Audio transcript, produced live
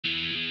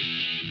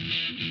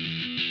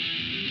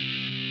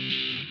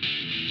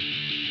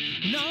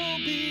No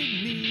big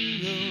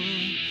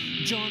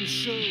deal, join the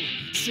show,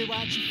 say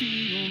what you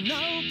feel.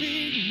 No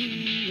big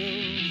deal,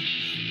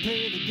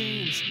 play the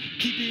games,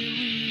 keep it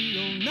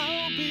real.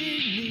 No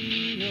big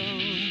deal,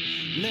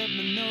 let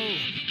me know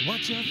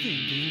what you're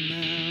thinking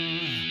now.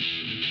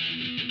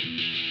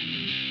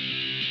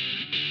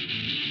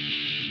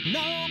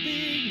 No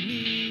big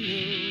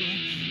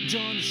deal,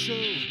 join the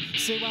show,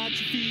 say what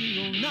you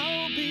feel.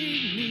 No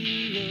big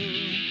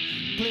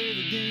deal, play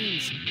the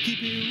games,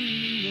 keep it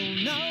real.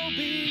 No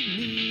big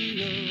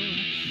deal,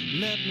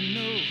 let me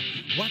know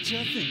what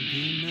you're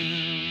thinking now.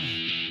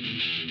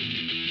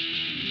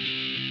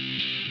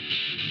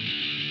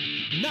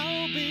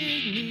 No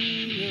big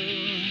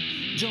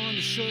deal, join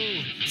the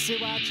show, say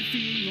what you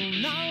feel.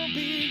 No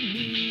big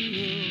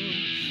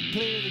deal,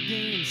 play the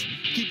games,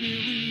 keep it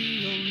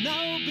real.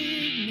 No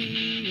big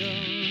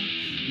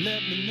deal,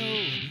 let me know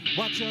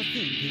what you're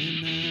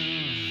thinking now.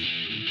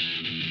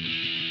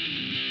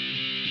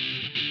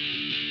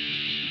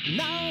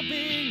 No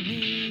big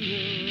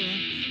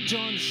deal,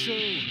 join the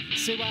show,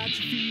 say what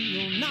you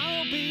feel.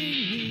 No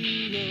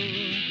big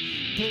deal,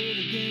 play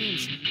the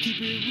games, keep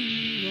it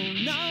real.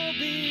 No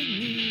big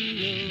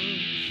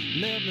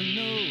deal, let me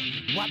know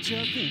what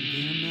you're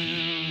thinking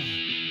now.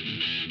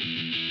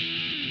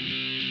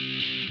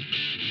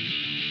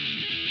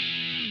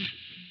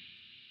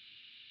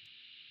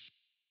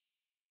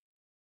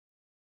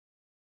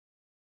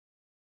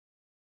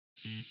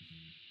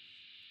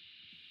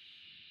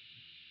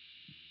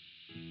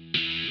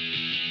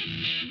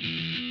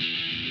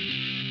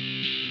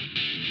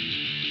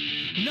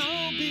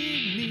 No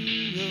big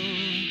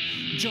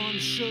deal, join the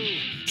show,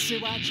 say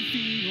what you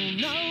feel.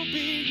 No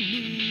big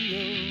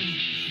deal,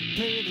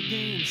 play the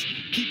games,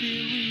 keep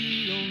it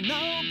real.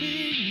 No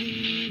big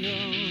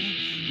deal,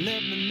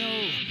 let me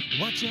know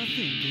what you're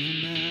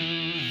thinking now.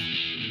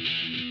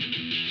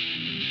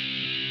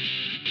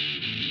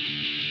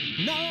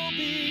 No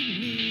big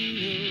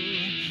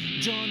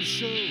deal, join the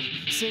show,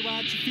 say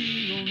what you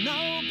feel.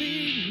 No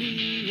big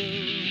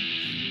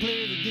deal,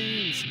 play the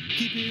games,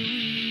 keep it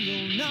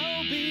real.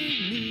 No big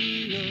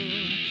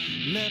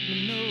deal, let me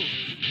know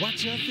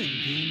what you're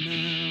thinking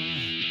now.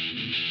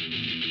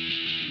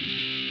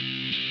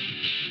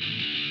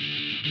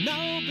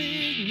 No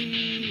big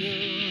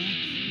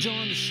deal,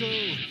 join the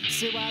show,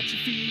 say what you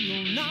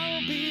feel. No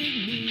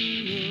big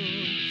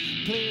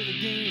deal, play the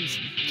games,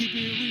 keep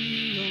it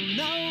real.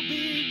 No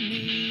big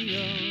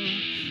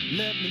deal,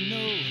 let me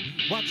know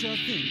what you're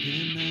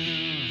thinking now.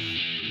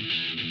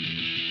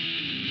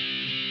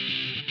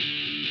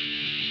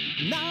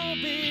 No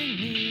big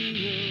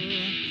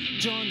deal,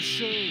 join the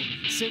show,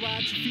 say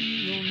what you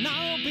feel.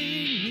 No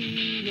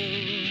big deal,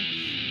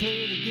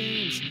 play the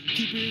games,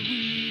 keep it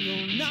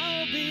real.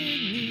 No big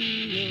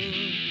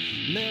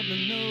deal, let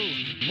me know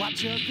what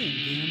you're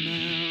thinking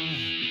now.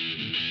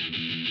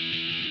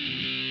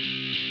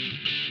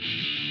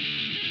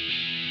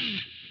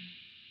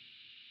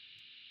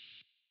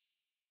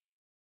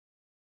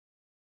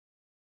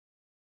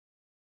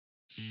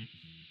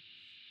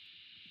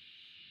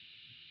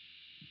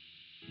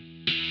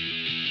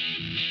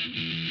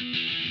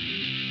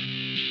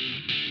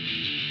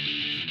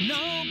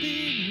 No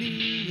big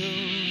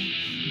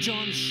deal,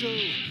 join the show,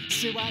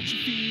 say what you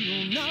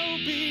feel. No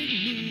big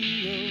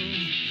deal,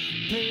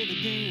 play the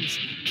games,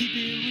 keep it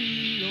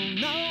real.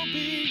 No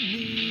big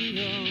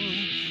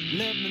deal,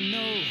 let me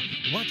know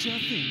what you're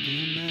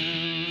thinking now.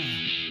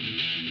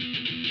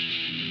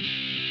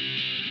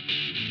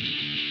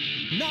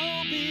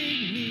 No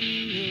big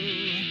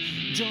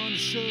deal, join the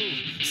show,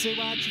 say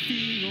what you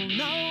feel.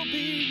 No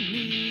big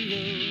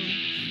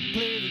deal,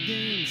 play the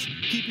games,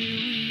 keep it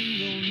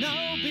real.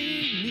 No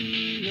big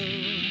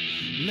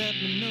deal, let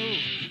me know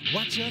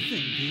what you're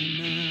thinking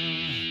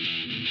now.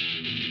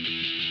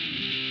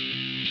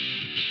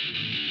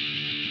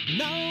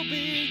 No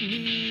big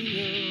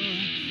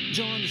deal,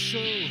 join the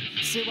show,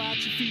 say what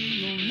you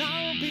feel.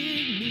 No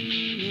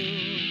big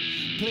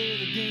deal, play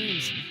the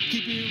games,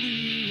 keep it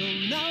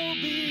real. No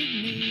big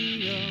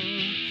deal,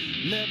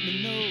 let me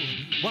know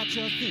what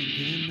you're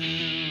thinking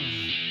now.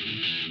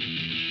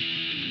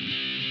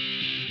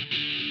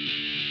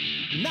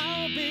 No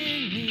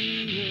big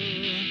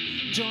deal,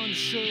 join the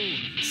show,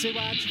 say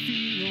what you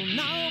feel.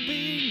 No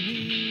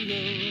big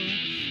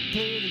deal,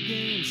 play the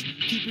games,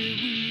 keep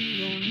it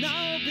real.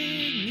 No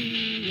big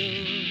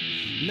deal,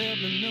 let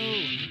me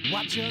know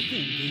what you're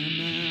thinking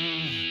now.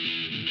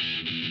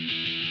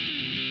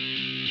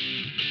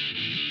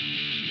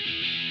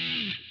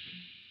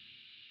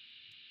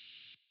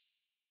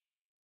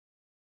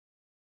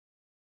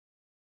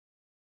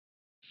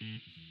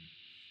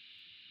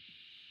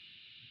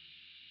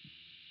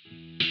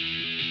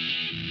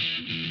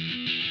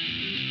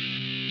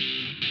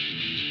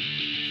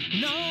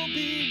 No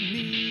big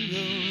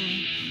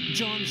deal,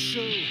 join the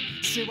show,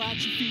 say what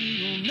you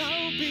feel.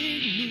 No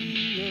big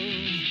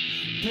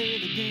deal, play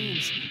the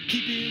games,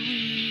 keep it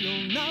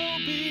real. No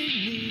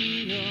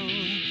big deal,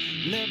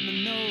 let me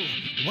know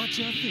what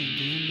you're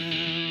thinking now.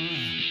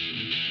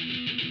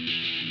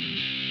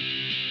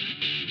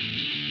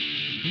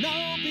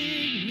 no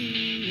big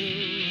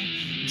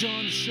deal.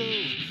 Join the show,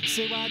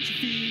 say what you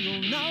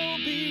feel, no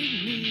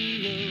big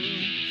deal.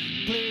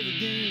 Play the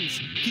games,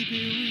 keep it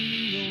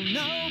real,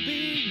 no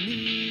big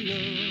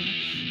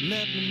deal.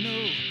 Let me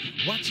know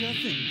what you're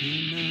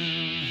thinking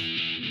now.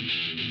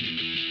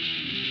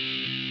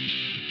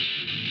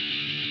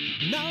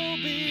 No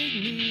big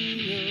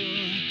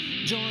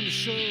deal. Join the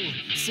show,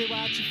 say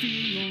what you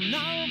feel,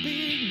 no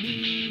big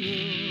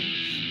deal.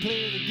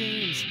 Play the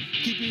games,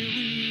 keep it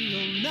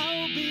real,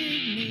 no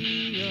big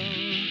deal.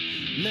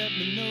 Let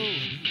me know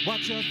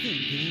what you're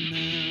thinking now.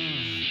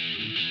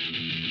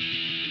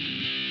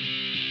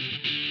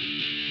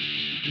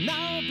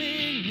 No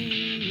big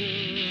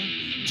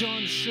deal.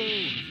 Join the show,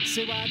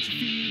 say what you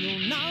feel,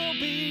 no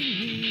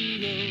big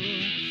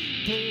deal.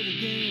 Play the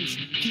games,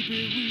 keep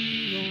it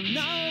real,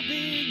 no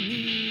big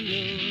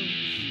deal.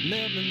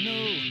 Let me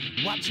know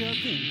what you're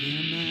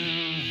thinking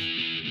now.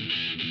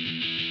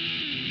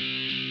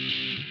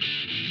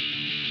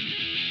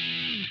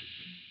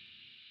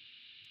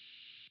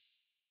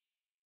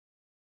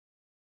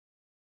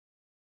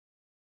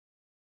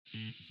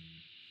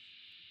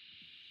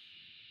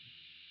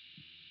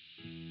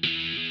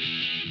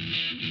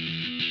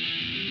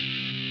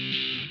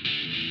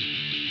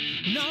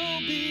 No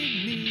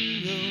big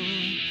deal.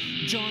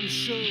 Join the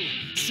show,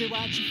 say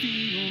what you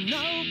feel,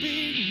 no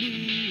big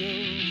deal.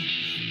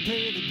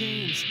 Play the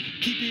games,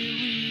 keep it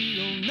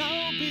real,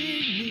 no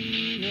big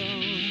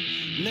deal.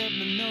 Let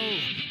me know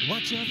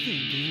what you're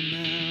thinking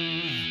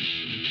now.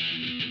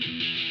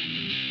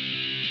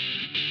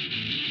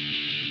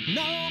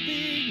 No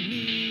big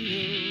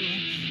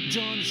deal.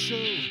 Join the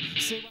show,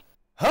 say what...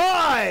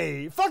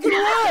 Hi! Fucking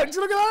worked!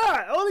 Look at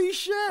that! Holy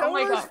shit! Oh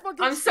my god,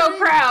 I'm so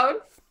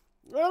proud.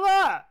 Look at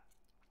that!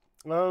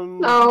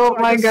 Oh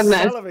my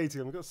goodness.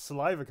 Salivating. I've got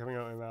saliva coming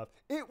out of my mouth.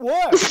 It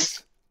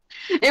worked!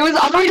 It was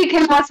already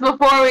chaos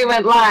before we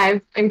went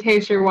live, in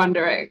case you're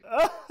wondering.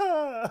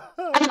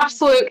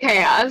 Absolute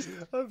chaos.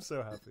 I'm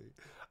so happy.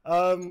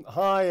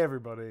 Hi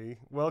everybody.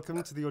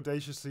 Welcome to the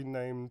audaciously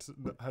named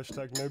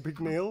hashtag No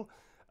Big Neil,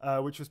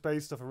 which was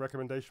based off a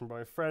recommendation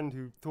by a friend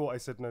who thought I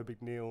said no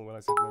big Neil when I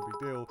said no big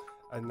deal,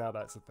 and now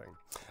that's a thing.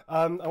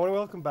 I want to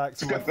welcome back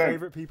to my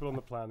favorite people on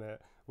the planet.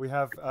 We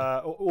have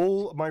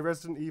all my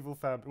Resident Evil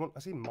family. Well, I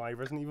say my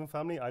Resident Evil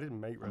family. I didn't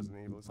make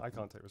Resident Evil, so I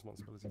can't take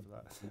responsibility for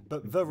that.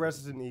 But the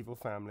Resident Evil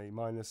family,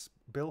 minus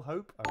Bill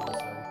Hope, I would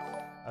say,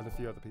 and a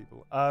few other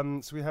people.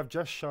 So we have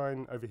just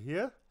Schine over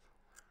here.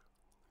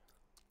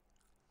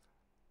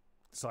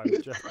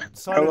 Silent,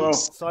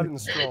 silent and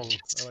strong.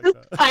 I like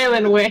that.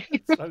 Silent way.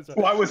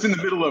 Well, I was in the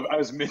middle of. I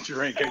was mid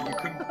drink, and you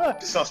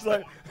couldn't suss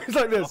that. It's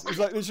like this. It's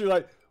like literally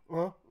like.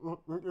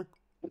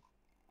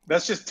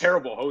 That's just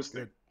terrible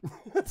hosting.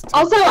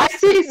 Also, I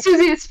see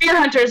Susie the Spear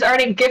Hunter is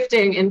already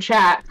gifting in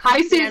chat. Hi,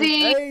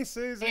 Susie. Hey,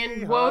 Susie.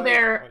 And whoa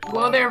there,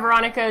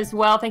 Veronica as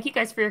well. Thank you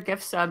guys for your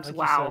gift subs. Thank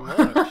wow. You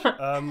so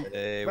much.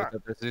 Hey, what's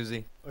up there,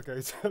 Susie? Okay,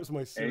 so that was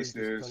my Susie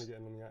Hey, trying to get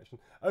in on the action.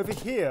 Over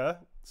here,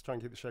 let's try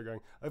and keep the show going.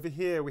 Over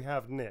here, we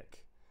have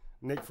Nick.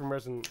 Nick from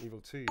Resident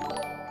Evil 2.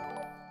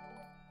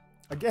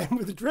 Again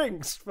with the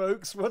drinks,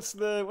 folks. What's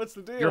the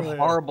deal? You're here?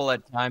 horrible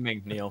at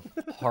timing, Neil.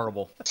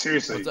 Horrible.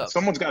 Seriously,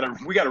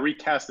 we gotta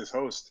recast this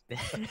host. No,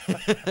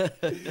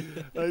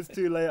 it's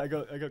too late. I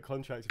got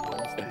contracted for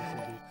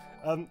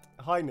this.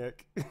 Hi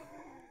Nick.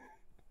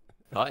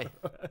 Hi.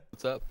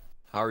 What's up?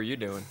 How are you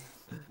doing?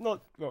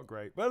 Not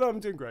great, but I'm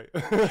doing great.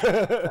 Okay,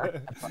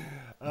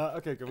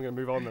 I'm gonna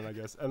move on then, I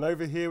guess. And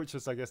over here, which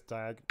is I guess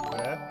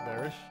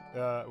there-ish,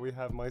 we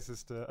have my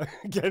sister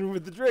again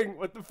with the drink.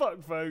 What the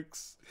fuck,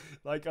 folks?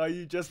 Like,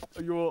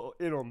 you're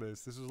in on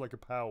this? This was like a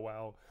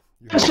powwow.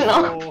 You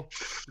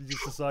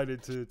just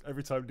decided to,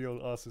 every time Neil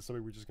asks us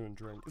something, we're just going to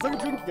drink. It's like a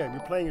drinking game.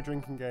 You're playing a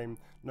drinking game.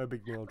 No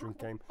big Neil drink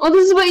game. Well,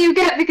 this is what you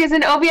get because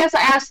in OBS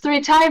I asked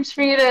 3 times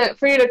for you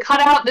to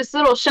cut out this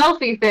little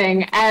shelfie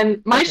thing, and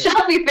my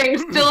shelfie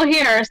thing's still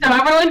here, so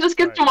everyone just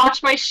gets to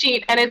watch my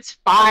sheet, and it's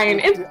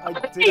fine. I did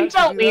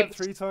actually do that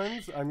 3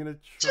 times. I'm going to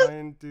try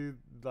and do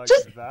like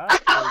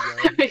that.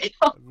 There we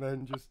go. And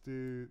then just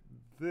do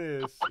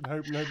this and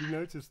hope nobody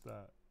noticed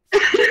that.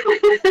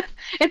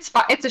 It's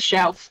fine. It's a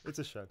shelf. It's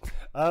a show.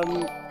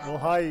 Well,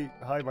 hi,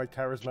 my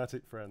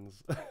charismatic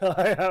friends.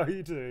 Hi, how are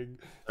you doing?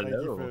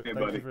 Hello.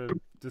 Thank you for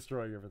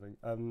destroying everything.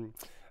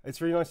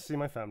 It's really nice to see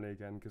my family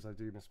again because I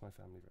do miss my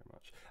family very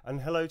much.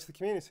 And hello to the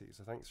community.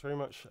 So thanks very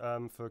much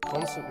for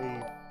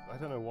constantly, I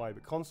don't know why,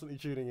 but constantly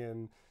tuning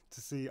in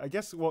to see, I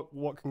guess,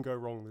 what can go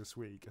wrong this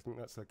week. I think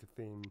that's like a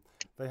theme.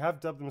 They have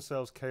dubbed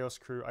themselves Chaos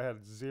Crew. I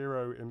had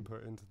 0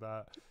 input into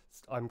that.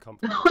 I'm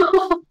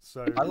comfortable.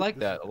 So I like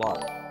that a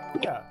lot.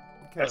 Yeah.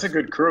 That's a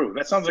good crew.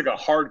 That sounds like a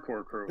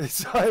hardcore crew. It's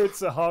a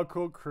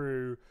hardcore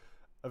crew,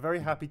 a very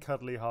happy,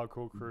 cuddly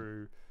hardcore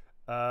crew.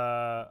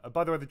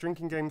 By the way, the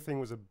drinking game thing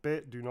was a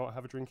bit. Do not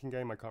have a drinking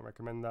game. I can't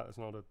recommend that. It's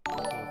not a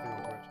thing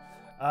on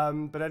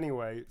Twitch. But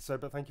anyway,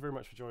 but thank you very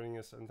much for joining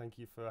us, and thank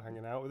you for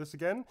hanging out with us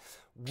again.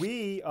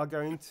 We are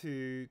going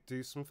to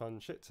do some fun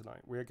shit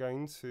tonight. We are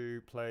going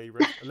to play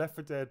Left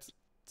 4 Dead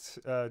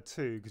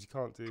 2 because you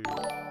can't do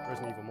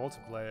Resident Evil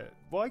multiplayer.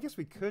 Well, I guess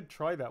we could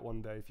try that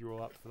one day if you're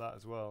all up for that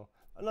as well.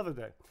 Another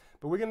day.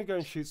 But we're going to go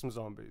and shoot some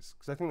zombies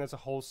because I think that's a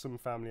wholesome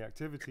family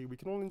activity we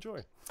can all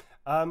enjoy.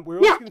 We're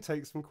also going to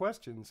take some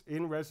questions.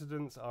 In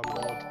residence, our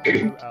mod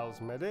Blue Al's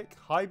medic.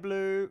 Hi,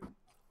 Blue.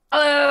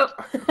 Hello.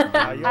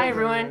 How you Hi,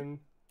 everyone. doing?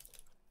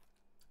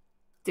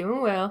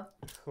 Doing well.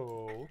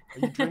 Cool. Are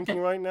you drinking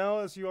right now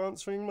as you're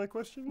answering my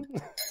question?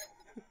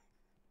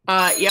 Yep.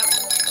 All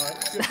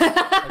right,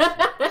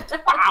 good.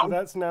 So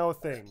that's now a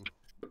thing,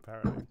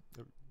 apparently.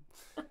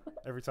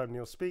 Every time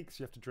Neil speaks,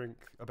 you have to drink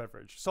a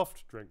beverage.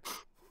 Soft drink.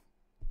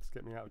 Let's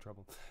get me out of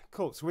trouble.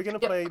 Cool, so we're going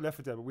to play Left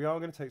 4 Dead, but we are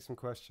going to take some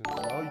questions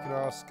as well. You can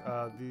ask,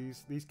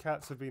 these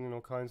cats have been in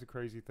all kinds of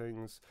crazy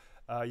things.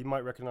 You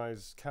might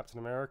recognize Captain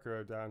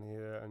America down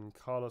here and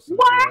Carlos and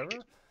Sierra.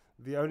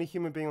 The only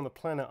human being on the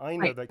planet I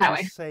know that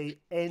can say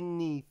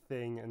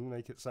anything and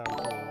make it sound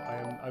cool.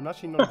 I'm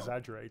actually not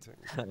exaggerating.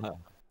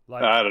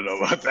 Like, I don't know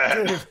about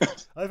that. Dude,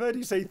 I've heard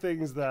you say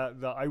things that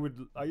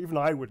even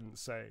I wouldn't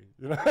say.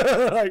 You know,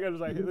 like, I was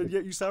like,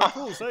 yet you sound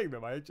cool saying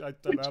them. I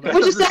don't know. How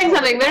We're just saying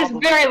something. There's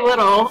very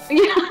little.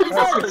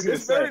 Exactly.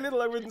 There's very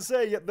little I wouldn't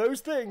say. Yet those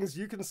things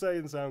you can say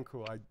and sound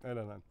cool. I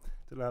don't know.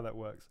 Don't know how that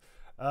works.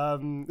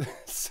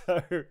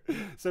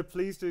 So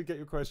please do get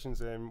your questions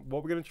in.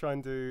 What we're going to try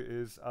and do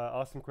is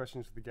ask some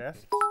questions to the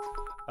guests,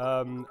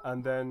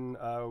 and then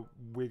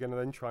we're going to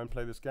then try and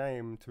play this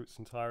game to its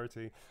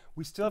entirety.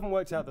 We still haven't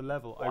worked out the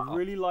level. I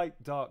really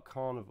like Dark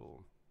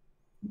Carnival.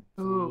 It's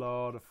a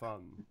lot of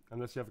fun,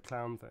 unless you have a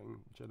clown thing,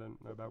 which I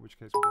don't know about, in which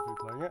case we're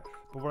definitely playing it.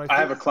 But what I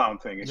have a clown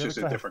thing. It's just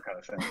a different kind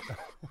of thing.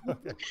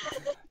 Okay.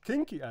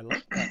 Kinky, I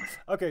like that.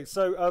 Okay,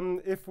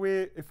 so if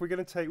we're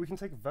gonna take, we can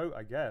take a vote,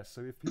 I guess.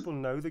 So if people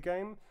know the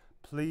game,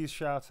 please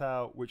shout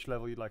out which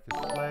level you'd like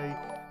us to play.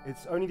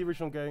 It's only the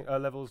original game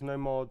levels, no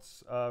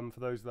mods. For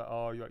those that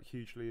are like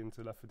hugely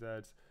into Left 4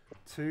 Dead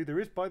 2, there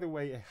is, by the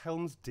way, a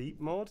Helm's Deep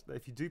mod that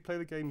if you do play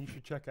the game, you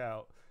should check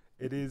out.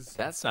 It is.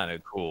 That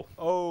sounded cool.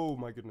 Oh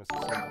my goodness,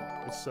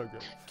 it's so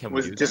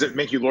good. Does it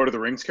make you Lord of the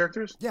Rings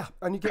characters? Yeah,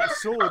 and you get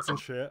swords and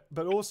shit,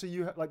 but also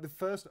you have, like, the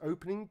first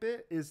opening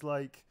bit is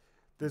like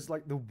there's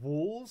like the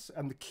walls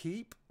and the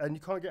keep, and you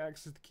can't get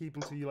access to the keep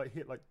until you like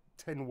hit like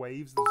 10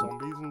 waves of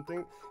zombies and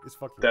things. It's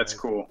fucking. That's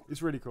amazing. Cool.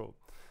 It's really cool.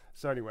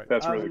 So anyway,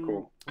 that's really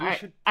cool.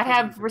 I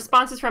have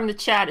responses from the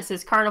chat. It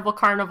says carnival,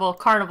 carnival,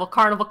 carnival,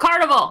 carnival,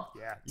 carnival.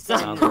 Yeah. So...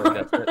 Sounds like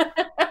that's it.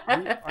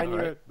 I knew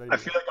it. I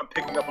feel like I'm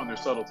picking up on their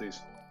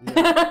subtleties.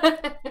 Yeah.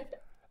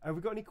 Have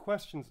we got any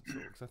questions at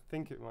all? Because I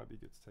think it might be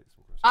good to take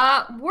some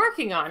questions.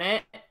 Working on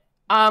it.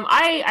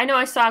 I know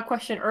I saw a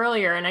question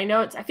earlier, and I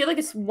know I feel like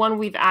it's one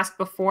we've asked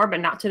before, but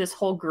not to this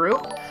whole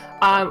group.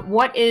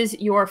 What is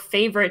your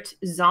favorite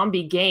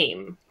zombie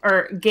game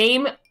or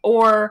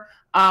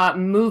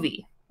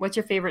movie? What's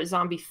your favorite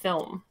zombie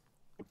film?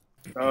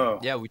 Oh,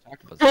 yeah, we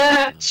talked about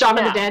that. Shaun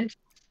of the Dead.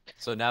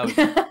 So now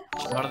Shaun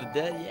of the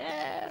Dead,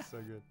 yeah. So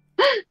good.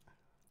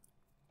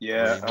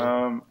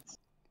 Yeah,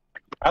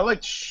 I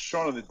like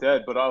Shaun of the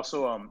Dead, but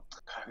also I'm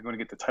going to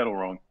get the title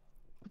wrong.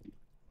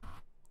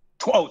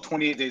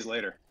 28 Days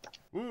Later.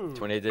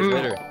 28 Days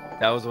Later.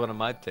 That was one of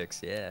my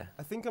picks, yeah.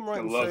 I think I'm right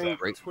in saying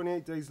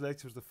 28 Days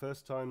Later was the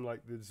first time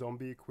like the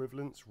zombie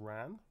equivalents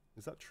ran.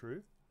 Is that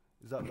true?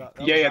 Is that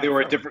yeah, they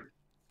were a different.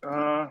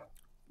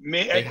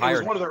 It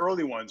was one of the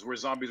early ones where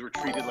zombies were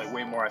treated like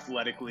way more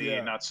athletically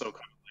and not so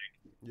kind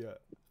of like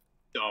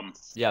dumb.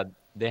 Yeah,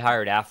 they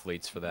hired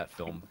athletes for that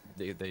film.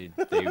 They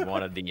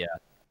wanted the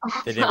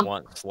they didn't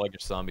want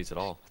sluggish zombies at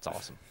all. It's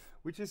awesome.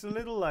 Which is a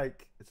little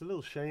like, it's a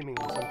little shaming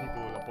when some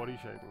people are body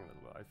shaming a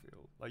little bit, I feel.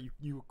 Like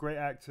you're a great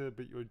actor,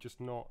 but you're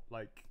just not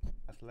like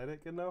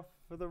athletic enough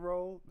for the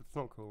role. It's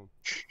not cool.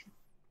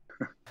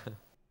 Wow,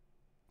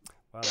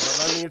 not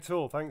learning at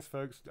all. Thanks,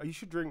 folks. You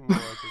should drink more.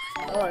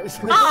 Alright.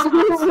 Just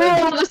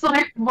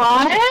like,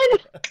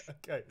 what?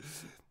 Okay.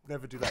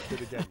 Never do that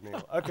bit again,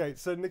 Neil. Okay,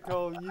 so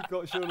Nicole, you've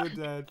got Shaun of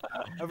the Dead.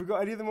 Have we got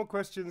any other more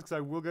questions? Because I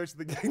will go to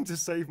the game to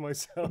save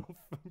myself.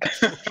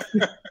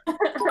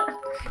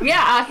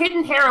 Yeah,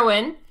 Hidden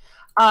Heroine.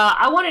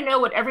 I want to know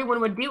what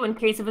everyone would do in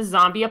case of a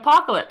zombie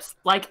apocalypse.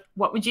 Like,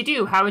 what would you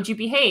do? How would you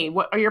behave?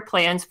 What are your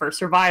plans for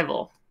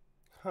survival?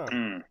 Huh.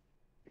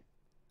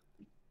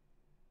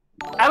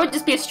 I would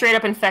just be straight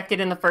up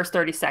infected in the first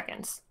 30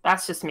 seconds.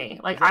 That's just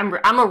me. Like,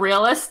 I'm a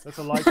realist. That's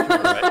a life choice.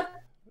 Right?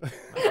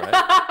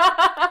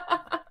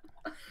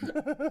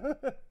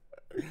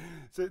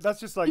 So that's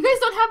just like, you guys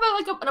don't have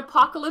an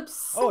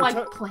apocalypse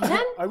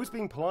plan? I was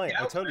being polite.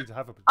 I told you to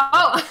have a.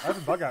 Oh. I have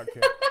a bug out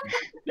kit.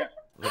 Yeah.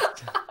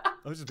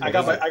 I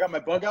got my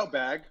bug out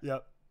bag. Yeah.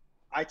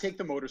 I take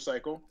the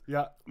motorcycle.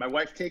 Yeah. My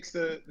wife takes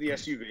the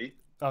SUV.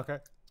 Okay.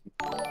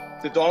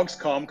 The dogs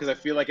come because I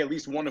feel like at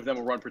least one of them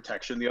will run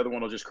protection. The other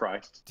one will just cry.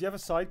 Do you have a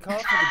sidecar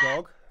for the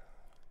dog?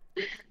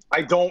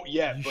 I don't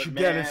yet. You but should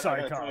man, get a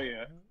sidecar.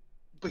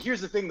 But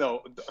here's the thing,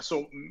 though.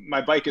 So my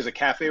bike is a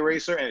cafe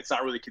racer, and it's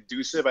not really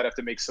conducive. I'd have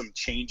to make some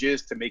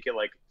changes to make it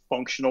like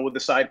functional with the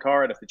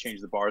sidecar. I'd have to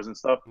change the bars and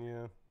stuff.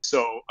 Yeah.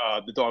 So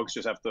the dogs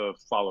just have to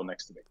follow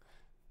next to me.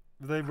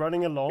 Were they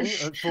running along at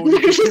They're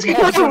just 40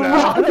 miles an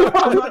hour?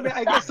 I mean,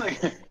 I guess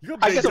like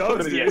I guess I'll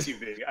put dogs, him in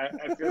the dude.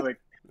 SUV. I feel like.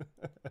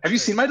 Have you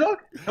seen my dog?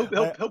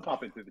 He'll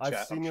pop into the I've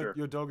chat. seen I'm sure.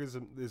 your dog is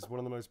one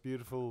of the most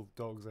beautiful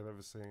dogs I've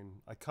ever seen.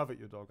 I covet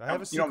your dog. I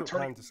have a You know, I'm secret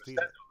turning plan to him steal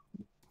into a it.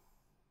 set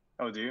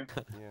dog. Oh, do you?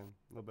 Yeah,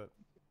 a little bit.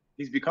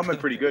 He's becoming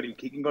pretty good.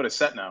 He can go to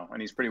set now,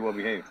 and he's pretty well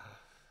behaved.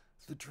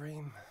 It's the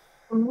dream.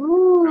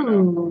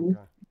 Ooh. Okay.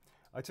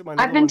 I took my I've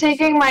little been one to set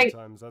taking a my- few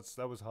times.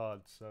 That was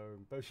hard. So,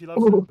 but she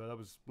loves Ooh. it. But that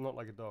was not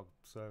like a dog.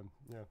 So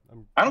yeah,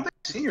 I don't think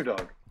I've seen your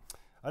dog.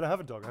 I don't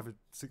have a dog. I have a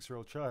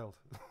 6-year-old child.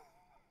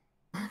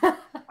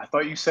 I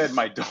thought you said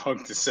my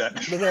dog to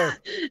set. No, no.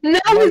 No,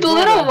 My the little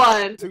daughter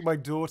one. Took my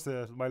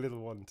daughter, my little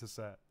one, to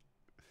set.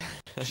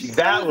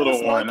 That little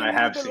It's one like I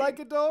have a little bit seen, like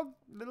a dog,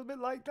 a little bit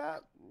like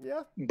that.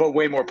 Yeah, but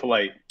way more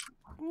polite.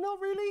 not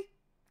really.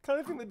 Kind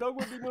of think the dog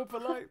would be more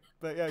polite,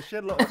 but yeah, she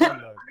had a lot of fun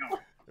though.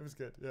 It was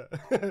good. Yeah.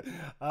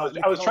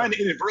 I was trying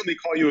to inadvertently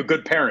call you a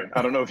good parent.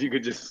 I don't know if you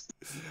could just.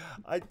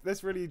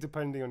 That's really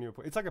depending on your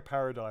point. It's like a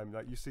paradigm.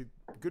 Like you see,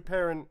 good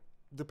parent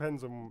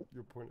depends on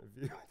your point of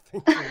view. I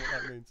think is what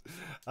that means.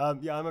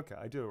 Yeah, I'm okay.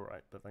 I do all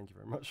right, but thank you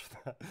very much for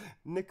that.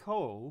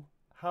 Nicole,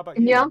 how about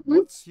you? Yeah.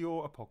 What's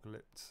your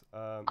apocalypse?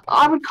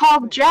 I would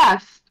call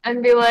Jeff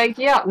and be like,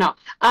 "Yeah, no.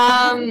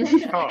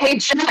 Hey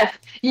Jeff,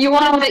 you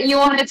want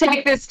to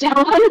take this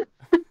down?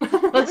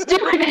 Let's do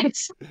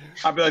it."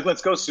 I'd be like,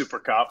 let's go, Super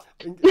Cop.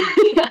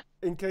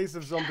 In case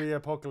of zombie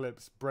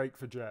apocalypse, break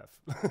for Jeff.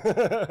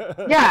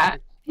 Yeah,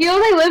 he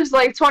only lives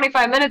like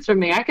 25 minutes from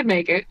me. I could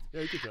make it.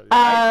 Yeah, you could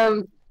tell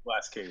you.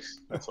 Last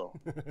case. That's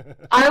all.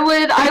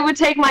 I would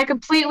take my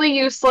completely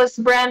useless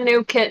brand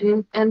new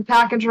kitten and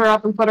package her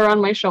up and put her on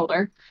my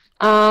shoulder.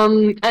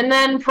 And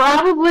then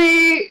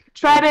probably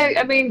try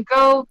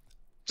to,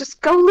 just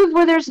go live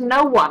where there's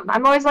no one.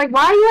 I'm always like,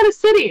 why are you in a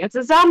city? It's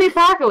a zombie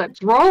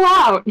apocalypse. Roll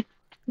out.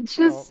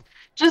 Just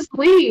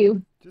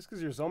leave. Just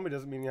because you're a zombie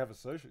doesn't mean you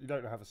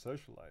don't have a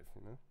social life,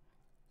 you know?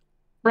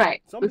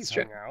 Right. Zombies That's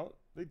true. hang out.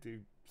 They do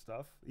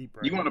stuff. Eat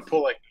brains. You want to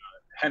pull like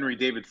Henry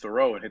David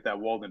Thoreau and hit that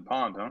Walden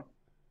Pond, huh?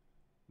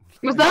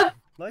 Was that?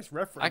 Nice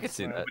reference. I could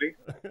see that.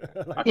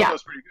 I thought Yeah. that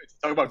was pretty good.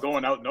 Talk about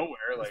going out nowhere.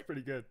 That's Like,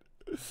 pretty good.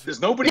 does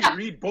nobody Yeah.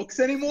 read books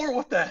anymore?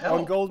 What the hell?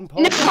 On Golden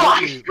Pond.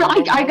 No,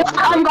 I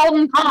got on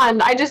Golden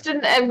Pond. I just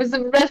didn't. It was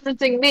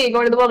referencing me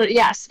going to the wilderness.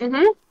 Yes.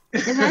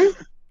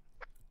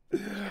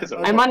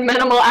 I'm on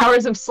minimal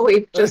hours of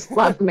sleep. Just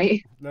love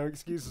me. No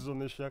excuses on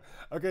this show.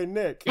 Okay,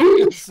 Nick.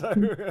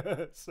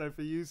 So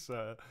for you,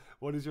 sir,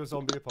 what is your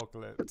zombie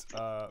apocalypse?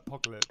 I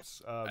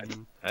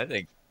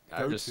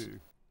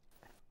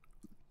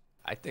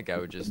think I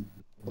would just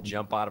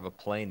jump out of a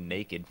plane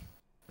naked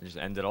and just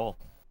end it all.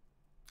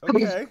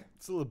 Okay,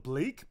 it's a little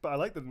bleak, but I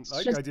like the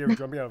idea of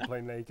jumping out of a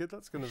plane naked.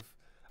 That's kind of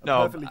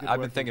No, perfectly good I've been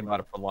working thinking plan.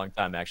 about it for a long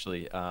time,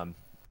 actually.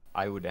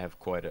 I would have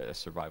quite a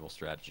survival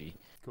strategy.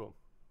 Cool.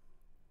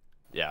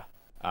 Yeah,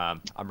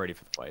 I'm ready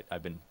for the fight.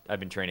 I've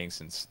been training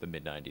since the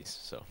mid-90s,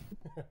 so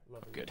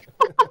Love it. good.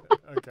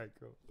 Okay,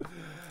 cool.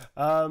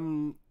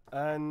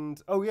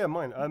 And oh yeah,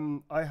 mine.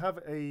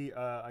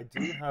 I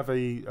do have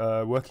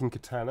a working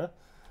katana,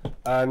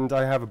 and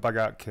I have a bug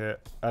out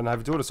kit, and I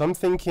have a daughter. So I'm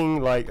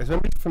thinking, like, is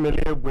anybody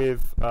familiar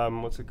with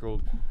what's it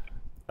called?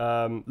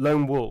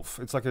 Lone Wolf.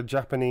 It's like a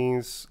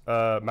Japanese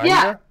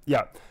manga.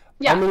 Yeah.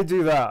 I'm gonna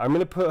do that. I'm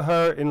gonna put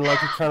her in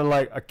like a kind of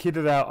like a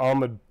kitted out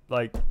armored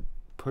like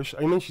push.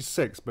 I mean, she's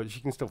 6, but she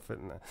can still fit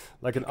in there.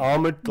 Like an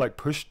armored like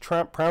push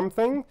pram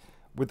thing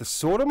with a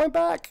sword on my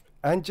back,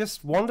 and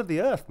just wander the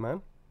earth,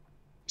 man.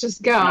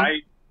 Just go.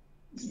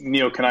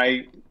 Neil, can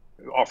I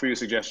offer you a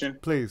suggestion?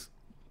 Please.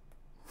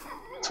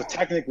 So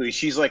technically,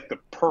 she's like the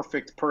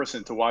perfect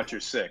person to watch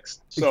your 6.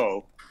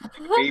 So,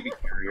 baby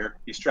carrier,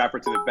 you strap her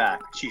to the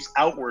back. She's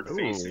outward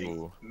facing.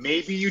 Ooh.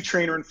 Maybe you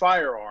train her in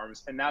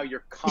firearms, and now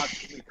you're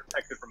constantly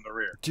protected from the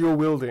rear. Dual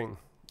wielding.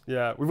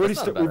 Yeah, we've already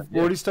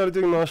started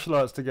doing martial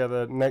arts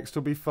together. Next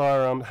will be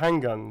firearm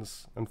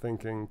handguns. I'm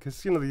thinking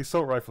because the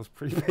assault rifle's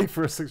pretty big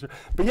for a 6.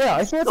 But yeah,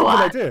 I think that's a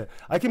good idea.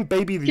 I can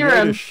baby the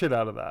Yoda shit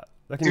out of that.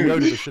 I can Yoda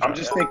the shit out of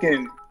that. I'm just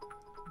thinking,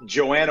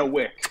 Joanna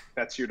Wick.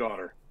 That's your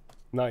daughter.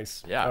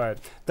 Nice. Yeah. All right,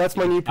 that's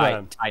my new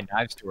plan. Tie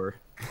knives to her.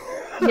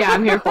 Yeah,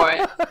 I'm here for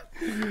it.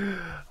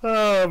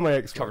 Oh, my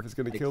ex-wife is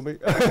going to kill me.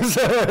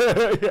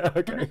 Yeah,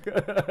 okay.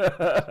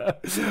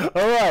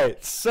 All right,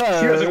 so...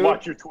 She doesn't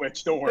watch your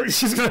Twitch, don't worry.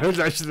 She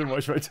doesn't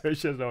watch my Twitch,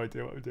 she has no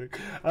idea what I'm doing.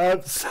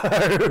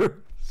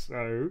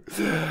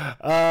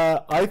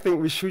 I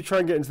think should we try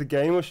and get into the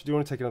game, or do you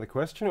want to take another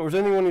question? Or is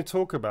there anything you want to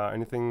talk about?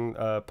 Anything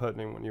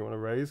pertinent you want to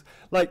raise?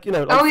 Like,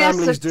 like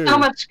families do. There's so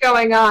much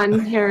going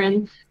on here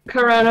in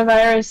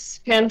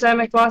coronavirus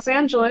pandemic Los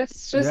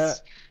Angeles.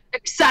 Just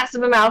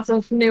excessive amounts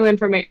of new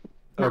information.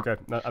 Okay,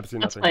 no,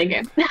 absolutely Let's nothing. play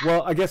a game.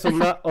 Well, I guess on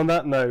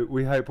that note,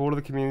 we hope all of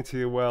the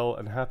community are well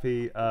and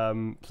happy.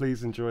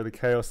 Please enjoy the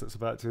chaos that's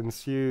about to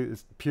ensue.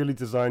 It's purely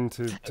designed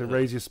to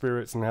raise your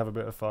spirits and have a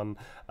bit of fun.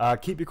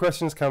 Keep your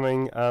questions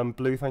coming.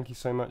 Blue, thank you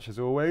so much as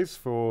always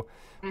for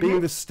being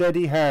the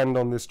steady hand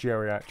on this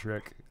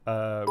geriatric.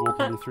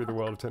 walking you through the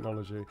world of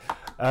technology.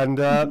 And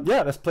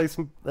yeah, let's play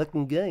some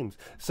fucking games.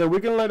 So we're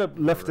going to load up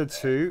Left 4 Dead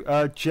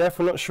 2. Jeff,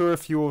 I'm not sure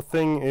if your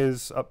thing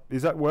is up.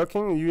 Is that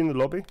working? Are you in the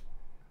lobby?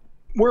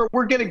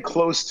 We're getting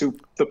close to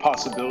the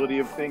possibility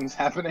of things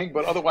happening,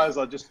 but otherwise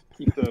I'll just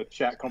keep the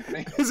chat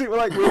company. Is it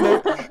like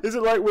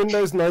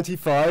Windows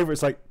 95 where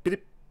it's like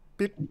beep,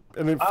 beep,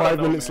 and then 5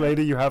 minutes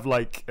later you have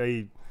like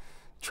a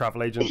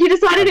travel agent? He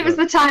decided it was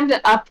the time to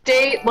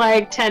update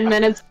like 10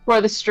 minutes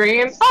before the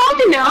stream.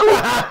 Oh no!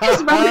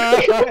 Just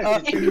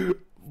run.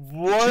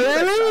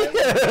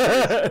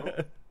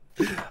 What?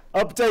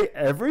 Update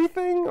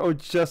everything or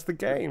just the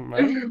game,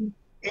 man?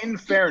 In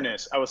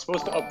fairness, I was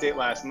supposed to update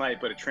last night,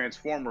 but a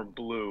transformer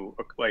blew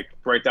like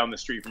right down the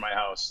street from my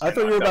house. I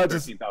thought you were about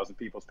 13,000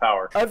 people's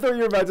power. I thought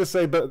you were about to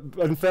say, but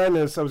in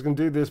fairness, I was going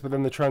to do this, but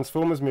then the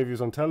Transformers movie was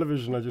on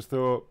television. I just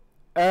thought,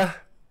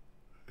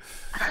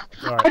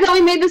 Right. I thought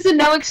we made this a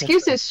no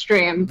excuses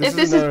stream. If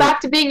this is back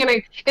to being an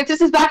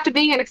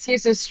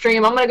excuses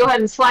stream, I'm gonna go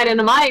ahead and slide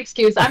into my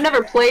excuse. I've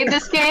never played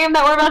this game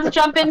that we're about to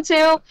jump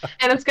into,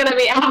 and it's gonna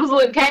be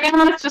absolute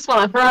chaos. Just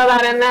want to throw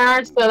that in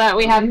there so that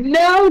we have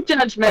no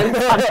judgment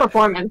on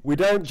performance. We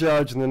don't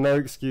judge, and there are no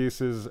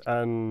excuses,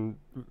 and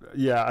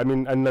yeah, I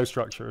mean, and no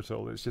structure at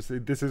all. It's just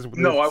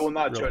No, I will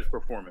not judge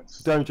performance.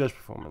 Don't judge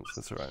performance.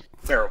 That's all right.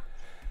 Terrible.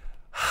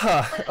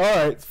 All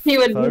right. He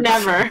would folks.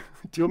 Never.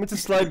 Do you want me to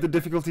slide the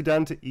difficulty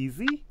down to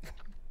easy?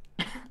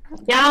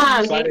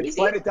 Yeah.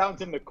 Slide it down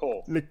to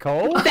Nicole.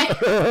 Nicole?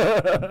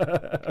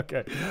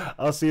 Okay.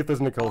 I'll see if there's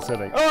a Nicole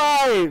setting. All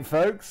right,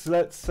 folks.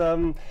 Let's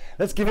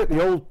give it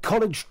the old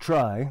college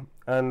try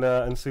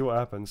and see what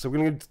happens. So we're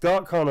gonna go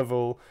Dark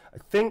Carnival. I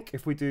think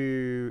if we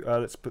do,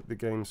 let's put the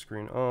game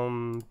screen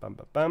on. Bam,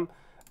 bam, bam.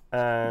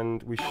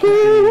 And we should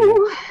be...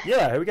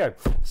 Yeah, here we go.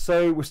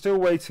 So we're still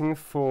waiting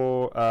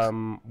for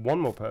one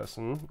more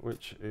person,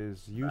 which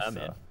is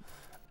Yusa.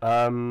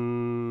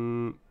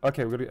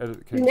 Okay, we're gonna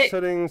edit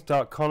settings.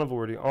 Dark Carnival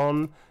already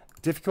on.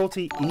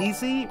 Difficulty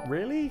easy,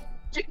 really?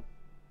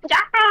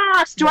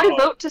 Yes. Do I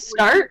vote to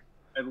start?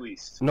 At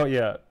least. Not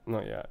yet,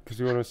 because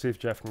we want to see if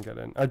Jeff can get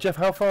in. Jeff,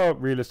 how far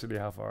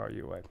are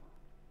you away?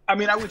 So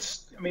let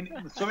me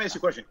ask you a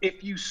question.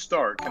 If you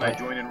start, can I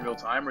join in real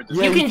time, or does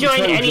you can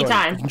join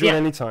anytime? You can join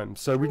anytime,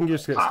 so we can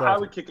just get started. I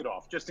would kick it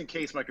off, just in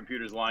case my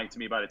computer's lying to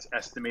me about its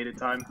estimated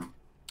time.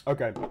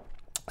 Okay.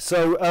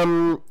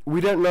 So,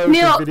 we don't know if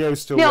the video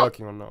is still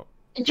working or not.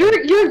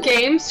 Your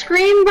game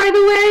screen, by the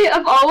way,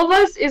 of all of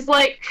us, is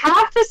like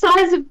half the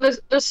size of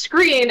the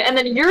screen, and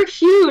then you're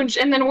huge,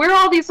 and then we're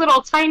all these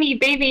little tiny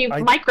baby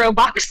micro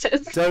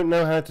boxes. Don't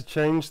know how to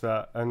change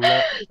that, and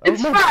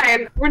it's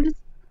fine.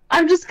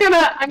 I'm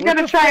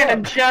gonna try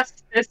and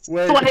adjust this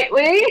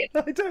slightly.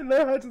 I don't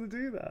know how to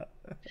do that.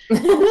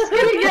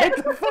 What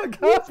the fuck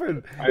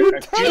happened?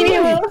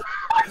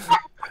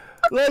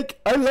 Like,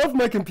 I love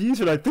my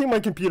computer, and I think my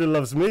computer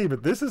loves me,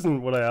 but this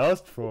isn't what I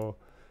asked for.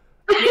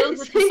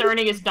 Feels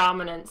discerning his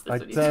dominance.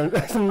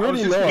 I'm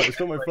really not. It's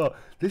not my fault.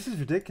 This is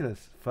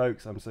ridiculous,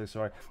 folks. I'm so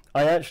sorry.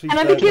 I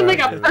became like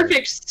a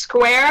perfect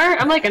square.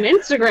 I'm like an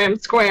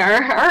Instagram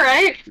square. All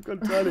right.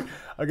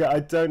 Okay, I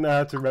don't know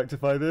how to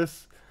rectify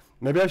this.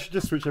 Maybe I should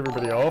just switch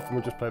everybody off and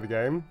we'll just play the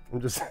game. I'm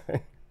just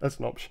saying. That's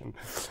an option.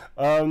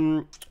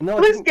 No,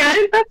 that's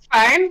good. That's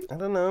fine. I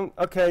don't know.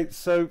 Okay,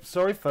 so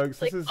sorry, folks.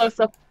 This is.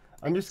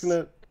 I'm just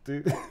gonna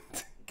do.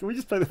 Can we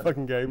just play the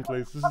fucking game,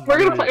 please? We're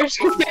just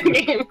gonna play the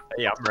game.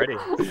 Yeah, I'm ready.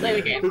 Play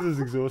the game. This is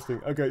exhausting.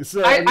 Okay,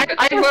 so. I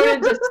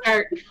voted to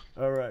start.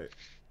 All right.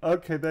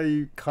 Okay, there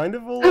you kind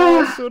of all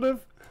are, sort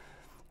of.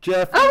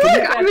 Jeff. Oh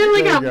look, I'm in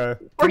like a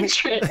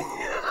portrait.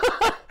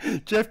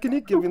 Jeff, can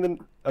you give me the?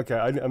 Okay,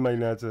 I might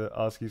need to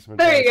ask you some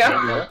advice. There you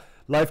go.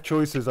 Life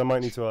choices, I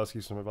might need to ask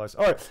you some advice.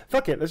 Alright,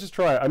 fuck it, let's just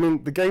try it. I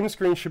mean, the game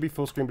screen should be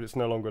full screen, but it's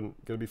no longer going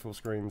to be full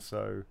screen,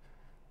 so...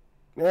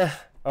 Yeah,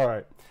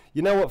 alright.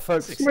 You know what,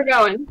 folks? We're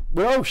going.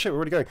 Oh shit, we're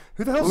already going.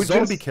 Who the hell's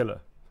Zombie Killer?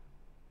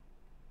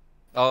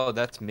 Oh,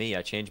 that's me.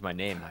 I changed my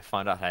name. I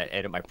found out how to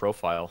edit my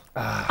profile.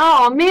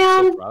 Oh,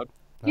 man. So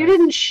you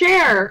didn't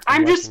share.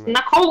 I'm just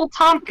Nicole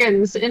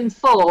Tompkins in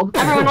full.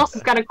 Everyone else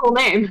has got a cool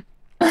name.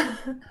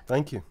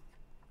 Thank you.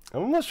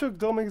 I'm not sure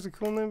Dominic is a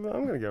cool name, but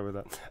I'm going to go with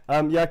that.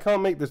 Yeah, I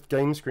can't make this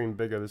game screen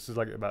bigger. This is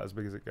like about as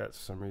big as it gets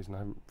for some reason. I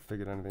haven't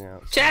figured anything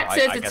out. So. Chat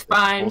says it's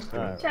fine.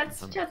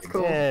 Chat's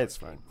cool. Yeah, it's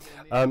fine.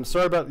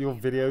 Sorry about your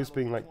videos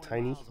being like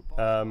tiny.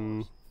 But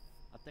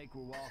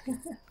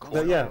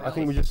yeah, I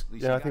think we just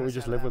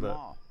live with it.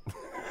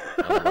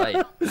 Alright.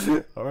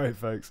 Alright,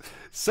 folks.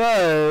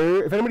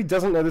 So, if anybody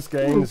doesn't know this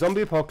game,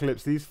 Zombie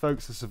Apocalypse, these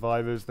folks are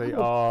survivors. They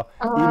are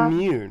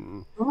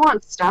immune. I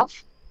want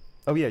stuff.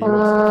 Oh yeah, you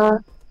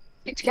want stuff.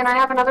 Can I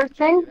have another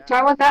thing? Do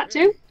I want that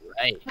too?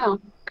 Right. No.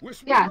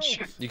 Yeah,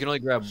 sure. You can only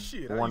grab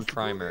one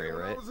primary,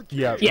 right?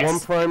 Yeah, one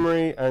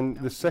primary, and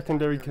the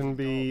secondary can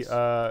be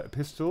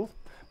pistol.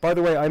 By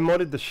the way, I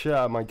modded the shit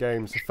out of my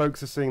game, so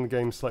folks are seeing the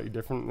game slightly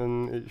different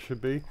than it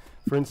should be.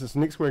 For instance,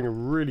 Nick's wearing a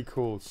really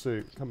cool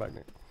suit. Come back,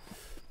 Nick.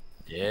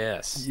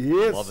 Yes.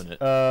 Loving it.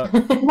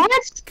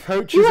 What?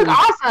 Coach you look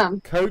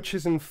awesome. Coach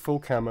is in full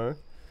camo.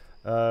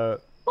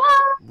 What?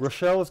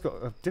 Rochelle's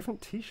got a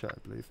different T-shirt,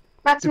 I believe.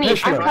 That's me.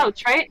 Depeche I'm Mode.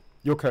 coach, right?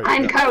 Your coach.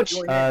 I'm yeah. coach.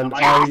 And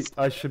Yes.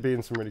 I should be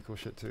in some really cool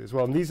shit too as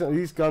well. And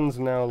these guns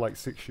are now like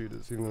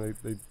 6-shooters, even though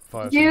they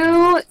fire.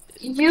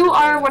 You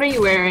are. What are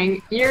you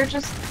wearing? You're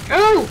just.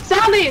 Oh,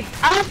 zombies!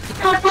 I'm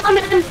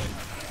coming.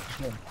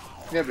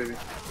 Yeah, baby.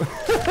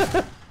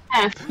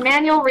 F.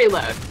 Manual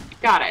reload.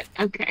 Got it.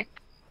 Okay.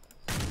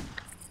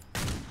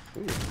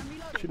 Ooh,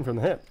 shooting from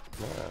the hip.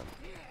 Yeah.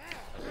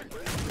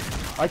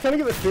 I kind of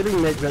get the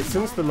feeling, Nick, that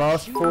since the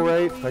last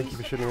 4-8, thank you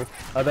for shooting me,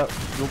 that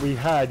what we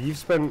had, you've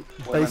spent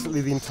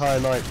basically the entire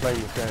night playing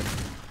this game.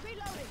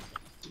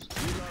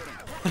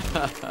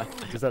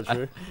 Is that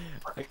true?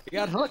 I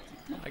got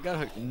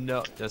hooked.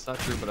 No, that's not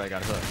true, but I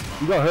got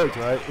hooked. You got hooked,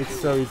 right? It's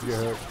so easy to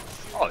get hooked.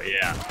 Oh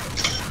yeah.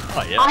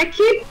 Oh yeah. I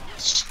keep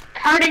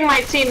hurting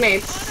my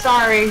teammates.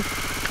 Sorry.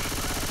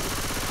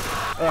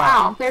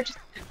 Wow, they're just.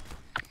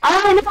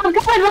 Oh no, I'm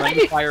coming!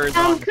 Friendly fire is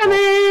I'm on,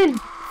 coming!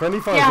 Friendly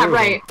fire. Yeah,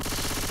 right.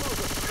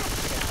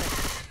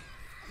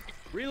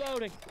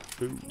 Reloading.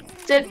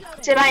 Did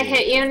I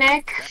hit you,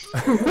 Nick?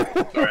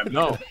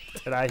 No.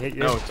 Did I hit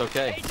you? No, it's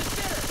okay.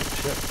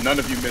 None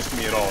of you missed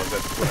me at all.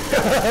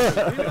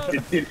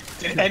 Did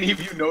any of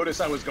you notice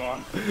I was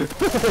gone?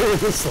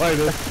 The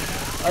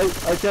slightest.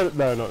 I get it.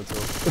 No, not at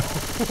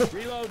all.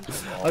 Reload.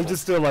 I'm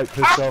just still like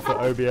pissed off that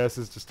OBS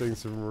is just doing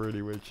some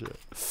really weird shit.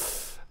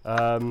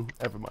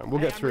 Never mind.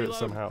 We'll get through it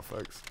somehow,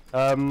 folks.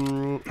 How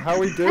are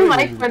we I doing?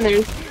 like when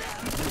there's.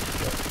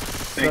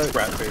 Thanks,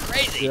 Brad.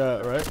 Crazy. Yeah,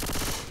 right.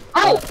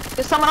 Oh,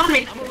 there's someone on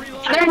me.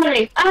 They're on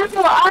me.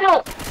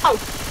 Oh.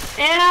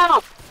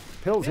 Ow.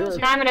 Pills here.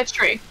 Now I'm in a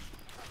tree.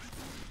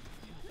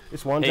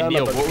 It's one Hey down.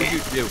 Neil, but- what would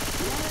you do?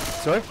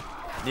 Sorry?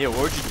 Neil,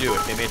 what would you do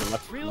if they made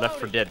a Left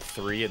 4 Dead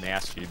 3 and they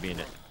asked you to be in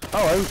it?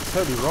 Oh, I would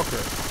totally rock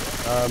it.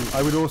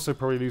 I would also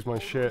probably lose my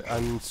shit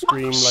and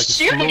scream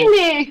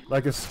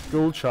like a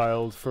school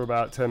child for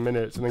about 10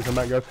 minutes, and then come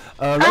back and go,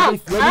 let me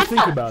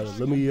think about it.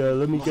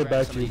 Let me get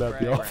back to you about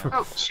the offer.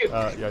 Oh shoot.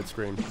 Yeah, I'd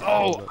scream.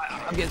 Oh,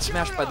 I'm getting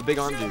smashed by the big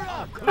arm dude.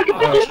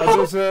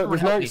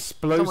 There's no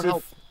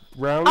explosive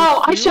rounds.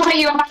 Oh, I shot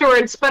you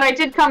afterwards, but I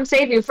did come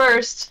save you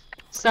first.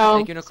 So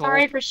Thank you, Nicole.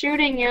 sorry for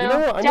shooting you. You know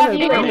what? Dab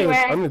you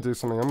anyway. I'm gonna do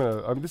something.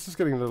 This is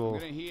getting a little.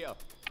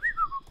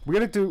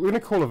 We're gonna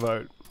call a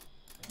vote.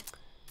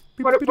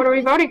 What are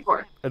we voting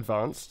for?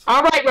 Advanced.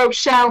 All right,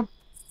 Rochelle.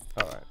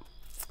 All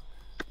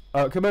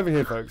right. Come over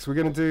here, folks. We're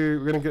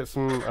gonna get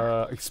some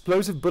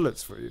explosive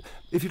bullets for you.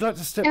 If you'd like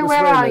to step Oh, this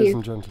where way, are ladies you?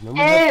 and gentlemen.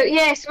 Oh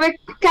yes, we're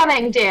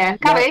coming, dear.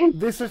 Coming. Now,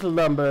 this little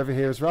lumber over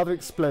here is rather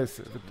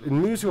explosive. It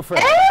moves your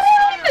friends.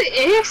 Oh,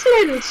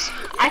 excellent.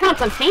 I got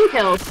some pain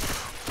pills.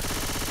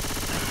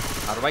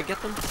 How do I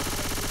get them?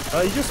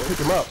 You just pick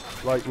them up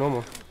like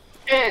normal.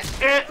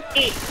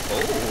 Eat.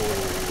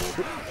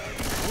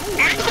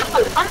 Oh.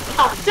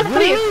 Oh,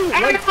 please.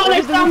 Oh,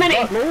 there's so many.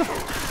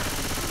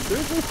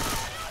 Seriously?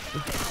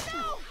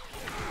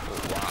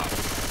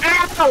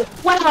 Oh,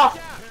 wow.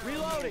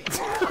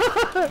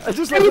 I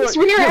just It's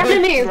rear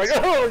enemies. Like,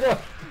 oh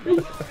my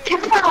god.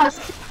 Chaos.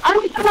 I'm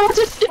about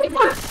to sleep.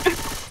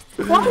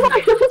 Why am I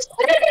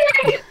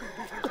sleeping?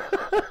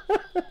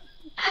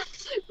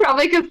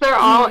 Probably because they're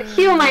all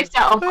heal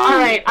myself. All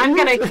right, I'm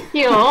gonna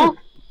heal.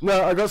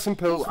 No, I got some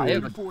pills for I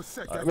you. have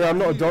I mean, I'm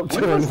not a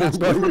doctor or anything,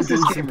 but I'm gonna give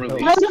you some pills.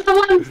 No, no,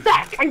 1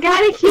 sec. I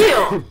gotta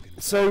heal.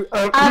 So,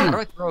 How do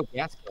I throw a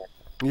gas can?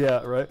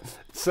 yeah, right.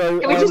 So,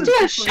 Can we just do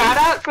a shout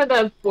out for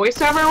the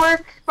voiceover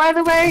work, by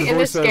the way, in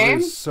this voiceover game?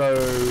 is so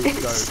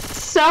It's dope.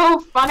 so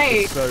funny.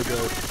 It's so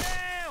good.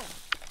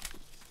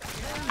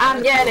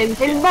 I'm getting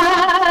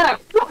timber.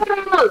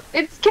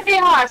 It's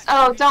chaos.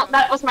 Oh, don't.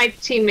 That was my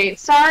teammate.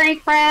 Sorry,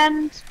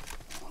 friend.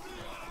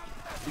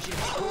 Thank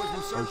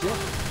you.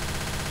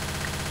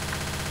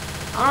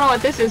 I don't know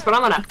what this is, but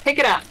I'm gonna pick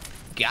it up.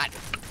 Got it.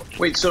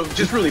 Wait, so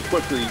just really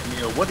quickly,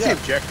 what's the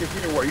objective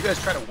here? Are you guys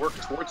trying to work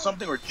towards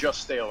something or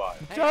just stay alive?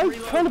 Kind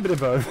of a bit of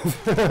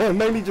both.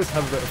 Mainly just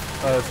have a bit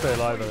of stay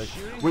alive, I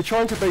think. We're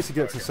trying to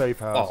basically get to safe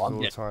houses all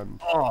the time.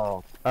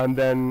 Oh. And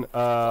then,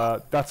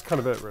 that's kind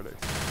of it, really.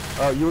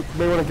 You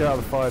may want to get out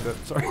of the fire bit.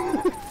 Sorry.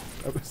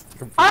 That was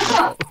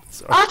Ah!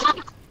 Sorry. Ah!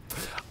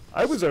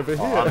 I was over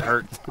here. Oh, I'm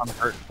hurt. I'm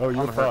hurt. Oh,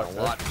 you're I'm hurt fucked.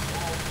 a lot.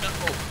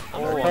 I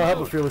can't help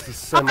but feel this is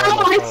so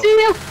Oh, I see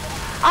you.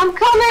 I'm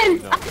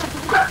coming.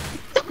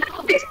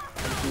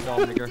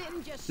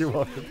 You're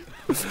welcome.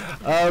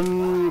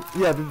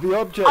 Yeah, the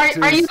object Are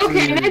is you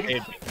okay, to... Nick?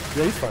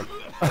 Yeah, he's fine.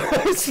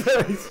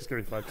 He's just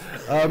gonna be fine.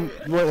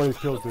 You might want his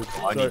pills, dude.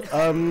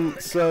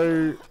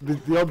 So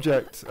the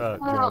object,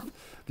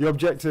 the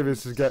objective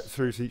is to get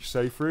through to each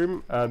safe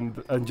room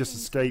and just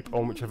escape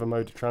on whichever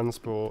mode of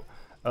transport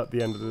at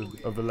the end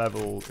of the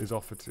level is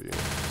offered to you.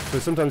 So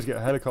sometimes you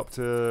get a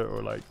helicopter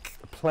or like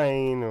a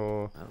plane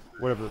or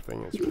whatever the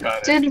thing is.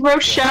 Really. Did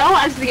Rochelle,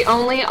 as the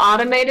only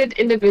automated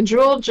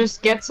individual,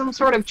 just get some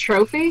sort of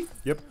trophy?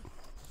 Yep.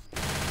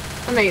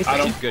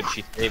 Amazing.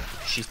 She's good.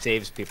 She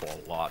saves people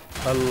a lot.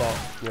 A lot,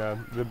 yeah.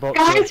 The bot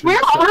Guys,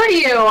 where are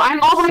you?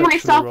 I'm all by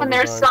myself and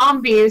there's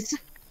zombies.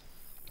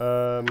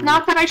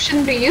 Not that I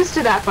shouldn't be used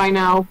to that by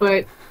now,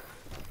 but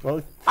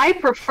Well, I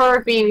prefer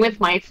being with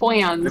my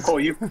friends. Nicole,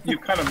 you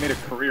kind of made a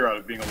career out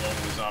of being alone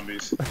with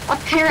zombies.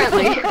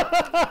 Apparently.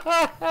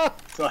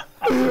 So,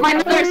 My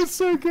mother's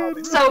so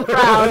good. so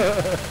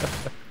proud.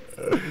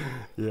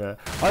 Yeah.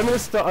 I'm gonna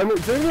start.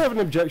 Does anyone have an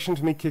objection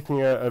to me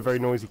kicking a very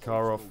noisy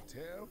car off?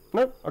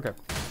 No? Okay.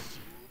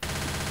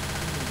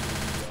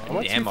 I'm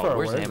not too Ammo. far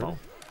Where's away, ammo? really.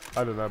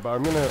 I don't know, but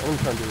I'm gonna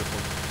try and do this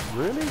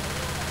one. Really?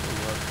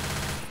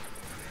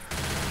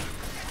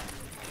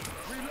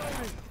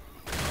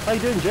 How you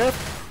doing,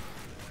 Jeff?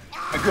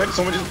 good.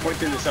 Someone just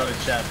pointed this out in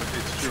chat, but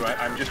it's true.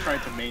 I'm just trying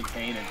to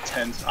maintain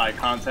intense eye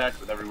contact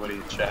with everybody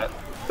in chat.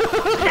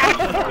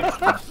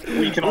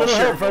 We can all Little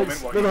share help, a moment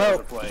folks. while you Little guys are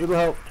help. playing. Little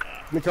help.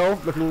 Nicole,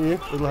 looking at you.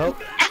 Little help.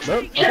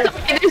 Nope.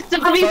 Okay. This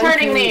zombie's Thank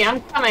hurting you. me.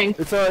 I'm coming.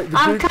 It's alright.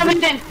 I'm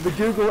coming in. The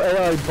Google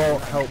AI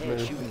bot helped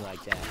me.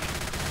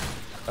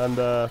 And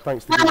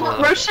thanks to Google.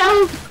 AI.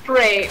 Rochelle's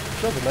great.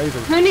 That's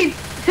amazing.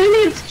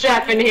 Who needs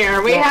Jeff in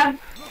here? We Well, have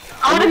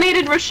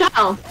automated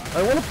Rochelle.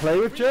 I want to play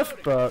with Jeff,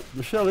 but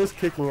Michelle is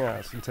kicking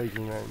ass and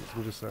taking names.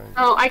 I'm just saying.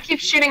 Oh, I keep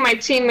shooting my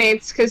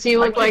teammates because you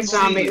look like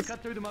zombies.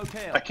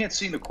 I can't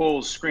see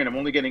Nicole's screen. I'm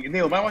only getting.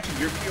 Neil, am I watching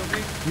your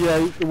POV?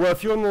 Yeah, well,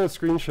 if you're on the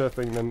screen share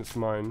thing, then it's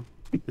mine.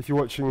 If you're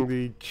watching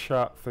the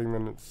chat thing,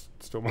 then it's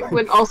still mine.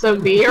 Would also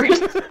be yours.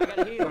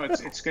 No,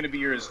 it's going to be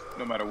yours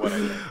no matter what I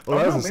do. Well,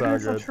 that doesn't sound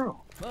maybe that's not good. true.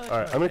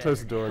 Alright, I'm gonna close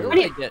the door. What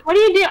do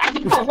you do? I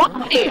don't know why.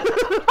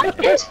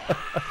 What?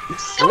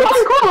 So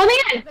uncool. Let me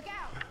in.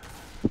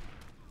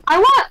 I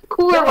want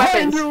cooler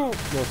weapons. No,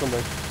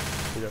 something.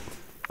 Yeah.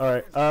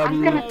 Alright,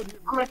 I'm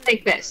gonna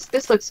take this.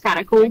 This looks kind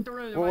of cool.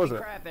 what was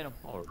it?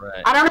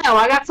 Alright. I don't know.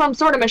 I got some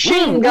sort of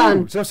machine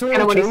gun. So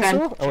Kinda I want what a he said.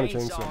 chainsaw? I want a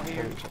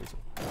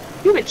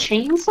chainsaw. You have a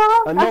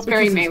chainsaw? And not That's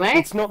very because it's- melee.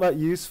 It's not that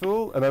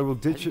useful, and I will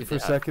ditch it for a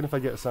second if I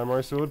get a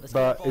samurai sword,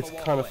 but it's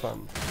kind of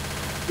fun.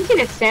 You get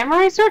a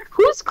samurai sword?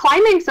 Who's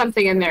climbing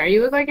something in there?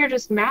 You look like you're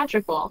just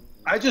magical.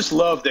 I just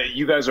love that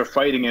you guys are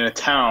fighting in a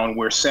town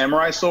where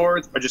samurai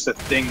swords are just a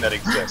thing that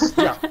exists.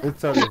 Yeah,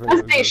 it's totally As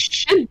different. they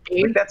should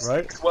be. Like, that's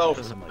Right?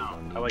 12 from now.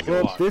 I like it a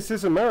Well, lot. this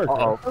is America.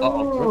 Oh.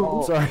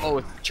 I'm sorry. Oh,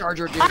 it's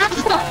Charger.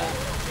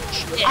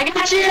 I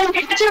got you! I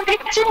got you! I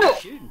got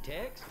you!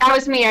 That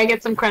was me. I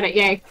get some credit.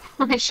 Yay.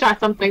 I shot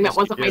something that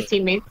wasn't my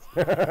teammates.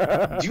 Do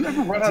you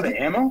ever run out of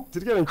ammo?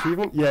 Did you get an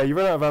achievement? Yeah, you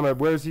run out of ammo.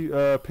 Whereas you,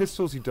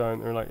 pistols you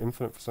don't. They're like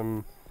infinite for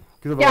some.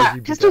 Cause otherwise Yeah,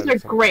 you'd be pistols dead are or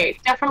something.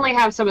 great. Definitely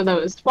have some of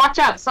those. Watch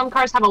out. Some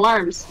cars have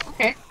alarms.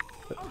 Okay.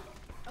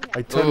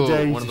 I totally Ooh,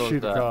 dare you one to of shoot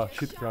those, the car.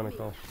 Shoot the car,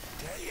 Nicole.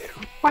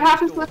 What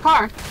happens to the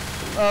car?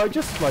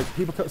 Just like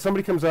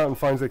somebody comes out and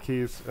finds their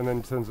keys and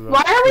then turns it off.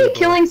 Why are we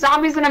killing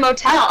zombies in a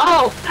motel?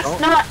 Oh, that's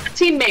not a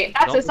teammate.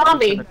 That's a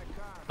zombie.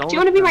 Do you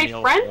want to be my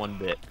friend? One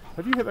bit.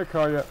 Have you hit that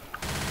car yet?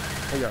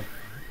 Oh yeah.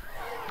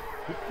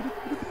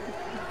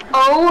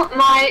 Oh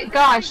my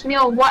gosh,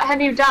 Neil, what have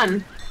you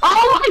done?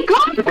 Oh my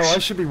Oh, I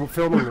gosh! should be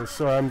filming this,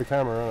 so I'm the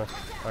camera, aren't I?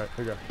 Alright,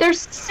 here we go.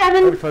 There's I'm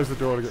gonna 7,000 close the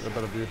door to get a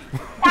better view.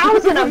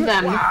 of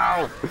them.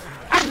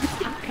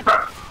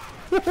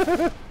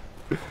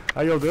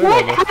 How y'all doing?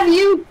 What over? have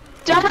you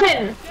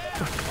done?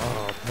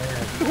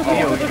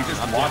 Oh, you're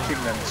just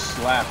watching them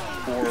slap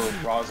poor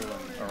Rosalind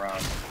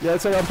around. Yeah,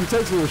 it's like I'm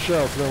protecting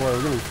Rochelle, so don't worry,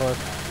 we're gonna be fine.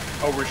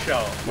 Oh,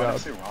 Rochelle. Why did I Yeah.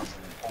 say Rosalind?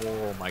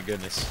 Oh my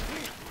goodness.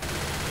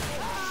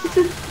 This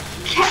is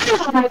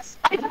chaos.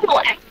 I don't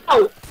know.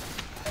 Ow.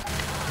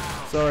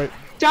 Sorry.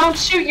 Don't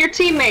shoot your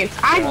teammates.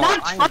 I'm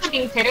not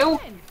trying to.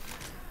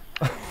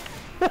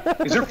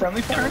 Is there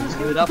friendly fire in this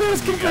game? It up There's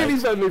for you completely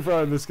guys. friendly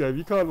fire in this game.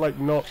 You can't like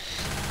not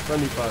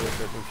friendly fire this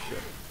game. Oh shit.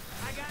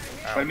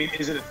 But I mean,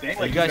 is it a thing?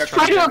 You guys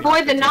Try to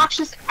avoid the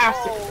noxious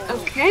acid.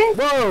 Okay?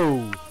 Whoa!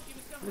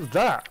 What was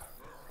that?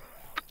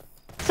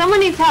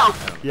 Someone needs help.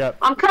 Yeah,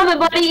 I'm coming,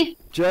 buddy.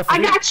 Jeff. I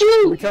we- got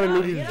you. We kind of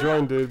need you to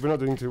join, dude. We're not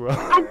doing too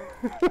well.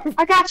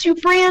 I got you,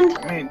 friend.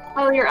 I mean,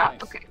 Oh, you're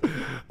up. Okay.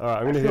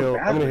 Alright, I'm gonna I feel heal.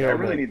 I'm gonna badly. I heal.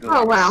 really man. need to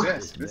Oh, wow.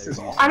 assist. This is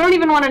awesome. I don't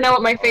even want to know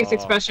what my face Oh,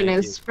 expression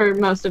thank is for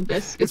most of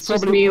this. It's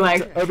just probably- me,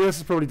 like, OBS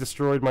has probably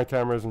destroyed my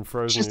cameras and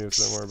frozen you,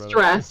 so don't worry just about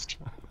stressed.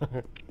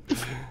 it.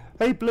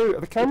 Hey, Blue,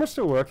 are the cameras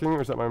still working,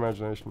 or is that my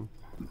imagination?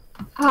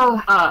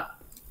 Oh,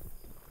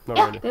 Not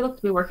Yeah, really. they look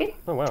to be working.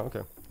 Oh wow,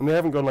 okay. And they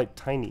haven't gone like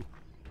tiny.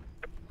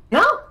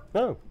 No.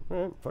 No,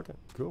 alright, fuck it,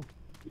 cool.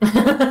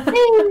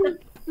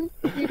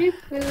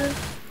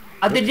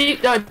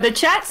 The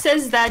chat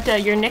says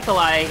that your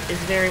Nikolai is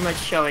very much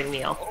showing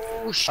Neil.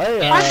 I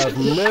have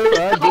no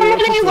idea.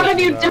 Already, what have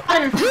you about.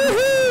 done?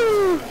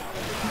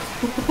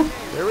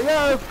 Here we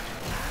go.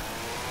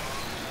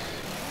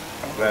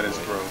 That is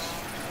gross.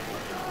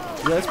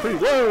 Yeah, it's pretty.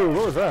 Whoa,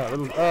 what was that?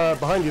 Little,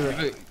 behind you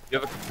there. You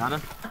have a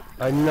katana?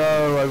 I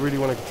know, I really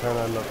want a katana.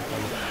 I love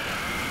katana.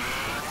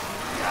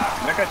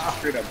 That guy just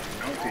straight up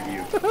mounted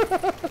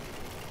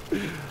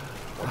you.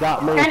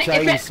 Got me a And if it-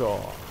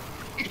 chainsaw.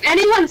 If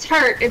anyone's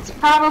hurt, it's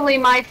probably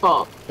my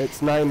fault.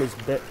 Its name is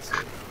Bits.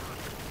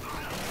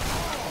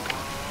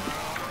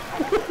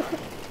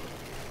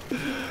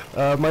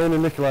 My inner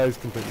Nikolai is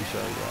completely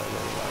showing.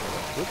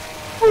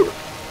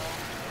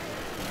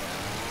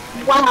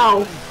 Wow.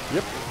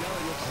 Yep.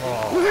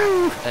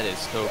 That is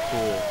so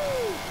cool.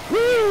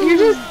 You're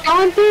just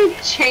going through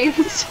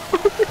chains.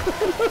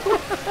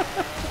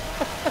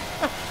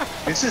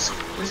 This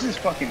is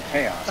fucking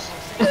chaos.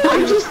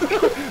 I'm just.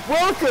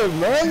 Welcome,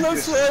 man.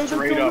 That's This is right.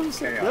 straight up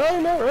chaos. Yeah, I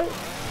know, right?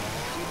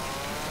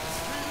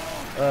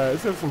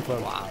 Let's have some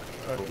fun. Wow.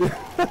 Okay.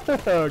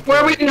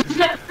 Were we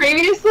not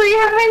previously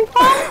having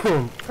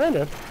fun? Kind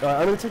of.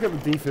 I'm going to take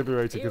up the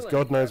defibrillator because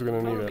God knows we're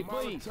going to need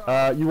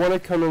it. You want to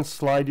come and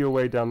slide your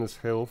way down this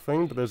hill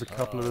thing, but there's a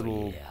couple of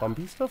little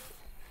bumpy stuff.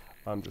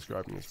 I'm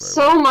describing this very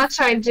well. So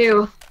much I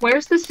do.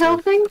 Where's this hill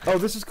thing? Oh,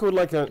 this is called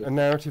like a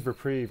narrative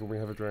reprieve when we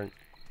have a drink.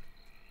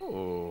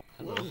 Oh,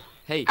 hello.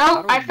 Hey. Oh,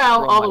 how do I fell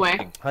throw all my the way.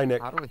 thing? Hi,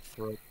 Nick. How do I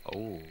throw?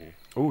 Oh.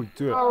 Oh,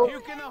 do it. Oh.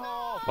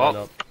 Line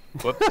Oh. up.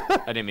 Whoops. I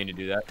didn't mean to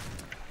do that.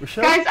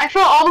 Rochelle? Guys, I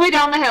fell all the way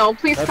down the hill.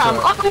 Please That's come.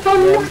 alright.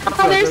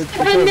 Oh, there's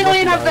 7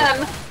 million of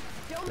them.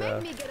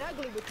 Yeah.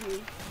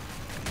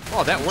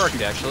 Oh, that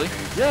worked actually.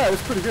 Yeah, it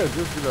was pretty good. It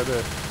was a good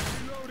idea.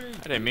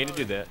 I didn't mean to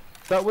do that.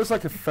 That was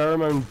like a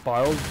pheromone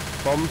bile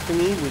bomb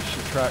thingy which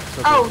attracts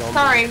other Oh, zombies.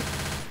 sorry.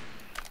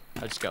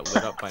 I just got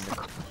lit up by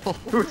Nicole.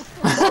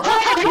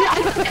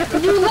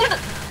 You lit.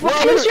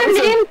 What is your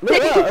name? Look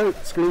at that! Oh,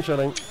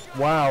 screenshotting.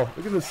 Wow,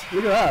 look at this.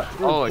 Look at that.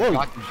 Oh, Whoa.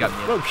 Joaquin's got me.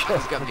 Whoa,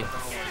 Joaquin's got me.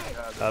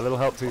 little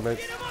help,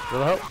 teammates.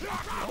 Little help.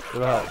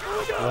 Little help.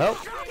 Little help.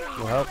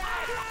 Little help.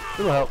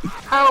 Little help.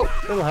 Oh,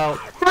 Little help.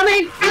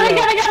 coming. Thank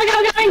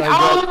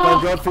Oh.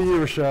 God for you,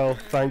 Rochelle.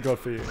 Thank God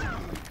for you.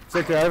 It's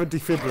okay, I have a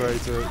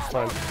defibrillator. It's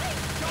fine.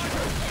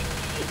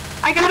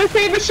 I gotta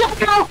save Michelle.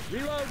 Go.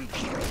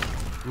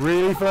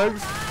 Really,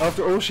 folks?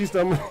 After all she's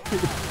done with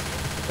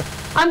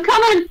I'm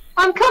coming,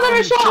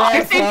 Michelle. I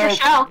Jeff, saved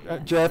help. Michelle.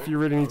 Jeff, you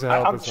really need to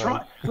help I'm us.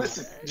 trying.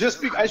 Listen, I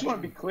just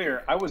want to be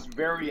clear. I was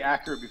very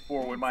accurate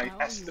before when my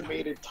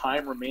estimated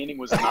time remaining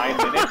was 9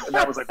 minutes, and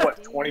that was like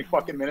what 20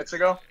 fucking minutes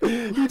ago.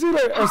 You do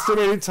like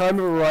estimated time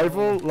of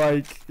arrival,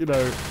 like, you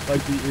know,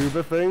 like the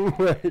Uber thing,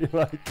 where you're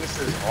like... This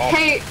is awful.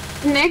 Hey,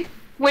 Nick,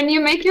 when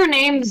you make your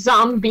name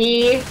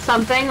Zombie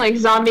something, like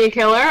Zombie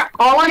Killer,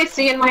 all I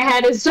see in my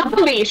head is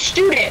zombie,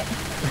 shoot it.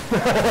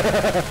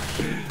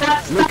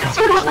 That's what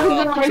happens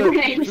in my So,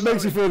 brain. it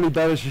makes you feel any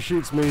better. She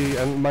shoots me,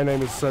 and my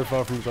name is so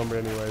far from zombie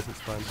anyways, it's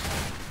fine.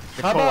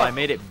 How Nicole, about... I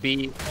made it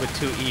B with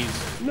 2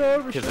 E's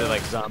No, because they're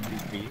like zombie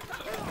B.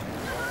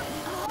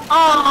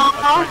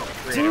 Aww.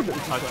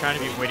 Creative. I was trying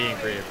to be witty and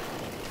creative.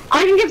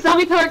 I can give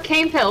Zombie Killer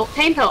pain pill.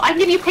 I can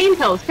give you pain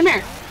pills. Come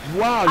here.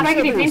 Wow, How do I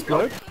give you think pain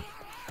it's good?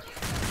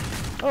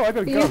 Oh, I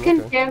got a You gun,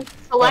 can okay. give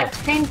select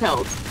pain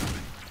pills.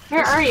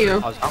 Where are you? I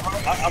was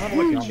I'm gonna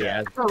look at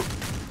chat. Oh.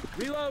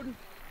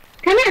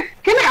 Come here.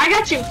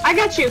 I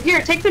got you.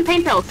 Here, take some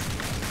pain pills.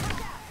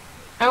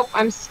 Oh,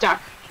 I'm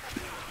stuck.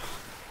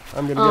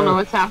 I'm gonna I don't go... know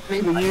what's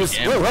happening. Use...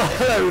 Whoa,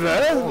 hello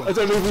there! I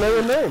don't even know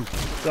your name.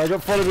 So I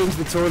got followed into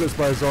the toilets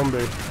by a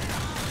zombie.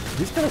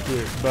 He's kind of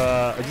cute,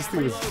 but I just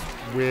think it was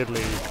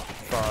weirdly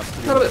fast.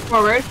 A little bit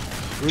forward.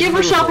 Give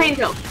Rochelle pain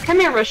pills. Come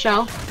here,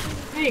 Rochelle.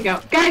 There you go.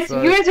 Guys,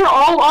 Sorry. you guys are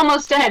all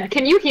almost dead.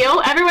 Can you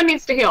heal? Everyone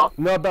needs to heal.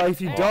 No, but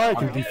if you die, I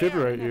can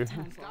defibrillate you.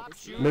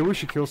 Maybe we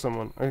should kill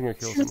someone. I think I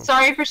kill someone.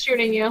 Sorry for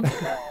shooting you.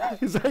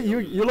 Is that you?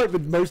 You're like the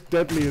most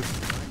deadliest.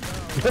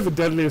 You have the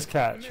deadliest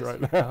catch right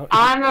now.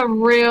 I'm a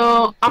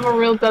real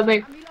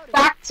deadly.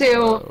 Back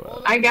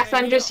to, I guess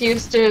I'm just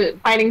used to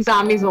fighting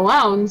zombies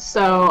alone,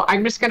 so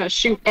I'm just gonna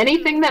shoot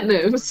anything that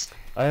moves.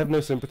 I have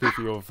no sympathy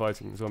for your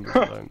fighting zombies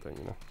alone thing,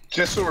 you know.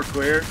 Just so we're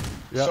clear,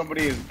 Yep.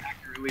 somebody has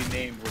accurately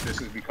named what this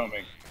is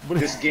becoming. What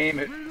is- This game,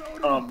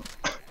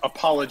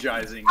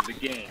 apologizing the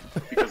game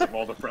because of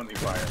all the friendly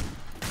fire.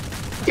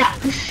 Yeah.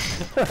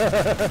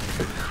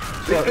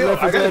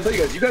 I gotta tell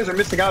you guys are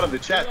missing out on the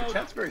chat. The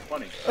chat's very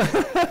funny.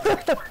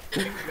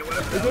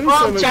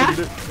 Well, Jack,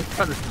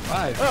 I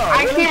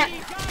can't.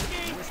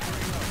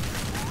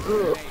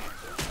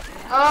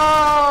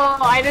 Oh,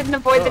 I didn't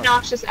avoid the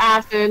noxious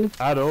acid.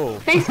 At all.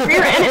 Thanks for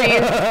your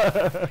enemies.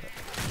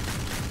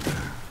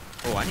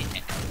 Oh, I need.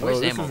 Oh, Where's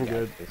this ammo? isn't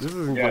good. This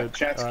isn't Yeah, good.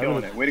 chat's I'm killing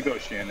gonna- it. Way to go,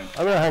 Shannon.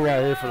 I'm gonna hang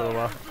out here for a little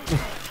while.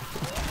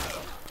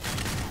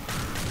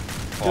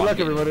 Good luck,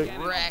 everybody.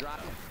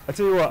 I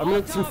tell you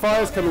what, some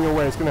fire's coming your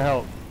way. It's gonna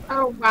help.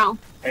 Oh, wow.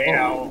 Hey,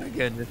 now.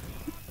 Goodness.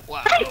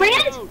 Hi,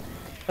 friend!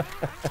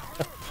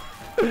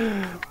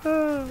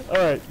 All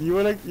right, you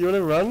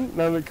wanna run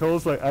now that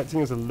Cole's like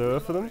acting as a lure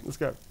for them? Let's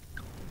go.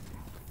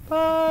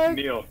 Bye.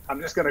 Neil,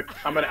 I'm gonna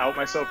out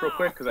myself real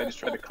quick because I just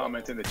tried to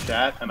comment in the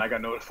chat and I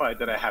got notified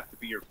that I have to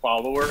be your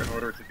follower in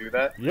order to do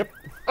that. Yep.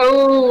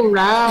 Oh, And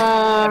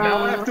now I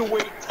right. have to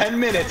wait 10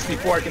 minutes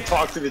before I can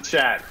talk to the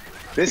chat.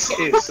 This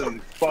is some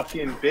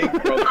fucking big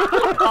brother.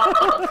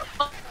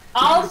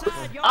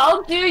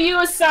 I'll do you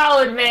a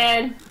solid,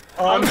 man.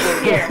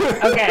 Here,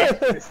 okay.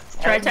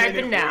 Try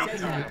typing now.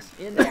 That's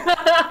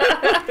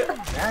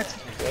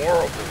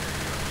horrible.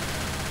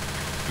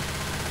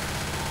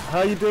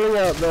 How you doing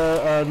out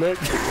there, Nick?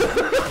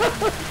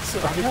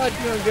 I'm not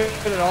doing good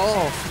at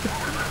all.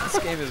 This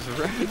game is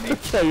right.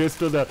 Okay, you're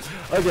still there.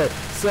 Okay,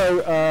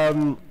 so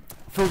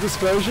full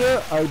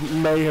disclosure, I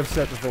may have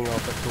set the thing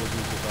off that caused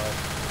you to die.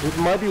 It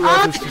might be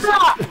worth us just...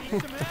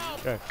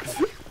 Okay.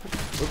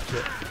 Oops,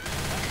 shit.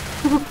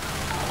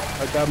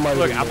 That might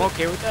Look, have I'm been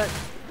okay with that.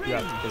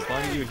 Yeah. As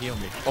long as you heal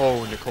me.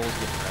 Oh, Nicole's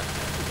getting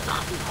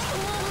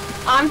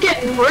wrecked. I'm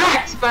getting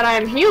wrecked, but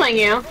I'm healing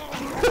you.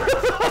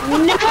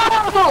 No!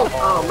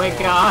 Oh my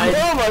god.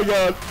 Oh my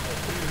god.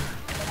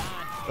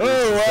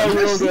 Oh wow, You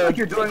real seem like good.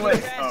 you're doing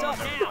like. Oh,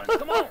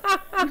 never mind.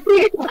 I was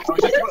just about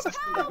to say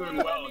you're doing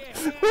well.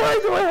 Why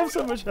do I have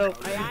so much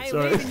health? I ain't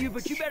Sorry. leaving you,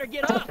 but you better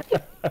get up.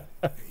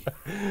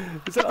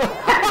 Is that-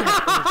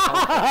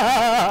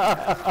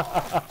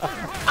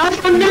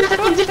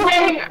 I'm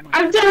dying!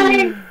 I'm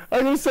dying!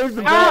 I'm gonna save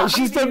the Ah. girl.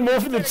 She's done more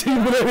for the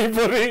team than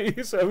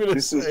anybody, so I'm gonna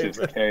This is save just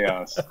her.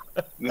 chaos.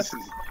 This is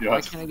Why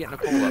just can't I get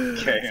Nicole up?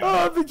 chaos.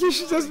 Oh, because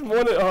she doesn't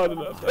want it hard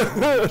enough.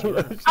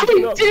 I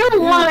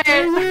do want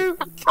it!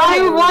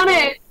 I want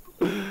it!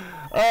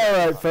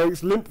 Alright,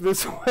 folks, limp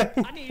this way.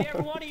 I need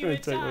every one of you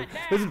inside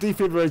There's a now.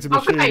 defibrillator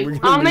machine. Okay, We're oh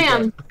gonna need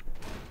man.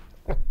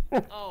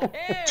 Oh,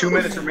 hell 2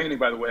 minutes remaining,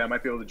 by the way. I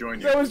might be able to join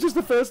That. you. That was just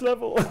the first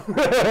level.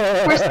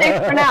 We're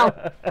safe for now.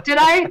 Did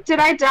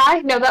I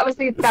die? No, that was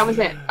it.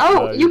 Oh,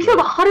 No, you you killed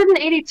didn't.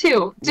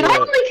 182. Did I Yeah.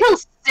 only kill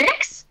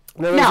 6?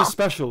 No, No. there's a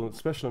special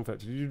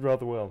infected. You did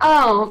rather well.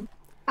 Oh,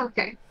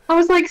 okay. I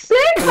was like 6?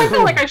 I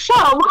feel like I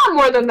shot a lot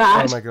more than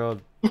that. Oh my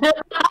god.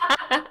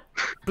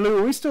 Blue,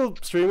 are we still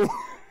streaming?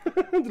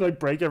 Did I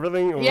break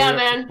everything? Or Yeah, we-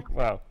 man.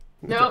 Wow.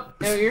 No,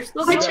 you're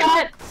still My there.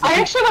 chat. I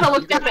actually would have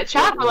looked at the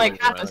chat for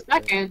like half a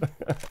second.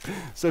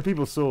 So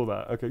people saw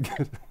that. Okay,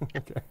 good.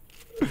 Okay.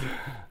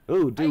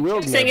 Oh, do well,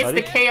 I'm saying it's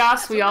buddy. the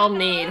chaos we all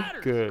need.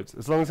 Good.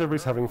 As long as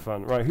everybody's having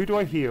fun. Right, who do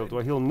I heal? Do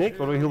I heal Nick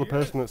or do I heal the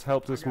person that's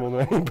helped us more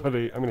than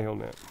anybody? I'm gonna heal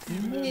Nick.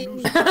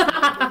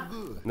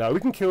 No, we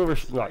can kill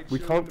Rochelle. We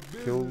can't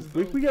kill.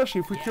 We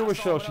actually, if we kill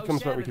Rochelle, she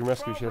comes back. We can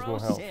rescue. She has more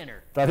health.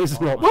 That is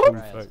an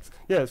option, folks.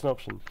 Yeah, it's an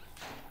option.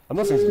 I'm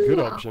not saying it's a good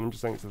option. I'm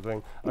just saying it's a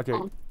thing. Okay.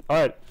 All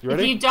right. You If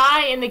ready? you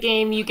die in the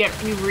game, you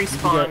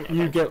respawn.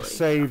 You get eventually.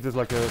 saved as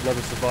like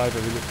another survivor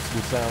who looks at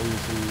some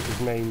sounds and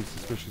is named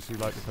suspiciously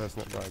like the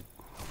person that died.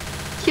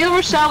 Heal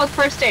Rochelle with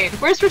first aid.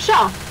 Where's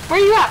Rochelle? Where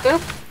are you at,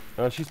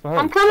 Boo? She's I'm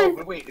behind. coming.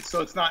 But wait,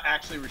 so it's not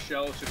actually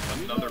Rochelle, it's just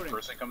another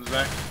person comes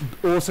back?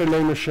 Also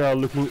named Michelle,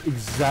 looking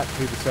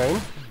exactly the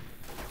same,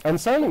 and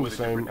sounding the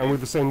same, and with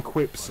the same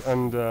quips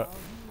and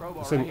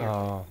same.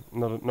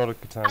 Not a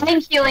katana.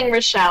 I'm healing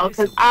Rochelle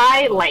because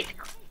I like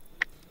her.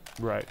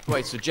 Right.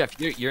 Wait, so Jeff,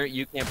 you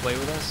can't play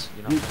with us?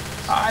 You're not playing with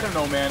us? I don't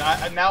know, man.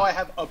 Now I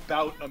have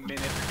about a minute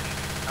remaining.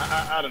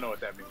 I don't know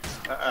what that means.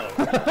 I don't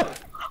know.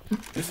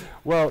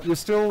 Well, you're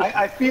still.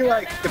 I feel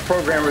like the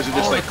programmers are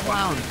just Oh, like the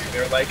clown.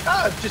 They're like,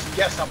 just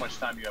guess how much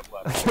time you have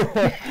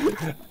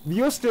left.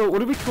 You're still. What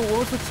did we call? What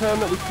was the term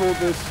that we called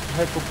this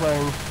heckle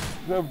playing? Is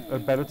there a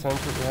better term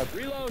for it we had?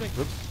 Reloading.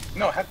 Whoops.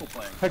 No, heckle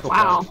playing. Heckle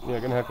Wow. play. Yeah,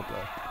 gonna heckle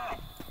play.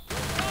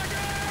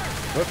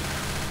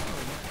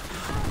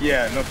 Whoops.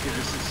 Yeah, no, this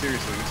is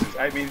seriously. This is.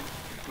 I mean,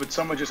 what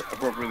someone just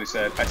appropriately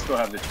said. I still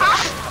have the chat.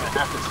 I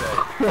have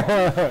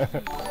to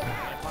say.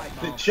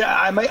 The chat.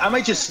 I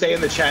might just stay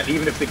in the chat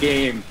even if the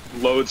game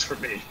loads for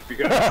me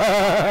because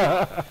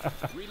I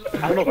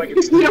don't know if I can.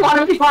 You don't want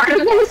to be part of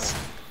this?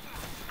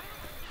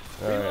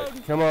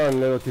 Alright, come on,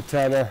 little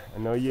katana. I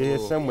know you're here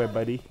somewhere,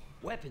 buddy.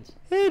 Weapons.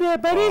 Hey there,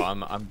 buddy. Oh,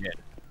 I'm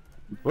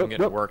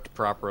getting worked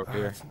proper up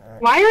here.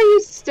 Why are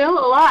you still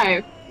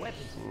alive?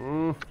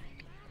 Weapons.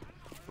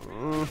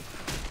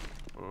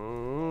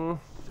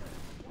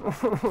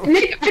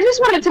 Nick, I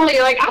just want to tell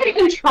you, like, I've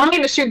been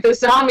trying to shoot the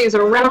zombies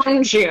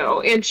around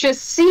you. It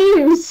just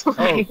seems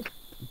like...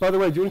 By the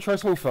way, do you want to try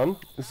something fun?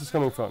 This is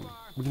coming fun.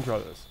 We can try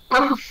this.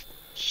 Oh,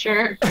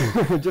 sure.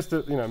 Just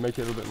to, make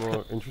it a little bit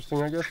more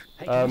interesting, I guess.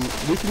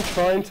 We can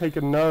try and take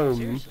a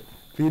gnome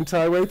the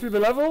entire way through the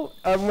level,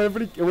 and we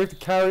have to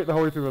carry it the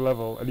whole way through the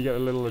level, and you get a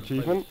little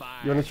achievement.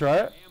 You want to try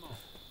it?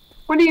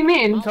 What do you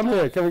mean? Come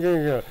here, come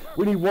here.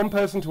 We need one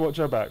person to watch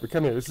our back. But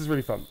come here, this is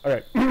really fun.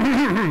 Okay.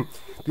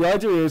 The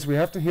idea is we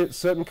have to hit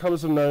certain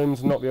colours of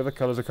gnomes and not the other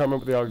colours. I can't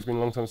remember the arc, it's been a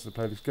long time since I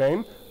played this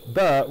game.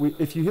 But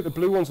if you hit the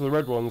blue ones or the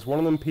red ones, one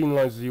of them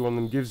penalises you, one of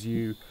them gives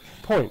you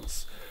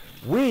points.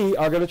 We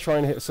are going to try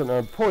and hit a certain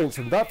number of points,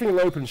 and that thing will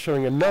open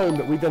showing a gnome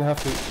that we then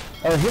have to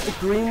hit the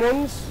green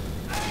ones.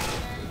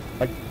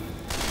 Like,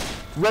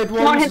 red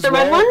ones. want to hit the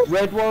red ones?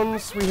 Red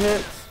ones we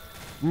hit,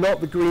 not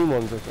the green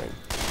ones, I think.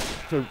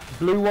 So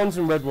blue ones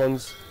and red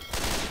ones.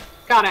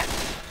 Got it.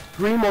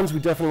 Green ones we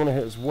definitely want to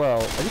hit as well.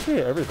 I guess we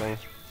hit everything.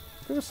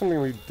 There was something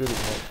we didn't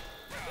hit.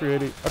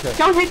 380. Okay.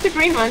 Don't hit the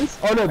green ones.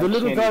 Oh no, the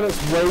little guy that's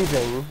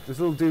waving, this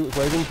little dude that's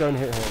waving, don't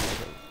hit him, I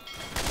think.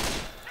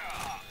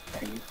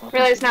 I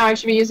realize now I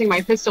should be using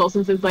my pistol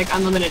since it's like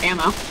unlimited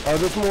ammo. Oh,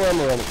 there's more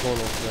ammo around the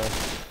corner, so.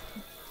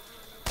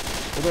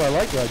 Although I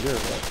like the idea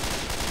of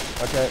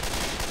that. Okay.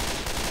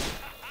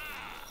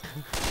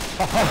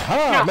 Ha ha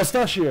ha! No.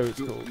 Mustachio, it's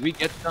called. We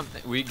get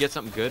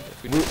something good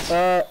if we do this.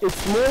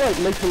 It's more like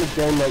making the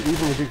game like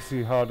even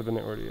ridiculously harder than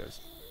it already is.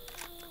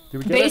 Did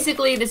we get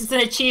Basically, this is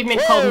an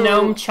achievement it? called Whoa!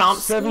 Gnome Chomsky.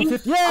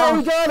 750. Yeah,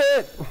 we got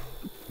it!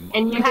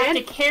 And you have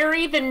to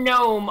carry the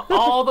gnome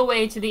all the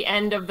way to the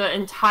end of the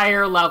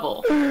entire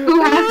level.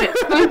 Who has it?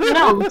 Who's the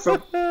gnome?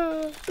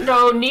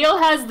 So Neil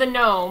has the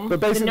gnome. But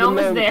The basically, gnome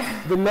is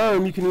there. the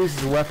gnome you can use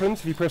as a weapon.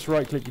 So if you press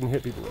right click, you can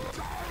hit people with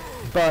it.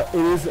 But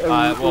it is.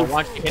 Well,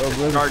 once you hit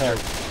the charger,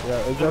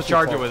 yeah, the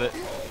charger with it.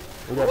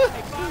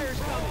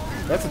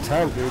 That's a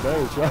tank, dude. That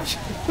ain't a charge.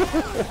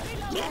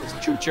 It's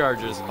 2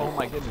 charges. Oh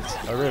my goodness.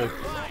 Oh really?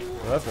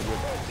 Well, that's not good.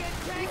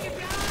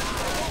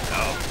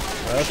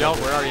 Shell,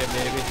 where are you,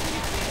 baby?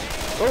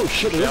 Oh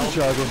shit, there is a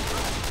charger.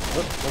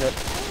 Oh, okay.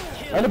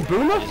 And a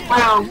boomer?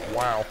 Wow.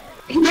 Wow.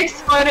 He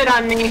exploded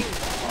on me.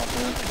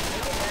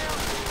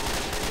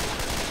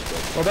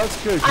 Well, that's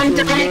good. 'cause I'm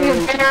you're dying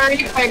luring-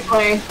 very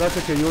quickly. That's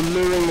okay, you're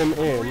luring them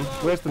in.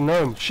 Where's the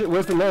gnome? Shit,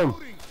 where's the gnome?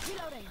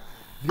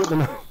 You got the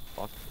gnome.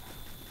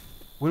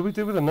 What do we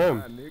do with the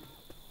gnome?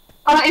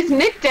 Is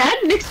Nick dead?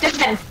 Nick's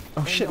dead.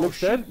 Oh shit, Nick's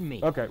dead?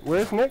 Okay,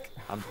 where's Nick?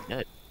 I'm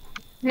dead.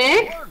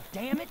 Nick?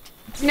 Damn it.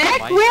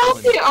 Nick, where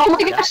else are you? Oh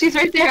my gosh, he's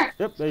right there.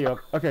 Yep, there you go.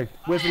 Okay,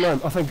 where's the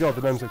gnome? Oh, thank God,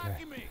 the gnome's okay.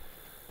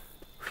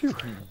 Phew.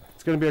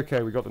 It's gonna be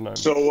okay, we got the gnome.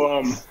 So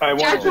I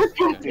wanted to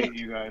update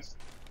you guys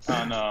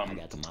on I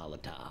got the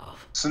Molotov.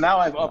 So now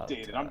I've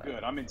updated. I'm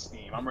good. I'm in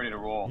Steam. I'm ready to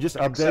roll. You just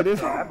Except,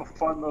 updated? I have a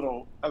fun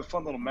little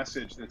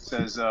message that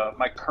says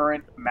my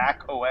current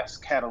Mac OS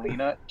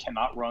Catalina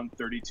cannot run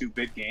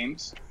 32-bit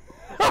games.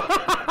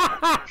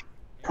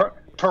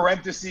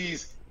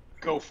 Parentheses,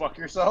 go fuck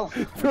yourself.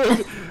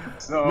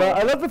 So, no,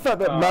 I love the fact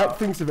that Mac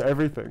thinks of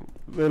everything.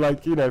 They're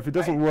like, you know, if it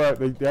doesn't work,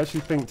 they actually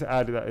think to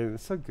add that in.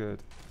 It's so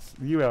good.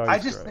 UI I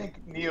is just great.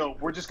 think, Neil,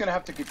 we're just gonna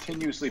have to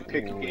continuously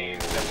pick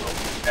games that we'll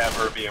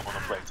never be able to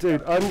play.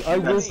 Dude, I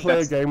will play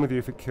a game with you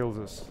if it kills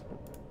us.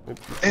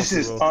 This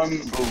is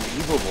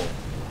unbelievable.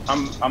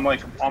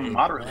 I'm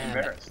moderately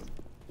embarrassed.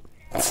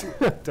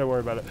 Don't worry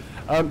about it.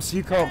 So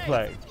you can't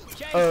play.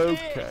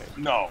 Okay.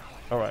 No.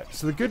 All right.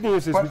 So the good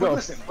news is But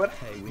listen,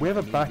 we have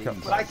a backup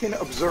but I can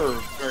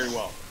observe very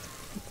well.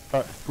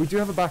 we do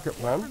have a backup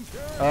plan.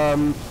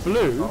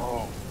 Blue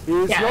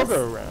is Yes.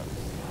 Yogo around.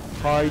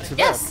 Hi to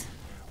Yes. them.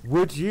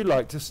 Would you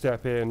like to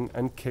step in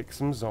and kick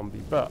some zombie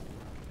butt?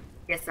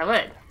 Yes, I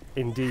would.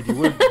 Indeed you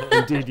would.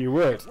 Indeed you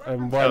would.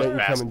 And why That was don't you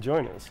fast. come and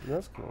join us?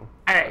 That's cool.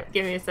 All right,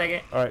 give me a second.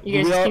 All right.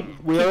 You guys just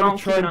keep we are on gonna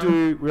try and keeping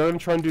on. do. We are gonna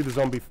try and do the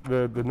zombie,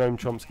 the Noam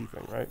Chomsky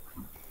thing, right?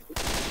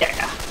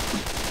 Yeah.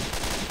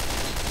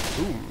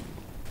 Ooh.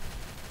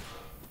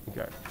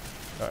 Okay.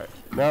 All right.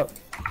 Now.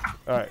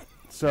 All right.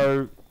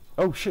 So.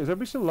 Oh shit! Is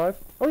everybody still alive?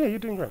 Oh yeah, you're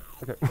doing great.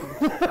 Okay.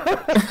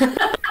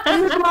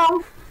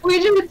 Well, we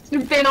just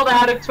bailed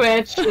out of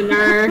Twitch and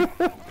are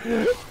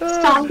just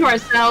talking to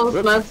ourselves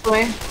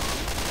mostly.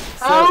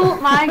 Oh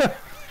my!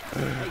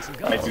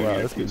 I do wow, need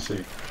a that's good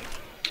PC.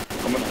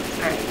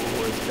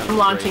 I'm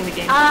launching the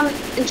game.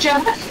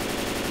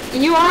 Jeff,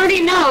 you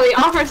already know the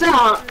offer's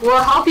out.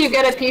 We'll help you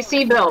get a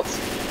PC built.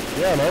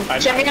 Yeah,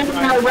 man. Jay and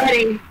I are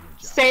ready.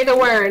 Say the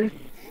word.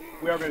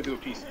 We are going to do a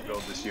PC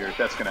build this year. If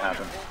that's going to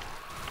happen.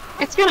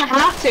 It's gonna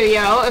have to,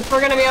 yo, if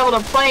we're gonna be able to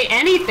play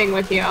anything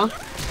with you.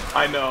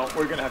 I know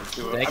we're going to have to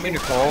do it. Thank you,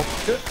 Nicole.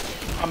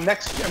 I'm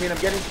getting the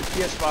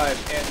PS5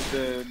 and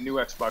the new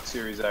Xbox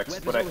Series X,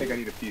 but I think I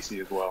need a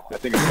PC as well. I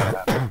think it's going to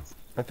happen.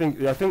 I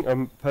think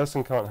a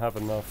person can't have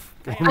enough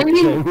I mean,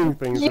 gaming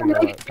things you in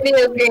make that.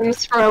 video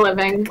games for a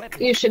living.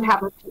 You should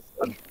have a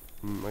PC.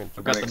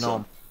 I've got the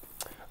gnome.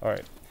 All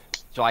right.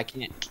 So I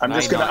can't. I'm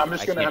just gonna have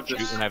to.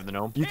 this. When I have the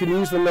gnome. You can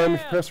use the gnome.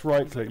 If you press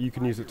right click, you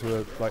can use it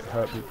to like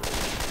hurt people.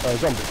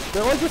 Zombies.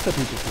 No, I guess they're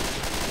people too.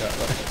 Yeah.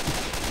 Right.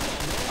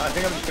 I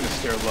think I'm just going to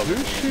stare love.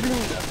 Who's shooting?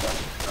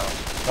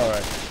 All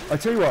right. I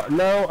tell you what.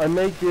 Now I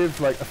may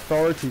give like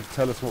authority to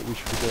tell us what we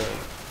should be doing.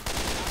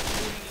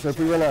 So if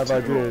we run out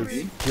of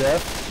ideas,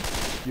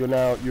 Jeff, you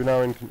are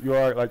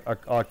like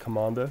our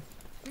commander.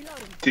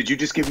 Did you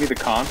just give me the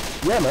con?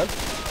 Yeah, man.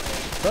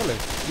 Totally.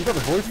 You got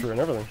the voice for it and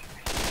everything.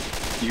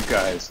 You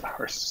guys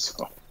are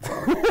so.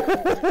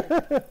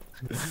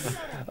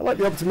 I like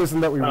the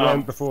optimism that we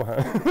went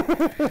beforehand.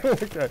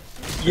 Okay.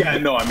 Yeah,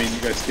 no, I mean,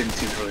 you guys didn't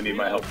seem to really need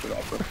my help for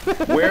that.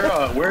 But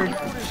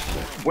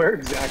where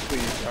exactly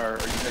are you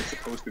guys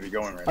supposed to be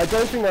going right now? I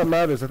don't think that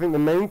matters. I think the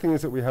main thing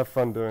is that we have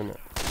fun doing it.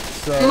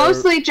 So,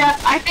 Mostly,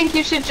 Jeff, I think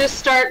you should just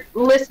start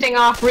listing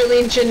off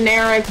really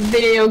generic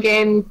video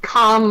game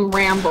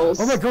rambles.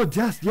 Oh my god,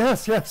 yes.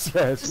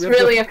 It's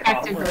really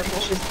effective.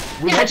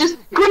 Yeah, just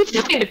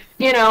grind,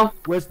 you know.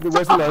 Where's the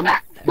gnome?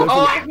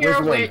 Oh, I hear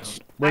a witch.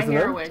 I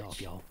hear a gnome?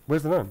 witch.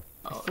 Where's the gnome?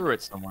 I threw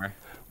it somewhere.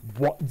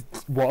 What?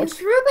 You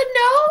threw the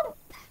gnome?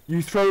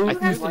 You threw I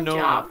threw the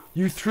gnome.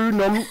 you threw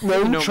Noam gnome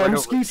right over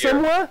Chomsky here.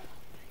 somewhere?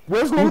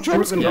 Where's Noam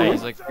Chomsky? Yeah,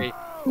 he's like, hey,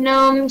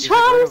 Noam He's like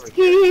right over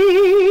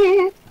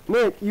Chomsky.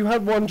 Nick, you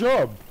had one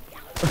job.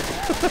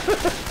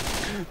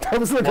 That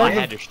was like well, I a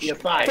had to shoot.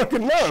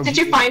 fucking gnome. Did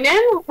you find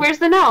him? Where's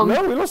the gnome?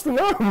 No, we lost the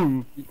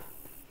gnome.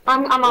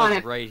 I'm on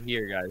it. Right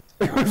here, guys.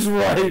 It was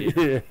right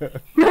here. I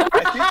think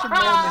the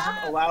gnome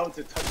isn't allowed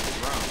to touch the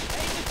ground.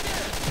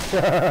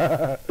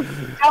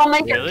 I'll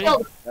make it Really?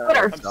 kill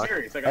Twitter. I'm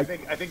serious. Like I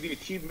think the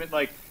achievement,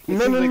 like.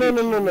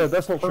 No,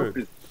 that's not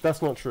true.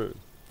 That's not true.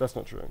 That's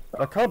not true.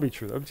 That can't be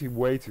true. That would be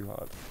way too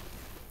hard.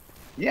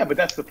 Yeah, but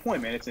that's the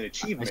point, man. It's an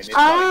achievement. It's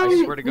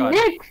I swear to God.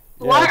 Nick,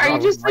 why are you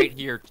I'm just right like?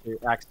 here to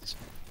access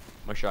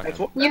my shotgun. That's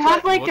what, You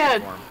have like Looking a.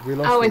 for 'em. We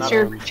lost Oh, the it's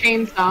your gnome. We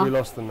chainsaw.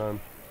 lost the gnome.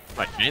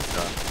 My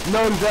chainsaw.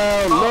 Gnome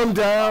down! Gnome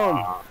down!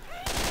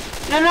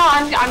 No,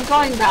 I'm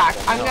going back.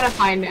 I'm gonna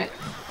find it.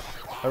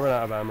 I ran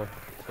out of ammo. I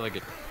feel like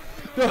it. I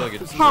feel like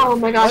it's. Oh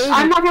my gosh,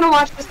 I'm not gonna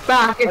watch this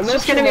back. I'm It's not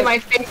just gonna sure be what- my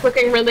face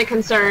looking really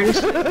concerned.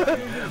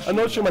 I'm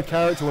not sure my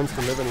character wants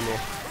to live anymore.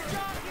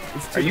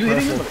 It's too Are you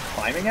hitting him depressing. with a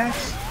climbing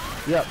axe?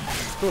 Yeah,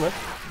 cool, man.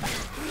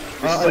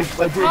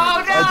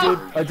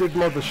 I did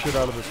mod the shit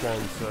out of this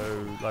game,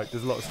 so like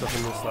there's a lot of stuff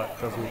in this that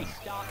doesn't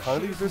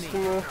kind of exist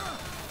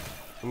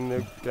in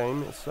the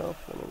game itself.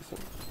 That makes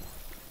sense.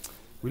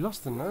 We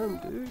lost the gnome,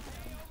 dude.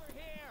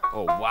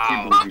 Oh wow!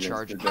 believe you guys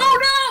Charge. did Oh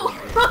no!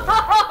 Oh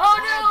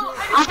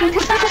I'm coming!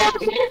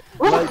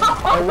 Like,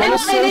 I want to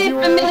save you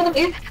all.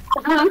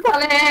 I'm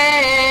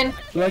coming!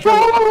 Like, Roll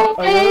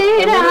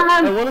it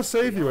I on. want to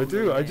save you. I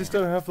do. I just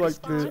don't have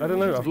like the. I don't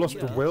know. I've lost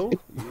the will.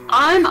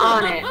 I'm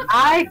on it.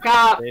 I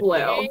got blue.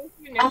 I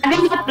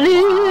got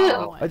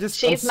blue. I just.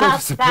 She's I'm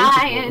not so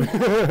dying.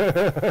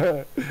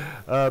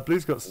 disappointed.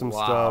 Blue's got some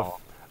Wow. stuff.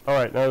 All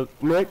right, now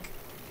Nick,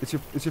 it's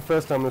your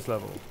first time this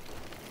level.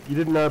 You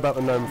didn't know about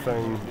the gnome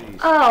thing.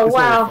 Oh It's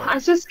wow! not fun.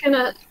 I'm just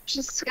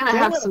gonna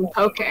have some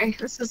poke.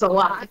 This is a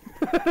lot.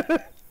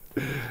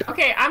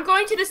 Okay, I'm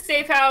going to the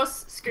safe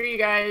house. Screw you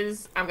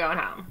guys. I'm going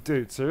home.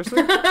 Dude,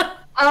 seriously?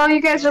 Oh,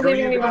 you guys are Screw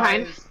leaving me you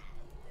behind. guys.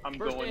 I'm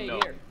First going aid no.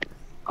 here.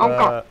 Oh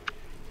god.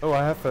 Oh,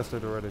 I have first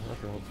aid already. Okay,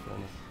 that's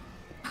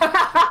fair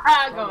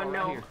enough. Going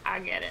no. I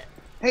get it.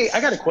 Hey,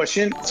 I got a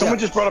question. Someone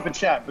just brought up in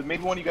chat, but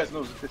maybe one of you guys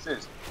knows what this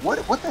is. What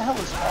the hell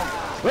is Fall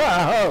Guys?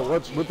 Ah,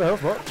 what the hell?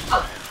 What?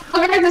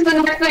 Okay, this is the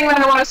next thing that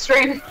I want to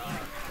stream.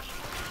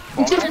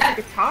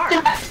 Guitar.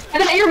 I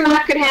thought your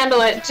Mac could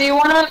handle it. Do you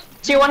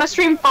wanna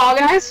stream Fall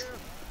Guys?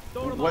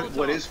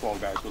 What is Fall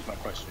Guys was my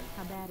question.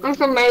 It's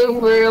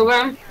amazing,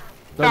 really.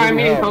 Sorry, I'm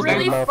eating poke.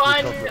 Really Mouth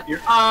fun, with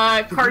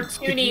chocolate.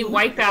 cartoony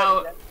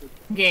wipeout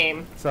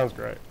game. Sounds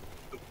great.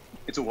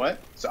 It's a what?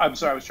 So, I'm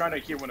sorry, I was trying to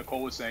hear what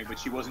Nicole was saying, but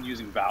she wasn't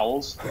using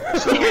vowels.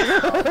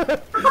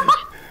 So,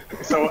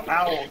 so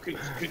Owl, could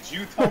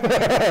you tell me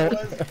what it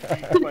was?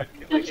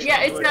 But,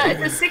 Yeah, it's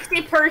a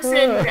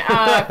 60-person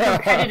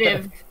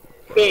competitive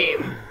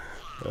game.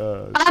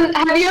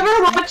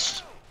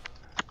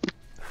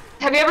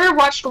 Have you ever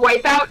watched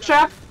Wipeout,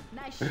 Jeff?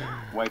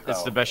 Wipe It's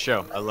out. the best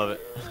show. I love it.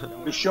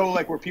 The show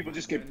like where people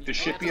just get the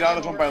shit beat out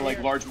of them by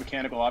like large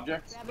mechanical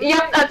objects.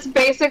 Yep, that's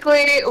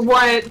basically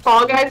what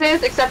Fall Guys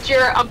is, except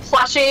you're a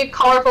plushy,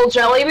 colorful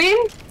jelly bean.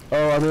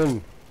 Oh, I'm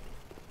in.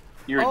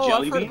 You're a Oh,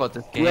 jelly I've heard bean. about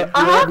this You game.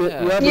 have me- you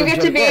have me You at get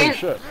to jelly- be- oh,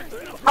 shit.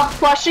 A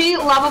plushy,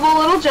 lovable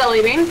little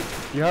jelly bean.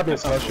 You have me at That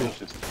sounds slushy.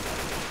 delicious.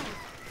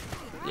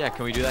 Yeah,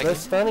 can we do that? They're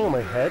Game? standing on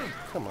my head?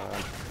 Come on.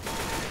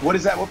 What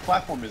is that? What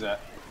platform is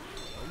that?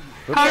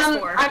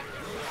 PS4.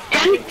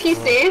 And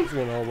PC. This is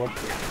an old one.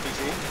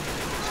 PC?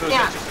 So is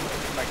Yeah. that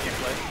just I can't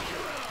play?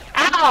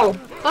 Ow!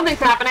 Something's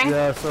happening.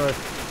 Yeah, sorry.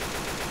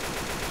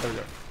 There we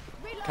go.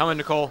 Coming,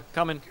 Nicole.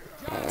 Coming.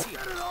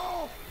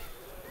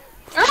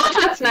 Oh,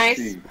 that's nice.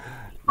 PC. You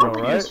For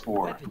alright?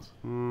 PS4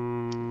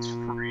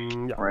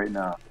 Yeah. right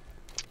now.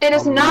 It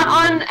is not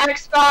on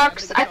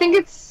Xbox. I think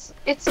it's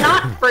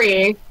not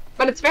free,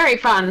 but it's very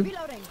fun.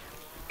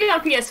 Free on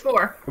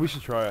PS4. We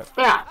should try it.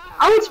 Yeah.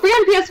 Oh, it's free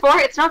on PS4.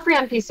 It's not free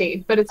on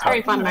PC, but it's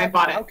very fun, and I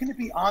bought How it. can it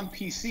be on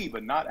PC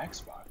but not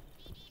Xbox?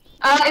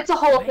 It's a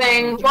whole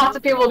thing. Lots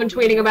of people have been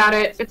tweeting about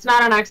it. It's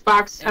not on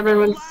Xbox.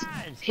 Everyone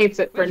hates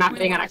it for not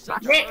being on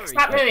Xbox. Nick,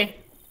 stop moving.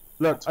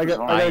 Look, I got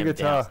I a am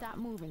guitar. Stop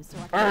moving so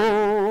I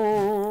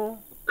can.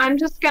 I'm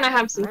just gonna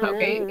have some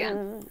poke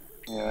again.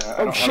 Yeah.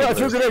 Oh shit, I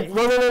threw a grenade!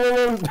 Run, run, run, run,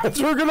 run! I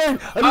threw a grenade!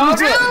 I Oh, didn't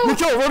do it! no!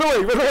 Nicole, run away!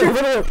 Run away!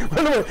 Run away!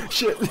 Run away!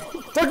 Shit!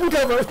 Take me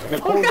cover!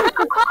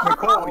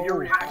 Nicole, your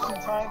reaction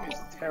time is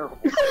terrible.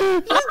 You jumped in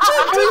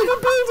the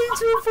building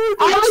to avoid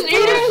I was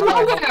eating A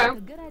poke.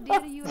 good idea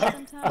to use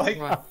sometimes.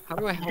 Like, How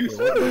do I help you you?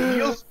 said the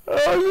wheels.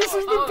 Oh, this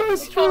is the Oh,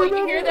 best Nicole, stream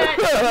you hear ever. that?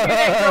 You hear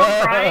that girl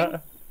crying?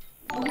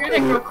 You hear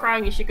that girl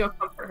crying? You should go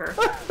comfort her.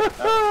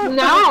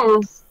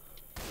 No.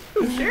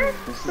 Sure.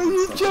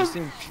 You She jumped.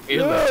 seems Oh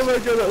fearless. my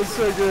god, that was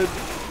so good.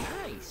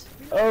 Nice.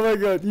 Oh my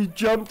god, you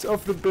jumped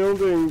off the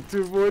building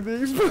to avoid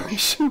the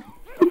explosion.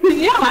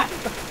 Yeah.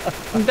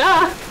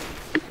 Duh.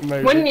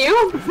 Amazing. Wouldn't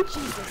you?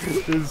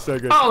 This is so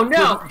good. Oh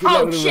no! Good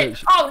luck Oh with the shit!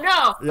 witch. Oh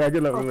no! Yeah,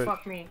 good luck with Oh it.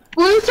 fuck me!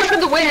 Blue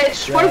started the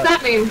witch. What does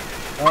that mean?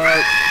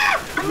 I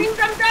mean,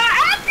 I'm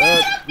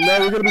dying. No,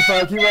 you're gonna be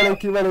fine. Keep running,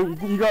 keep running.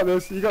 You got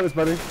this. You got this,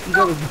 buddy. You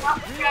got this.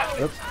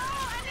 Oops.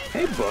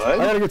 Hey, I bud.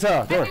 got a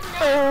guitar. Don't worry.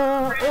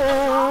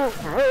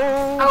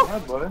 Hi,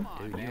 bud.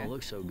 Dude, you don't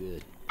look so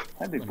good.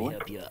 Hi, big Let me boy.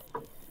 help you up.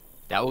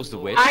 That was the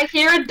witch. I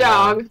hear a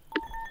dog.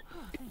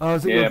 Oh,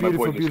 is it Yeah, your my boy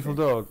beautiful, just beautiful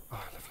dog? Oh,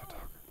 I love your dog.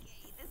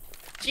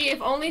 Gee,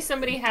 if only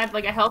somebody had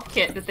like a health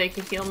kit that they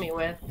could heal me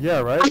with. Yeah,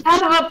 right? I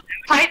have a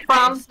pipe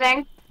bomb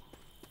thing.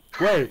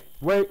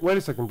 Wait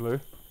a second, Blue.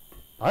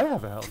 I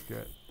have a health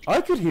kit.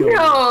 I could heal you.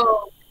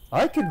 No.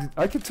 I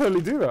could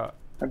totally do that.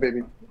 Hi,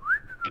 baby.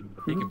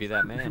 He can be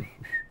that man.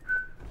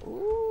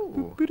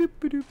 Ooh. Yeah,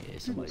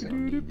 somebody's gonna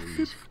need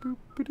these.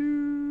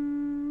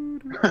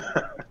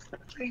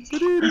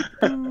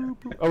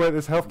 Oh wait,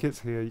 there's health kits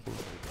here. You can.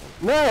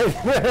 No!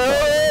 Whoa!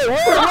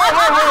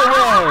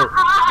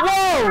 Whoa!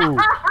 Whoa!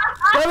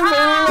 That is a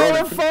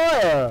lot of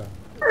fire!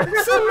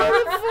 That's a lot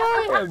of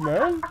fire,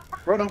 man!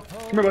 Rono,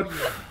 come here, bud.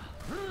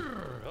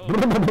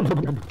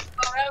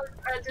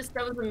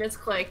 That was a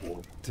misclick.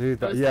 Dude,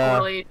 That was yeah.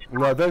 totally-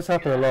 No, those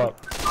happen a lot.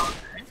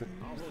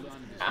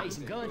 Hey,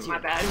 some guns My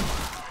here. bad.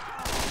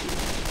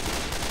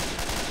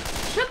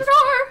 Shut the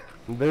door!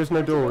 There's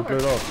no door, we'll blow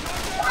it off.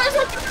 This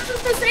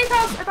is the safe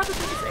house! I thought this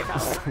was the safe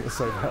house. The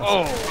safe house.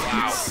 Oh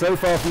wow. So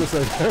far from the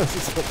safe house,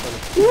 it's so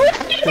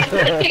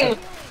funny.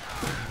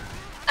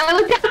 I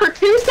looked at it for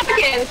 2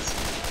 seconds.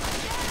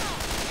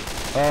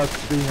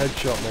 The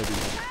headshot maybe.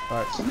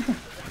 Alright.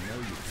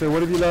 So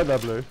what have you learned there,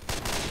 Blue?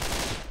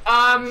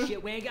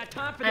 Shit, we ain't got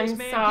time for I'm this,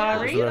 man.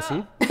 sorry. Get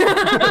Lesson? Who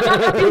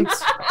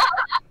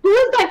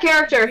is that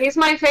character? He's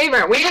my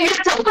favorite. We ain't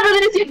got time for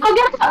this. You don't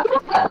get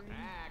that.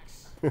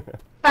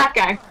 That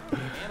guy.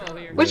 ammo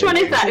here. Which one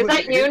is that? Is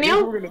that you,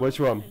 Neil? Which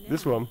one?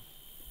 This one?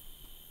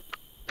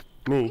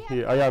 Me,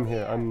 here. I am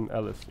here. I'm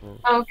Ellis. Yeah,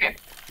 Oh, okay.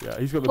 yeah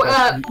he's got the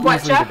best. What,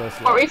 easily the Jeff?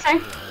 best, What were you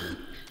saying?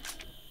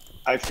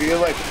 I feel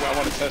like I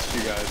want to test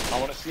you guys. I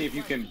want to see if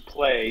you can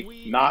play,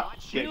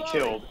 not get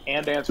killed,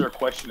 and answer a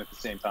question at the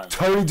same time.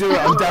 Totally do it.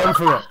 I'm down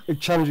for it.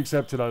 Challenge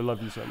accepted. I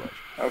love you so much.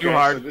 Okay, Too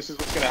hard. so this is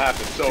what's gonna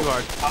happen. So Too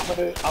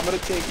hard. I'm gonna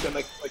take the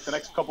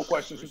next couple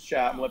questions from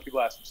chat and let people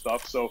ask some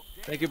stuff. So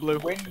Thank you, Blue.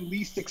 when you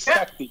least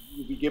expect it,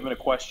 you'll be given a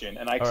question,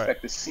 and I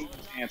expect the same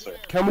answer.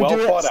 Can we well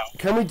do thought it? out.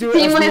 Can we do it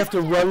Team as we list. have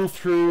to run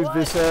through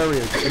this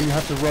area, and you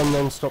have to run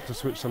non-stop to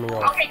switch something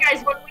off? Okay,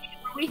 guys, when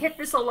we hit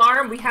this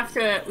alarm, we have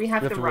to You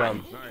have to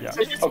run. run. Yeah.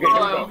 So just Okay, here we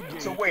follow. go.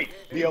 So wait,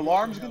 the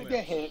alarm's gonna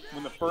get hit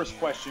when the first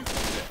question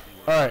comes in.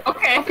 All right.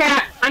 Okay,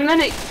 I'm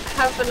gonna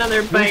have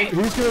another bite.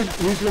 Who's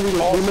gonna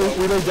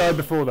be? We may die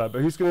before that,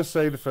 but who's gonna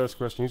say the first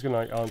question? Who's gonna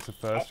like answer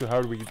first? So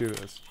how do we do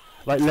this?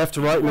 Like left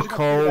to right, We're just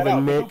Nicole, gonna figure that then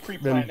out. No Nick, then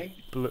pre-planning.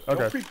 Blue. No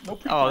Okay.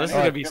 pre-planning. Oh, this is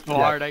gonna be so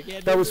hard. I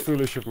can't. That was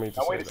foolish of me to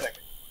Now say wait a that. second.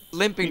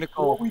 Limping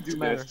Before Nicole. we do Doesn't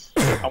matter. this,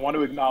 I want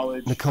to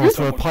acknowledge Nicole, throw a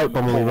someone pipe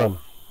bomb when we run.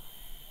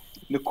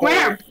 Nicole,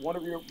 Where? one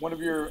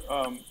of your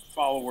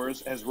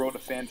followers has wrote a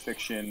fan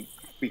fiction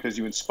because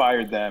you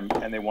inspired them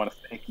and they want to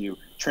thank you.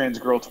 Trans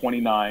Girl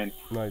 29,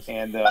 Nice.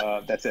 and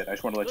that's it. I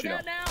just want to let you know.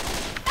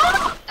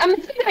 I'm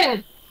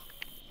excited.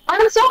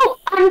 I'm so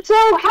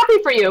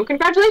happy for you.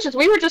 Congratulations.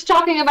 We were just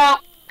talking about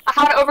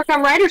how to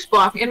overcome writer's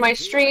block in my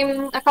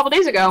stream a couple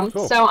days ago.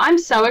 Cool. So I'm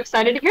so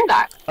excited to hear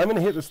that. I'm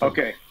gonna hit this thing.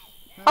 Okay.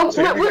 Oh,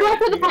 So where here we do I go.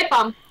 put the pipe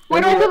bomb?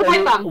 Where do I put the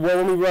pipe bomb? Well,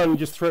 when we run,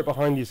 just throw it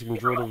behind you so you can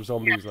draw the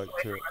zombies like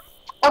to it.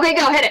 Okay,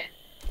 go hit it.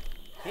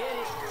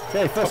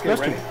 Okay, first Okay,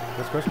 question. ready?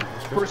 First question.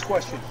 First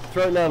question.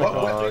 Throw it now, What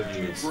Nicole. weapon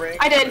do you bring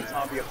I did. for the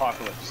zombie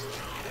apocalypse?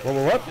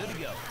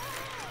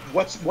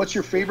 What? What's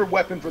your favorite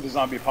weapon for the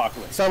zombie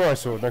apocalypse? Samurai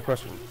sword, no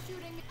question.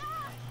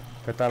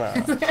 Katana.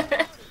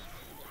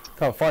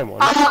 Can't find one.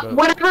 but-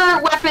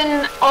 Whatever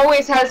weapon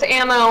always has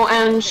ammo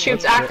and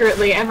shoots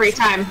accurately every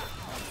time.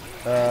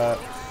 That's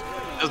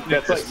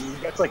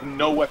like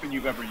no weapon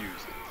you've ever used.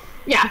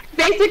 Yeah,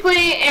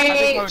 basically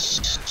a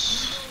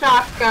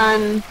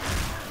shotgun.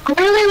 I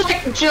really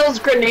like Jill's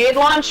grenade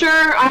launcher.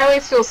 I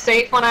always feel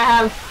safe when I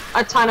have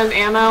a ton of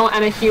ammo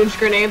and a huge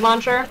grenade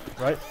launcher.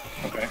 Right?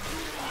 Okay.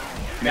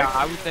 Yeah,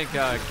 I would think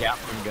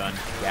Gatling gun.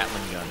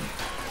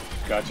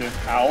 Gotcha.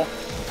 Owl.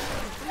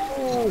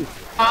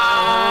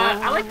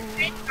 I like the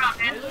paint shot,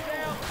 man.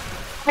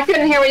 I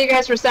couldn't hear what you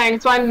guys were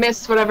saying, so I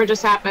missed whatever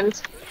just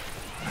happened.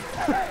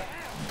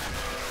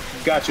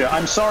 Gotcha.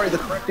 I'm sorry, the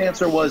correct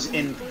answer was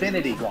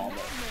Infinity Gauntlet.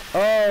 Oh,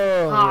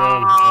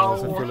 man. Oh,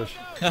 so foolish.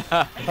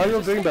 How are you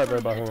all doing back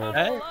there, by the way?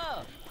 Hey,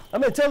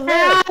 I'm gonna tell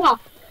that. Oh,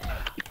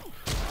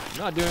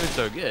 not doing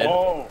so good.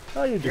 Oh,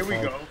 How you here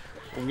doing? we go.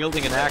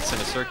 Wielding an axe in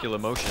a circular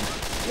motion.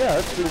 Yeah,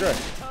 that's been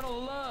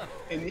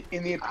great.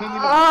 In the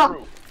opinion of the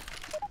group,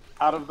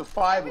 out of the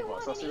 5 of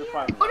us, I'll say the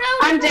 5 of us,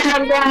 I'm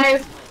down,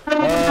 guys.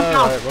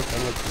 Alright, look,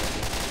 I'm looking.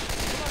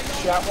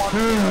 chat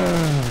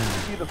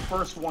wants to be the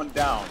first one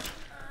down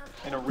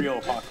in a real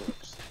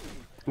apocalypse.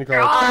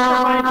 Nicole.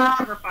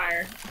 For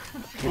fire.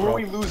 Who are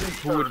we losing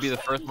Who would be the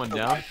first one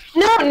down?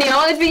 No, Neil,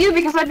 it'd be you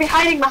because I'd be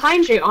hiding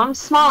behind you. I'm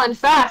small and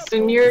fast,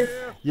 and you're.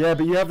 Yeah,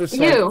 but you have this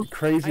You.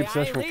 crazy Hey, I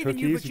obsession ain't with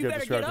leaving you, cookies. but You you get better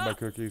distracted get by up.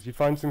 cookies. You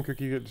find some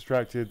cookie, get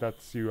distracted.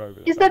 That's you over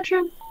there. Is that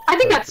true? I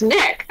think that's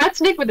Nick.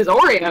 That's Nick with his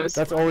Oreos.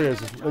 That's Oreos.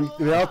 And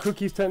they are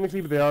cookies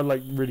technically, but they are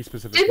like really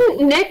specific.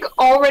 Didn't Nick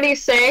already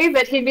say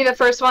that he'd be the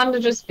first one to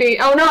just be?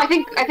 Oh no, I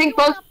think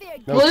both.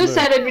 That was Blue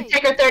said it would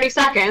take her 30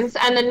 seconds,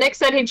 and then Nick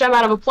said he'd jump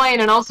out of a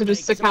plane and also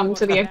just succumb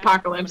to the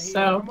apocalypse.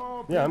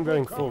 So. Yeah, I'm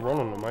going full run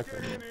on my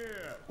thing.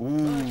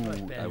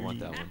 Ooh, I want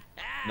that one.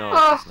 No,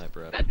 Oh, it's a sniper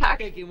rifle. that pack.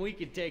 Thinking we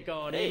could take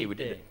on Hey, we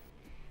did it.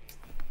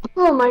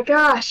 Oh my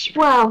gosh!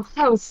 Wow,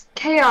 that was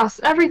chaos.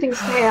 Everything's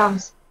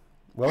chaos.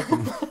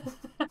 Welcome.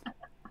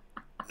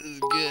 This is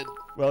good.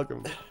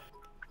 Welcome.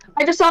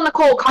 I just saw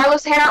Nicole,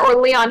 Carlos hair or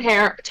Leon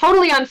hair.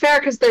 Totally unfair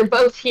because they're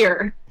both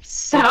here.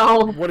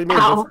 So, What do you mean?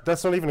 ow.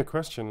 That's not even a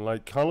question.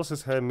 Like,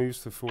 Carlos's hair moves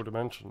through 4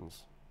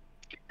 dimensions.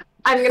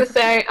 I'm gonna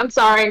say, I'm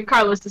sorry,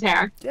 Carlos's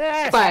hair.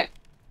 Yes! But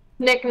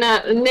Nick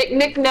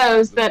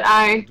knows that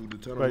I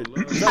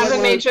Wait, have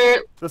a major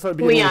that's like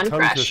the beginning of Leon tongue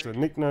crush. twister.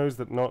 Nick knows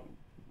that not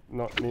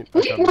Nick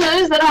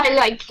knows that I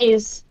like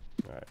his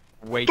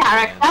Wait.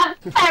 character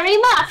very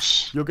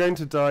much. You're going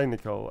to die,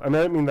 Nicole. I mean,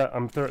 I don't mean that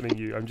I'm threatening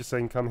you. I'm just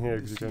saying come here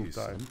because you're going to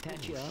die.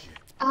 Patch you up.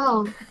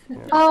 Oh.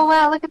 Oh,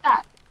 wow, look at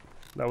that.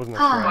 That wasn't a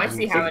Oh, threat. Oh, I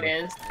see how it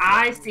is.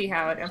 I see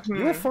how it is.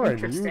 You were fine.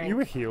 Interesting. You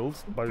were healed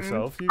by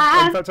yourself. You,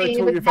 I in fact, I see taught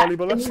you a what's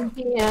valuable happening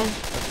lesson. here. I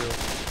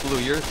feel. Blue,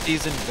 you're a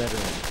seasoned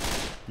veteran.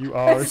 You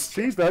are.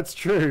 Jeez, that's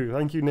true.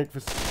 Thank you, Nick. For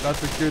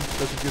that's a good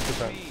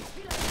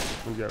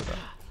defense. We'll go with that.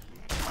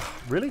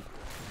 Really?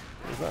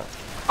 What was that?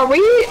 Are we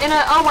in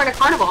a? Oh, we're in a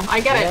carnival. I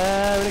get it.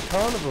 Yeah, we're in a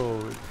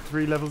carnival.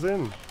 3 levels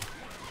in.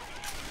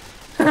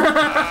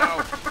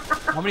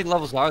 How many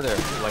levels are there?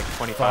 Like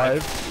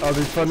 25? 5. Oh,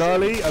 the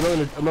finale. I'm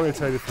not gonna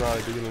tell you the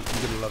finale, but you're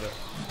gonna love it.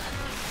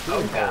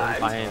 Oh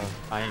god. I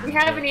am We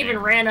haven't even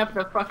ran up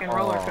the fucking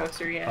roller Oh,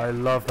 coaster yet. I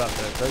love that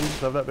bit. Don't you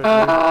just love that bit?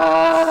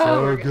 Oh,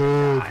 so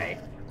good. die.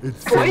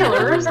 It's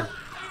Spoilers? So good.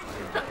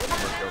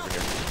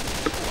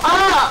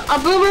 Ah,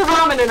 a boomer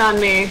vomited on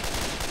me.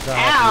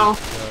 That Ow.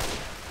 happens,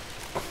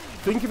 yeah.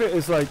 Think of it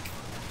as like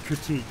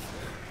critique.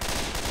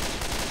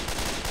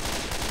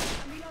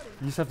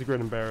 You just have to grin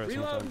and bear it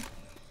sometimes.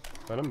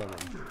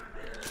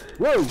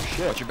 Whoa,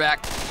 shit. Watch your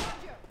back.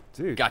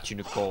 Dude. Got you,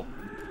 Nicole.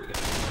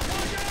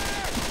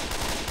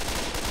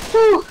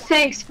 Whew,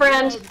 thanks,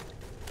 friend.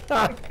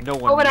 No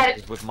What would one I-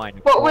 is with mine.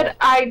 What would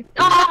I?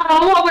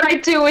 Oh, what would I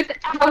do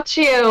without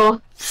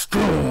you?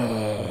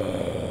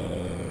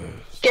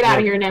 Get out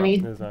of here, Nemi.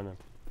 Yes, I know.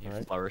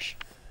 Alright. Flourish.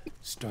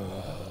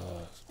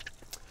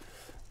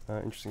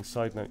 Interesting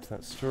side note to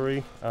that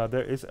story.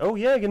 There is. Oh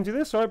yeah, you can do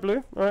this. All right, Blue.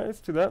 All right, let's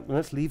do that.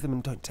 Let's leave them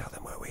and don't tell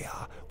them where we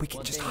are. We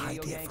can just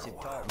hide here for a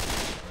while.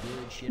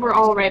 We're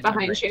all right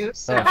behind you.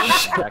 So.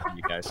 Back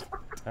you guys.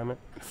 Damn it.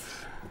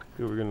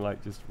 We're gonna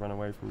like just run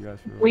away from you guys.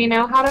 For a We while.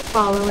 know how to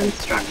follow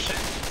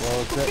instructions.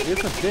 Well, there is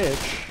a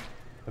bitch.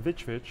 A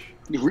bitch.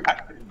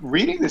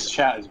 Reading this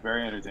chat is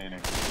very entertaining.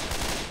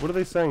 What are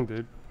they saying,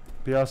 dude?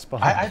 Be our spy.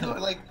 I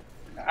like.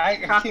 I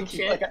Talking can't keep,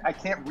 shit. like I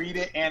can't read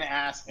it and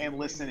ask and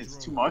listen. It's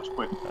too much.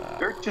 But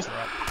they're just.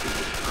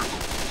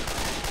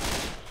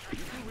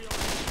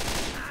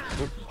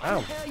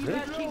 Ow.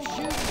 Really?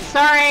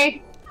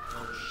 Sorry.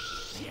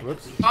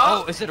 Whoops.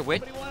 Oh, is it a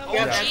witch?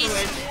 Yeah, that's a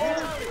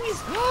witch.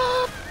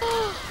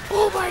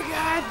 Oh my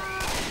god!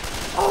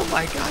 Oh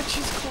my god,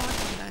 she's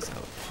clawing my eyes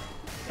out.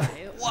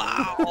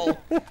 Wow!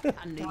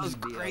 That was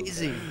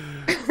crazy.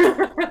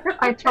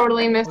 I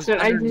totally missed it.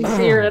 I didn't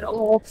see her at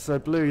all. So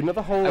Blue, you know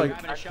the whole like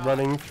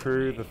running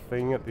through the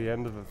thing at the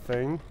end of the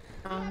thing?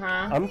 Uh-huh.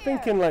 I'm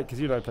thinking like, because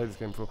you know I played this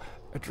game before,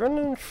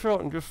 adrenaline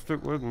shot and just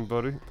stick with me,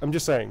 buddy. I'm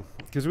just saying,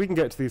 because we can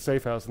get to the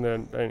safe house and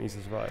then don't need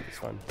to survive. It's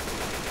fine.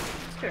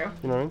 It's true.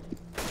 You know what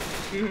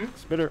I mean? Mm-hmm.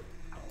 Spitter.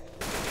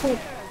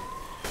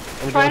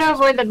 Try to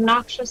avoid the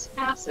noxious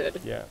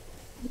acid. Yeah.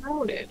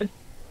 Noted.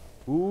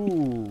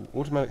 Ooh,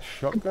 automatic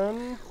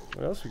shotgun.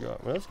 What else we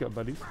got? What else we got,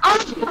 buddies?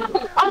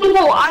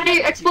 Oh,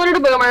 I exploded a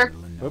boomer.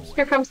 Whoops.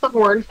 Here comes the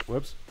horde.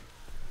 Whoops.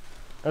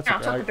 That's No,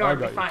 okay. shut the door. I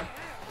It'll got be you. fine.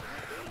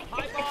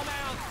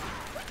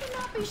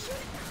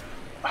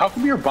 How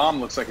come your bomb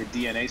looks like a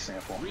DNA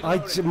sample? I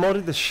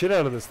modded the shit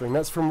out of this thing.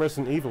 That's from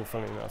Resident Evil,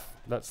 funny enough.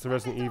 That's the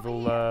Resident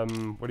Evil,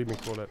 what do you mean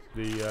call it?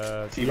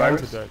 The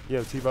T-virus? antidote. Yeah,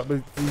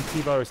 the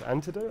T-virus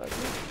antidote, I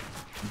think?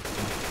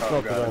 Oh,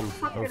 Not God. that I'm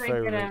How au did I fait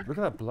with get it. a- Look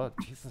at that blood.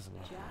 Jesus.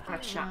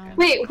 That's shotgun.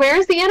 Wait,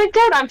 where's the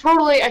anecdote? I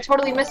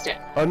totally missed it.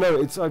 Oh no,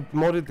 I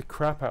modded the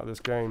crap out of this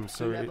game,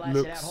 so Dude, I it blasted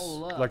looks that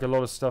hole up. like a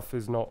lot of stuff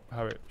is not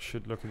how it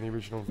should look in the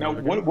original. Now,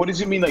 video game. what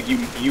does it mean? Like you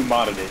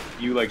modded it?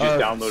 You like just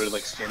Uh, downloaded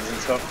like skins and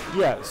stuff?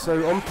 Yeah,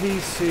 so on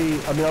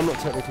PC, I mean, I'm not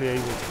technically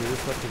able to do this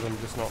stuff because I'm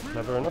just not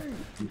clever enough,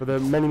 but there are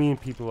many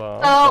people are.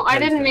 Oh, that I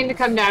play didn't mean to games.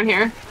 come down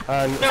here.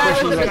 And No, it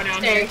especially was a like,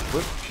 mistake.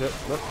 whoops, shit,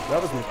 look,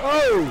 that was me.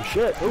 Oh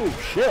shit,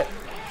 shit.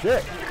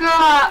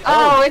 God,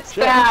 oh, it's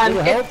shit. bad.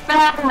 Need help? It's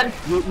bad.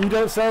 You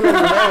don't sound like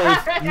you're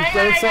worried. You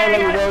don't sound like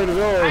you're worried at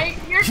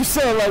all. You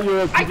sound like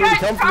you're completely got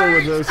comfortable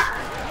with charged. this.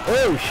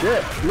 Oh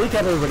shit!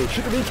 Kneecap everybody!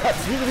 Shoot the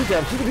kneecaps! Shoot the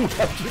kneecaps! Shoot the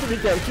kneecaps! Shoot the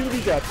kneecaps! Shoot the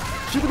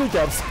kneecaps! Shoot the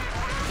kneecaps!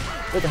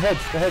 Look, the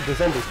heads! The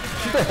zombies!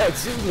 Shoot the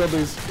heads! Shoot the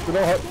zombies!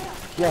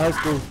 They're not high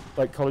school,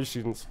 like college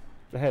students.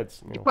 The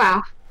heads. You know.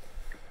 Wow.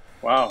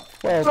 Wow.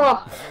 Well,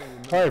 Oh,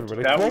 hi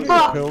everybody. That Can I was-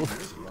 get a pill?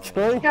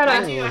 Can I? Gotta-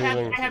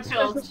 I have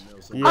pills.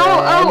 Yeah,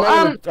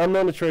 Oh, I'm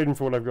not trading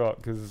for what I've got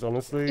because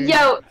honestly.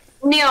 yo,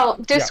 Neil,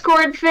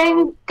 Discord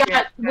thing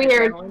got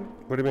weird.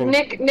 What do you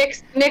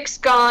mean? Nick's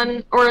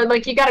gone, or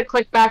like you gotta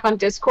click back on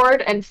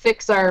Discord and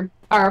fix our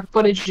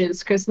footages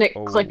because Nick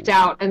Oh. clicked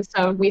out and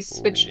so we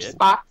switched shit.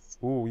 spots.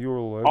 Ooh, you're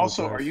all over.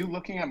 Also, the place. are you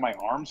looking at my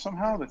arm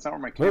somehow? That's not where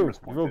my No, camera's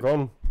you're all pointed.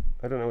 gone.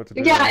 I don't know what to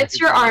do. Yeah, it's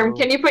your arm.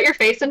 Can you put your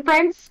face in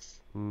frame?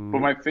 Hmm. But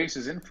my face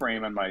is in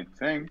frame on my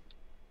thing.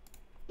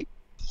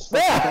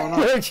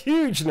 Ah, it's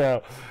huge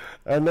now.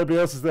 And nobody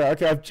else is there.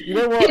 Okay, you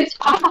know what? It's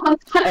all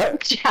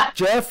Jeff.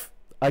 Jeff,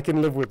 I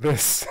can live with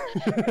this.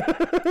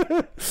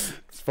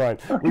 It's fine.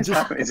 Is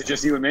it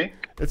just you and me?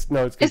 It's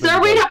Is there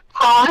a way to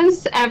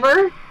pause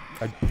ever?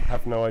 I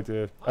have no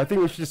idea. I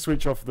think we should just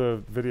switch off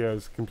the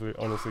videos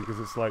completely, honestly, because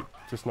it's like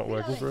just not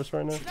working for us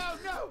right now.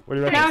 What do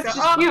you reckon? No, it's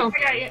just you.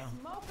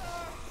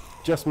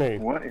 Just me.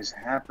 What is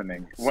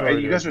happening?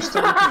 Sorry, You guys are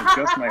still looking at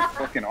just my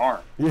fucking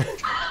arm. Yeah.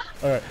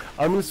 Alright,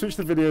 I'm going to switch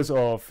the videos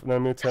off, and then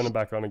I'm going to turn them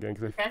back on again,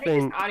 because I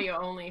think it's audio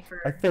only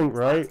for. I think,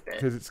 right? bit.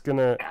 Because it's going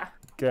to Yeah.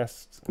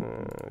 guess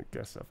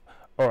stuff.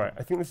 Alright,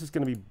 I think this is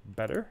going to be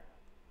better.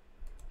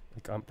 I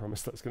can't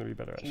promise that's going to be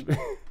better, actually.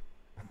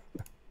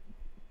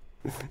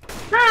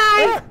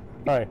 Hi. Ah!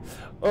 Hi.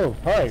 Oh,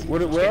 hi.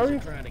 Where are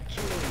you?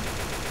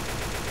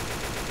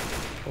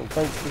 Well,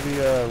 thanks for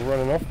the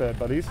running off there,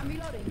 buddies.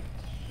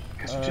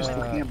 Guys are just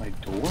looking at my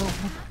door.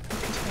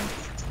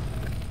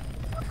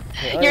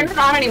 You're not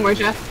on anymore,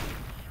 Jeff.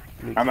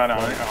 I'm not on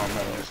it. Oh, I'm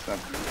not on this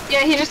stuff. Yeah,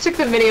 he just took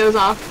the videos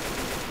off.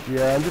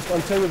 Yeah,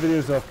 I'm turning the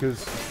videos off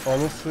because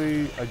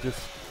honestly, I just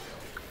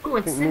Ooh,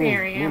 think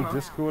incendiary me and ammo.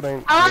 Discord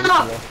ain't.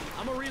 Oh!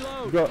 I'm a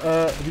reload.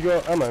 Have you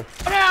got ammo?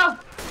 Oh, no!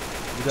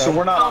 You So got-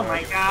 we're not Oh on my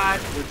audio. god.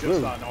 We're just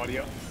Ooh. on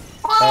audio.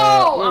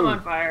 Oh, I'm ooh.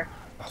 on fire.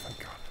 Oh my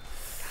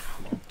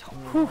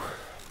god.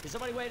 Is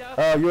somebody wait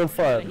up? You're on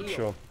fire.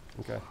 Sure.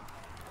 Okay.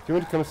 Do you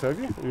want me to come and serve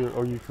you?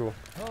 Or are you cool?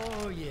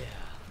 Oh yeah.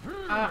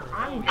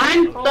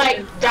 I'm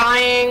like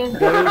dying.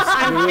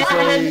 I'm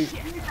dead.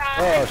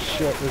 Oh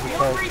shit! There's a You'll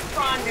tank.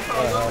 respawn,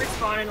 Nicole. You'll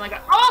respawn in like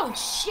a. Oh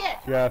shit!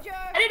 Yeah.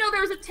 I didn't know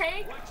there was a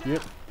tank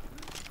Yep.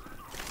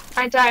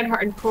 I died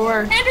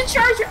hardcore. and a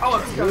charger. Oh,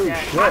 I'm still Oh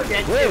dead. shit! I'm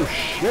dead Oh too.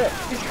 shit!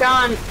 He's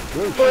gone.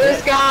 Oh Blue's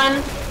shit!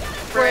 gone.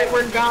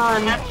 We're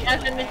gone.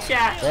 F in the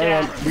chat,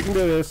 Hang on, chat. we can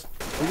do this.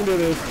 We can do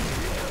this.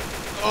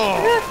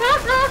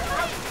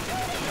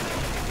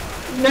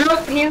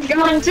 Nope, he's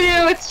gone too.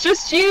 It's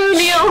just you,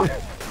 Neil.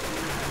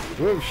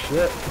 Oh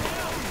shit!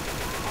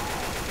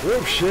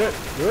 Oh shit!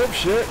 Oh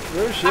shit!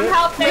 Oh shit! I'm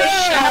helping.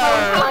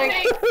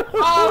 Yeah!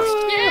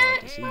 Oh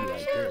shit! See you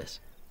like this.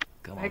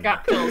 Come on. I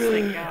got pills,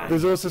 thank God.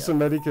 There's also some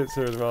medikits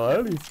here as well.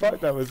 Holy fuck,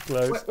 that was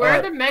close. Where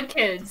are the med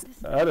kids?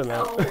 I don't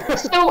know.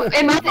 So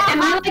am I like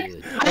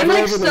I'm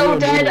like over the so room,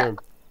 dead room.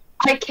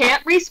 I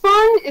can't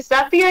respawn? Is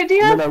that the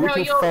idea? No, no, we No,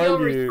 can you'll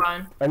find you.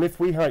 respawn. And if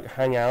we like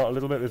hang out a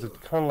little bit, there's a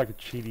kind of like a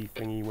cheaty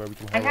thingy where we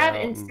can I hang have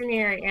out and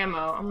incendiary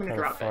ammo. I'm gonna kind of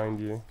drop it. find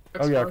you.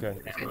 Looks Oh yeah, close okay.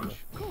 to That's the good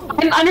edge. enough.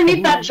 I'm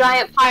underneath that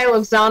giant pile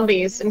of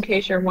zombies, in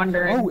case you're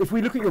wondering. Oh, if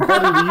we look at your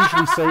body, we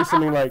usually say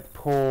something like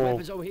 "poor,"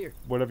 Weapons over here.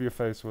 whatever your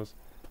face was.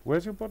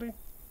 Where's your body?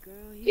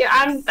 Yeah,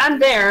 I'm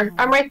there.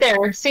 I'm right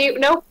there. See,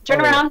 nope.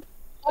 Turn Oh, yeah. around.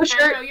 Oh, No,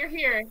 shirt. no, you're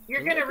here.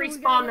 You're gonna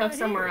respawn though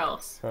somewhere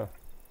else.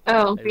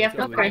 Oh. We have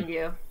to Okay. find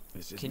you.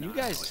 Can you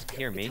guys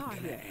hear me?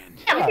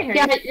 Yeah, we can hear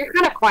Yeah, you. you're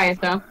kind of quiet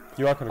though.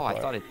 You are kind Oh, of I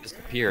quiet. thought it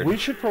disappeared. We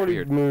should probably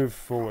Weird. move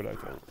forward, I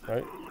think,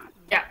 right?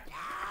 Yeah.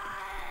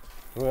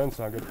 Oh, that's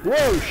not good.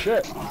 Whoa,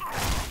 shit!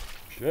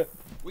 Shit.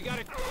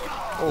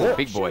 Oh,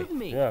 big boy.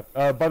 Yeah.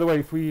 By the way,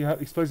 if we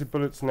have explosive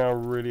bullets now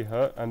really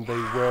hurt, and they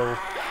will.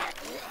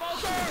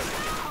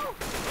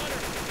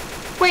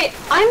 Wait,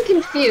 I'm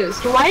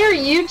confused. Why are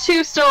you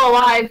two still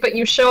alive, but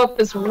you show up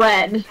as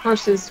red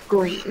versus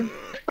green?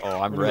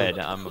 Oh, I'm red.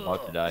 I'm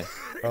about to die.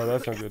 Oh,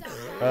 that's not good.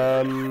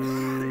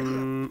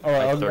 All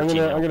right, Like I'm 13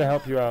 now. gonna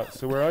help you out.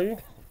 So where are you?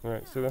 All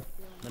right, so there.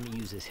 Let me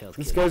use this health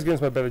This kit. goes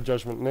against my better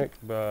judgment, Nick,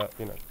 but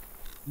you know.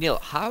 Neil,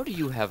 how do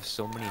you have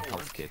so many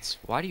health kits?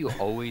 Why do you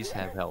always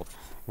have health?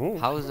 Ooh.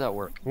 How does that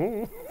work?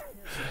 Ooh.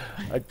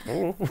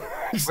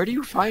 Where do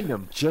you find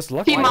them? Just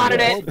lucky. He modded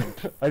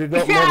it. I did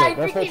not Yeah, mod I it.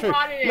 That's think not he true.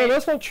 modded No, it.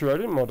 that's not true. I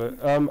didn't mod it.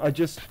 I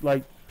just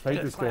like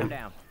played this Climb game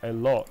down. a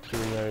lot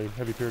during a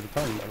heavy period of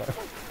time in my life.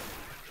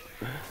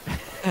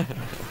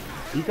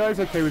 You guys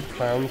okay with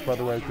clowns, by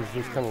the way? Because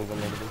this kind of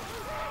unloadable.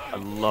 I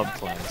love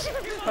clowns.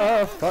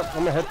 Ah, fuck!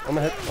 On my head! On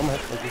my head! On my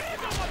head! Thank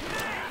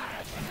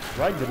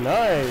you. Right,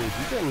 denied.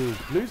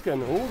 Blue's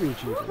getting all the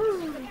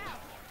achievements.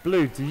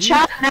 Blue, do you?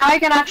 Chat, now I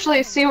can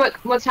actually see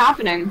what's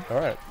happening. All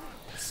right.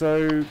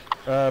 So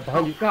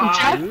behind you. God.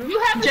 Jeff? You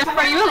have Jeff,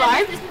 are you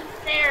alive? This is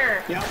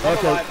there. Yeah, I'm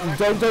Okay, alive.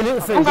 don't hit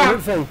the thing. Don't hit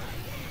the thing.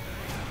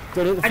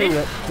 Don't hit the I thing didn't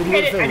yet. hit Didn't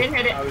it. hit the I thing. didn't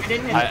hit it. I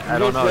didn't hit it. I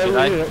don't know, did Yeah,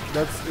 I? you hit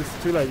it.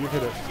 It's too late. You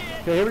hit it.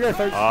 Okay, here we go,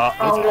 folks.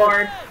 Oh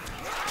Lord.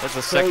 That's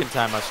the second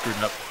time I've screwed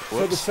up. So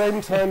at the Whoops.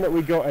 same time that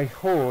we got a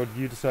horde,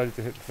 you decided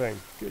to hit the thing.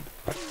 Good.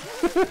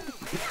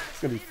 It's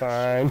gonna be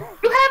fine.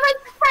 You have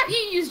like crap. You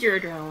used your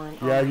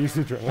adrenaline. Yeah, I used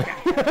to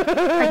adrenaline.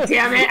 God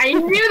damn it! I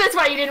knew that's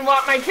why you didn't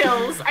want my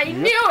kills. I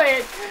knew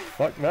it.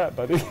 Fuck that,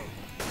 buddy.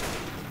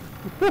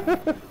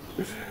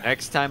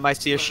 Next time I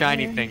see a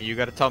shiny thing, you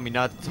gotta tell me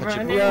not to touch it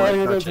before Yeah, I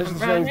you don't touch touch it. the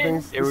shiny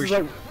things. It This was- is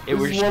like, it this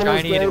was is one of those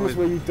shiny and it games was-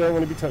 where you don't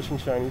want to be touching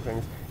shiny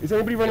things. Is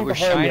anybody running was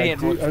behind shiny me?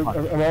 and it was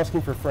fun. I'm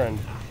asking for a friend.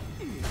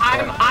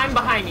 I'm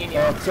behind you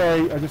now.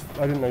 Sorry, I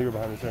didn't know you were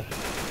behind me. Sorry.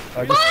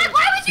 I just, What?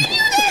 Why would you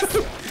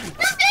do this?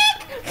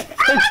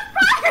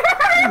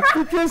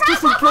 because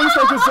just in case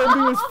like a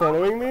zombie was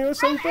following me or I'm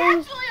something.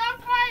 actually on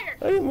fire.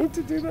 I didn't mean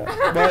to do that.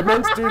 Well, I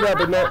meant to do that,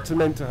 but not to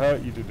meant to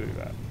hurt you to do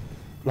that.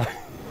 Like,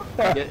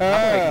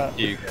 get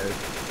you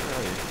guys.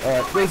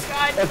 Alright, Oh my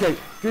god. okay,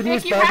 good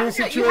news, Nick, bad news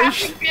you have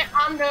situation. to get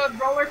on the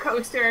roller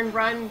coaster and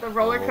run the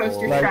roller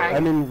coaster Like, track. I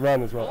mean,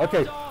 run as well.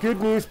 Okay, good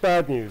news,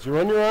 bad news. You're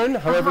on your own,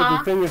 however, the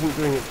thing isn't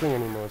doing its thing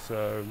anymore,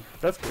 so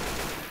that's good.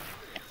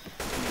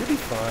 You'll be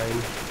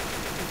fine.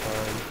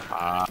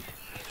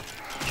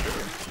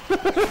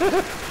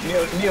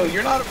 You'll be Neil,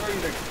 you're not a very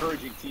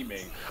encouraging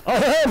teammate. I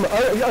am!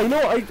 I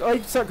know,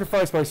 I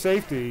sacrificed my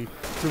safety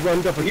to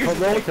run up a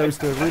roller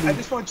coaster, really. I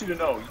just want you to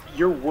know,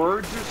 your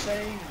words are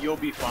saying you'll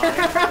be fine,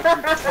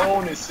 but your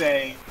tone is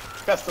saying,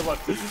 best of luck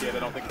to this kid, I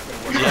don't think it's going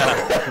to work out.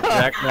 Yeah, that's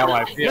exactly how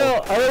I feel.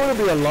 Well, I don't want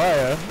to be a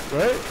liar,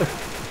 right?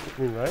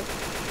 I mean, right?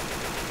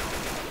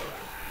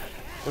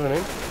 You know what I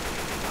mean?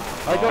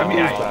 I got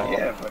news back.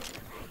 Yeah,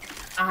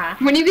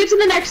 but... When you get to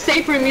the next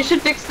safe room, you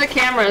should fix the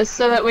cameras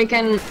so that we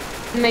can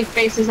make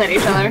faces at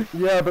each other.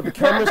 Yeah, but the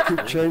cameras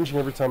keep changing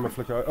every time I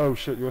flick out. Oh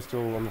shit, you're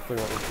still on the thing.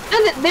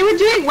 And they were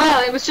doing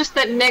well, it was just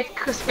that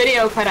Nick's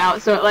video cut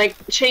out, so it like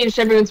changed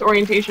everyone's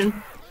orientation.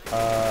 Is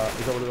that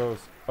what it was?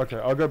 Okay,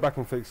 I'll go back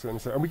and fix it in a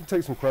second. And we can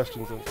take some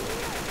questions.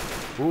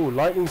 Ooh,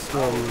 lightning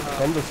storm,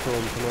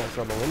 thunderstorm coming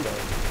outside my window.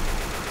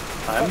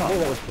 I don't know. Oh,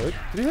 that was good.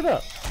 Did you hear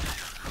that?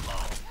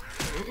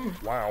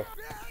 Wow.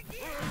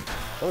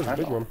 That was a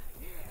big one.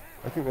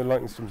 I think the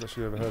lightning storm's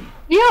actually overheard.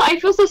 Yeah, I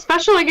feel so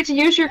special I get to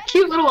use your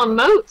cute little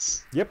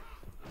emotes. Yep.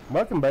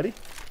 Welcome, buddy.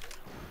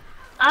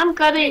 I'm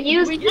gonna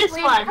use We this just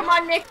need- one. Come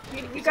on, Nick.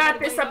 You got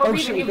this. I Oh believe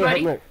shit, in you, go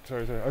ahead, buddy. Nick.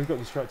 Sorry, I got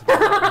distracted. By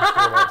the lightning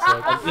storm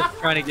outside. I'm just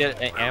trying to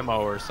get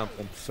ammo or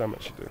something. So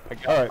much to do.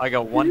 I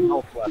got one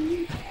health left.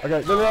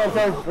 Okay, no,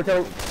 I'm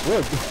okay.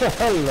 Good.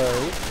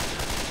 Hello.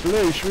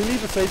 Blue, should we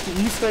leave the safety?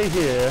 You stay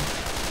here.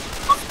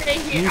 I'll stay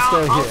here. You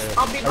stay here.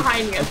 I'll be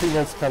behind you. I think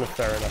that's kind of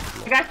fair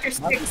enough. I got your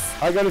sticks.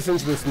 I got us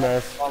into this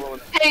mess.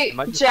 Hey, Am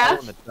I just Jeff,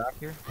 following the track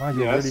here? Wow,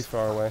 you're really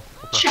far away.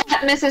 Okay.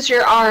 chat misses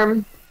your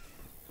arm.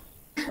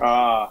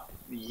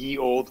 Ye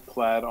old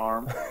plaid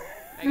arm.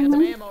 I got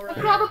some ammo Look right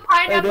at all the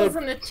pineapples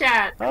dude. in the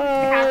chat. I'm Hi.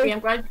 happy. I'm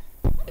glad.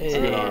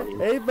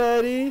 Hey,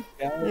 buddy.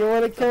 You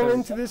want to come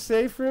into the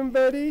safe room,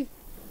 buddy?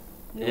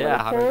 You Yeah,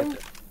 how do I wanna get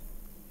come?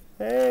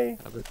 Hey.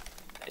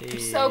 You're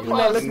so You're not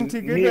close. looking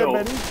too good Neil.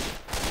 there, buddy.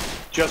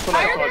 Just when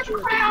I thought you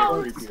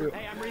couldn't get creepier.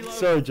 Hey, I'm reloading.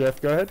 Sorry,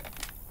 Jeff. Go ahead.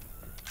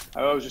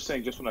 I was just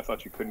saying, just when I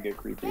thought you couldn't get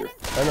creepier.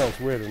 I know, it's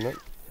weird, isn't it?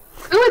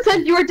 Ooh, it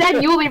said you were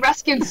dead. You will be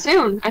rescued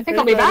soon. I think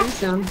I'll be back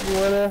soon. You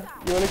wanna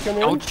come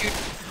in? Don't you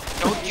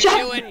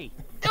do it!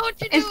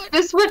 Is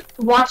this what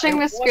watching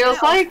this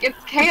feels like? It's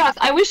chaos.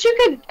 I wish you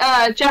could,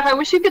 Jeff. I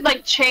wish you could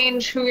like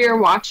change who you're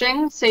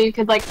watching, so you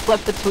could like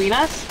flip between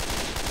us.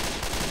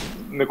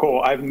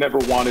 Nicole, I've never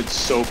wanted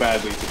so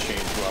badly to change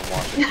who I'm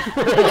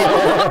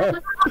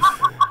watching.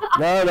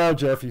 No,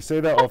 Jeff. You say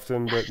that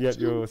often, but yet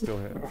you're still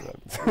here.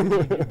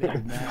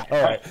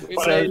 All right.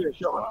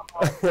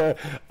 So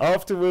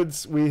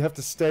afterwards, we have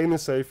to stay in the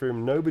safe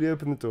room. Nobody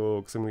open the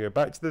door, because then we go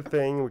back to the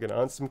thing. We're gonna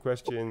answer some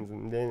questions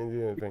and then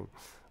do the thing.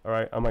 All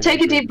right.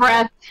 Take a deep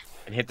breath.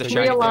 And hit the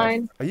shiny thing.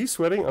 Realign. Are you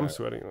sweating? I'm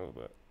sweating a little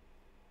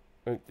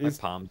bit. It's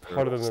palms are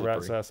hotter than the slippery.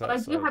 rat's ass But I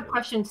outside. do have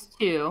questions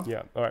too.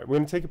 Yeah. All right. We're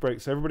gonna take a break.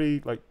 So everybody,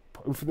 like,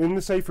 in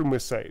the safe room, we're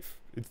safe.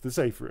 It's the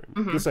safe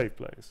room, the safe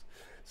place.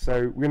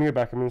 So we're gonna go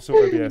back. I'm gonna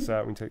sort OBS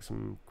out and take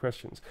some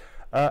questions.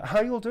 How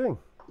are you all doing?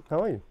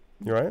 How are you?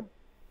 You alright?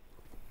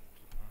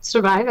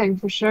 Surviving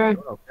for sure.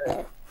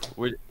 Okay.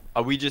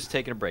 Are we just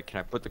taking a break? Can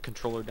I put the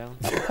controller down?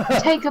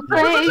 Take a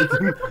break.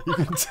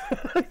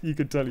 You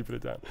can totally put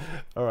it down.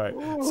 All right.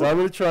 So I'm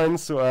gonna try and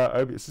sort out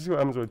OBS. Let's see what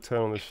happens when I turn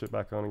all this shit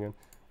back on again.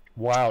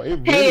 Wow. It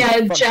really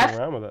Hey, fucks Jeff.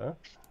 around with it. Huh?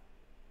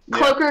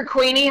 Cloaker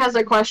Queenie has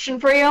a question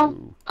for you.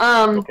 Ooh.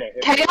 Okay.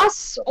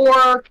 Chaos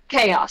or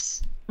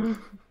chaos?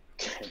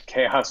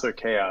 Chaos or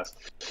chaos?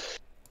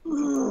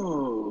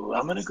 Ooh,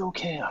 I'm gonna go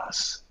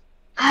chaos.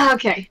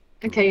 Okay.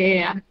 Okay.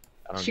 Yeah. I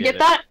don't Did you get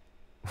that,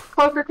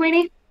 Cloaker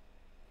Queenie?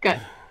 Good.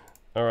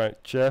 All right,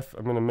 Jeff.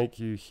 I'm gonna make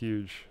you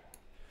huge.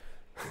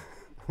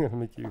 I'm gonna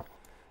make you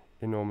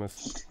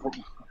enormous.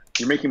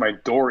 You're making my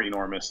door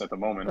enormous at the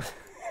moment.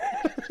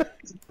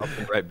 I'll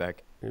be right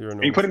back. You're Are you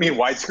enormous. putting me in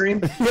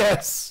widescreen?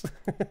 Yes.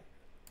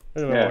 I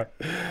don't know Yeah.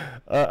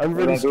 why. I'm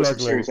really Those are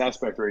struggling. serious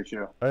aspect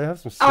ratio. I have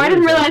some. Oh, I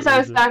didn't serious realize I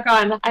was aspect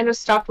back on. I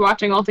just stopped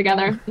watching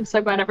altogether. I'm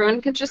so glad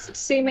everyone could just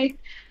see me.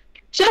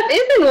 Jeff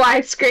is in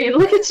widescreen.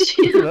 Look at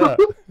you. Look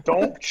at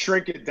Don't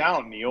shrink it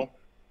down, Neil.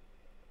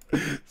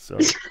 that.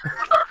 Sorry.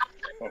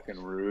 Fucking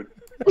rude.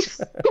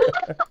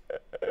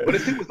 What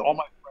if it was all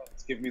my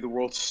friends give me the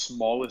world's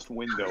smallest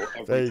window There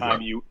every you time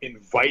go. you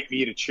invite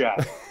me to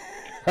chat?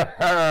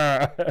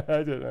 I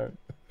don't know.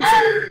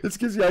 It's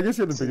because I guess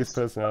you're the biggest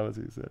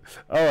personality. So.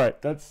 All right,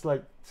 that's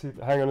like.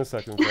 Hang on a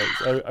second,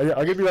 folks.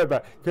 I'll give you right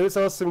back. Okay, let's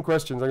ask some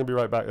questions. I'm gonna be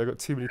right back. I've got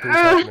too many things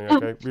happening.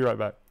 Okay, be right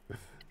back.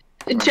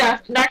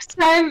 Jeff, next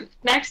time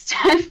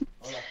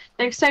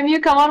you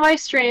come on my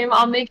stream,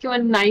 I'll make you a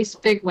nice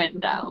big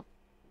window.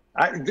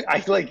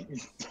 I like.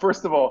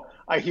 First of all,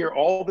 I hear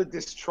all the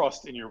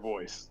distrust in your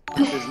voice.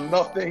 There's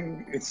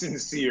nothing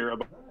sincere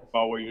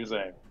about what you're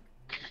saying.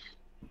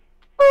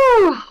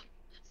 Whew.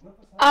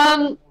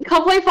 Come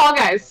play Fall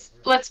Guys.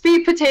 let's be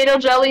potato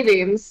jelly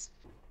beans,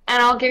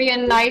 and I'll give you a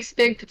nice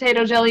big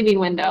potato jelly bean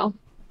window.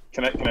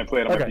 Can I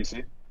play it on my Okay.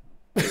 PC?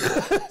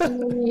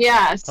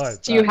 Yes. Hi,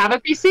 Do you have a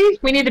PC?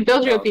 We need to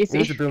build you a We need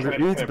PC. to build Can it.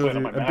 I- We need can to I play build it on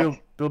you my and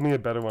Mac? build me a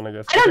better one, I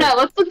guess. I don't know.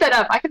 Let's look that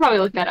up. I could probably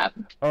look that up.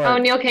 All Oh,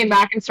 right. Neil came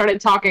back and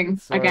started talking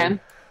Sorry. again.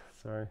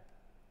 Sorry.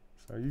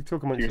 You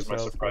talk amongst Here's my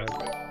yourselves. surprise.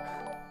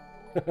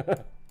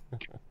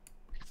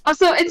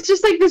 Also, it's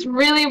just like this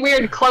really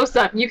weird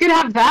close-up. You could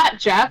have that,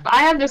 Jeff.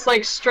 I have this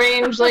like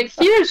strange, like,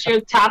 here's your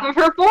top of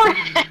her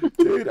forehead.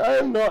 Dude, I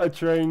am not a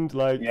trained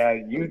like. Yeah,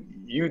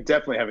 you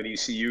definitely have an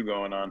ECU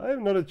going on. I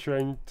am not a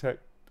trained tech.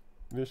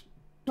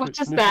 What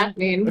does that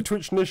mean? A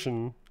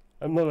Twitchnician.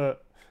 I'm not a.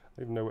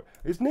 I don't even know what.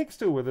 Is Nick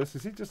still with us?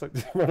 Is he just like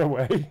run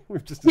away?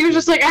 We've just. He was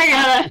just like,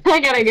 I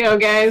gotta go,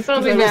 guys.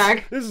 I'll be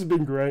back. This has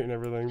been great and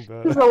everything, It's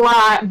but. a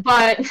lot,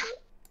 but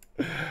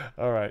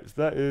All right, so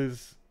that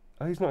is.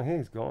 Oh, he's not here.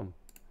 He's gone.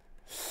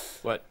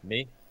 What?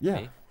 Me? Yeah.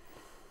 Me?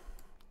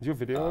 Is your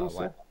video on? What?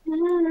 Sir?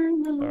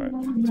 Alright.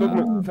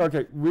 Talking about,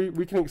 okay,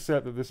 we can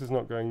accept that this is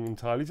not going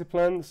entirely to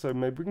plan, so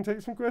maybe we can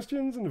take some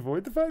questions and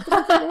avoid the fact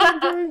that I'm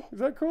going. Is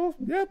that cool?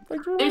 Yeah, thank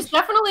you very There's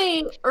much.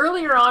 definitely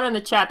earlier on in the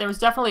chat there was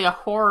definitely a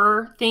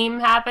horror theme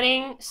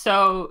happening.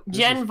 So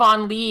Jen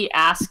Von Lee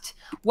asked,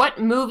 "What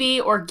movie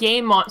or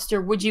game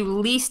monster would you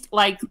least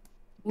like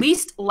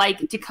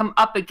to come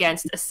up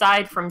against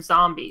aside from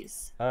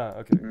zombies?" Ah,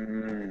 okay.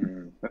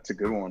 That's a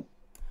good one.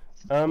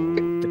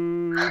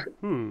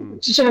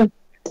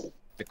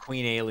 The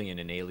Queen Alien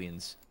in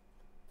Aliens.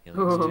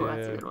 Ooh,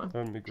 that's a good one.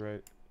 That would be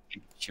great.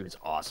 She was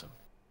awesome.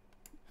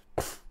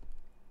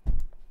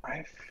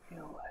 I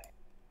feel like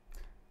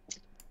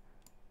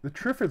The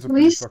Triffids are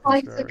pretty least fucking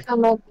like to scary.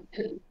 come up.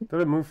 They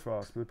don't move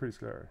fast, but they're pretty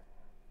scary.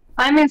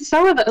 I mean,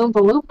 so are the Oompa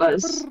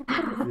Loompas.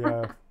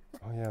 Yeah.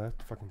 Oh yeah,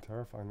 that's fucking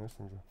terrifying. Those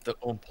things are. The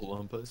Oompa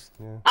Loompas.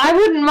 Yeah. I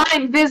wouldn't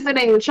mind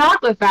visiting the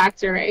chocolate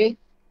factory.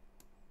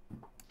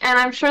 And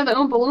I'm sure the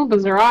Oompa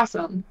Loompas are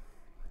awesome.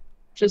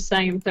 Just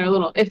saying, if they're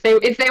little, if they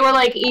were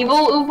like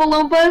evil Oompa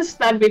Loompas,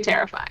 that'd be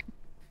terrifying.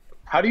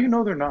 How do you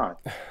know they're not?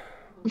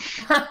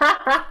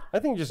 I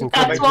think just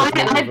That's why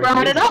I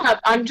brought it up.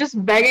 I'm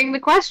just begging the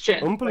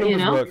question. Oompa Loompas You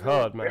know? work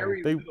hard, man.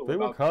 Very They little work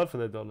about hard for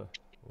their dollar.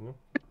 You know?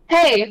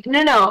 Hey,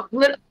 no.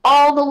 With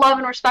all the love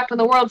and respect in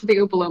the world for the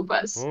Oompa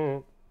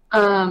Loompas.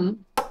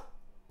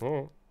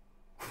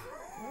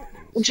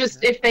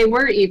 Just if they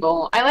were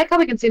evil, I like how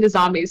we can see the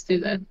zombies through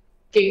the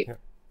gate.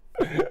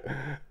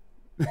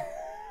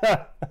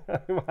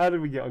 How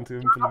did we get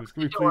onto Oompa Loompas?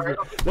 Can we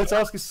please? Let's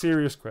ask a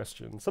serious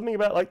question. Something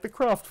about like the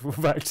craft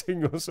of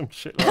acting or some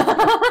shit like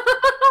that.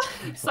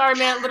 Sorry,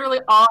 man. Literally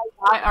all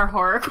I got are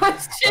horror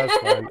questions. That's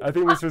fine. I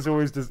think this was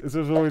always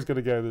going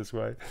to go this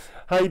way.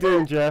 How you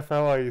doing, Jeff?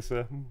 How are you,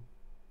 sir?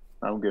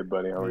 I'm good,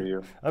 buddy. How are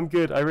you? I'm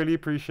good. I really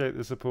appreciate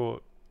the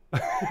support.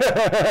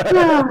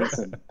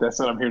 Listen, that's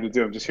what I'm here to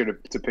do. I'm just here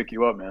to pick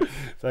you up, man.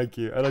 Thank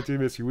you, and I do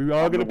miss you. We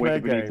are going to play a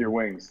beneath your game.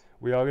 wings.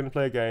 We are going to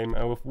play a game,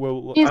 and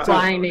we'll He's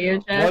lying to you,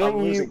 why Jeff. don't I'm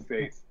losing you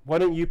faith. Why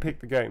don't you pick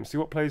the game? See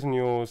what plays on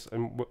yours,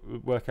 and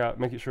work out,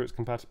 make it sure it's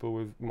compatible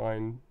with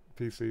mine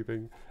PC thing,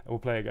 and we'll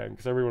play a game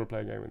because I really want to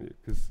play a game with you.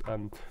 Because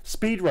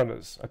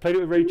speedrunners, I played it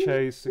with Ray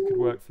Chase. It could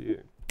work for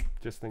you.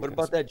 Just thinking. What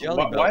about that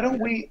jelly? Why don't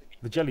we?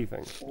 The jelly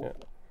thing? Yeah.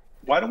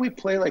 Why don't we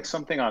play like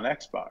something on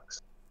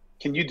Xbox?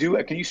 Can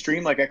you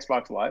stream like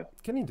Xbox Live?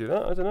 Can you do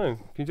that? I don't know.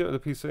 Can you do it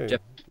with the PC? Jeff,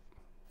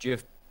 do you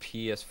have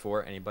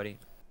PS4? Anybody?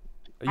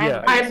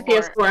 Yeah. I have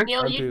PS4.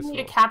 Neil, I'm you need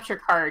a PS4. capture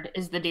card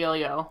is the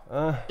dealio.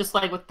 Just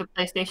like with the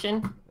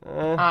PlayStation.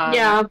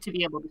 Yeah. To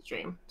be able to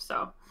stream.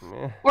 So.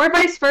 Or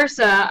vice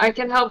versa. I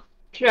can help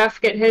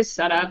Jeff get his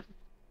set up.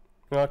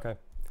 Okay.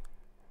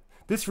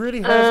 This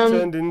really has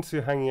turned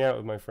into hanging out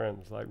with my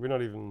friends. Like we're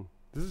not even.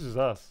 This is just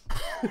us.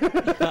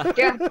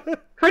 Yeah,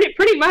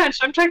 pretty much.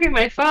 I'm checking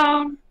my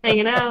phone,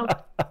 hanging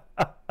out.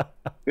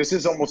 This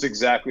is almost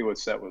exactly what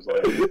Set was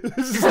like.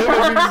 This is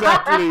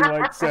exactly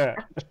like Set.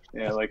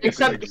 Yeah, like this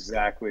Except- is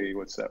exactly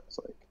what Set was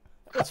like.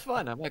 That's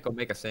fun. I might go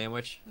make a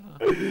sandwich.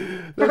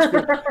 That's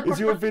good. Is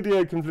your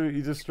video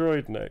completely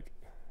destroyed, Nick?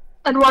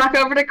 I'd walk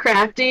over to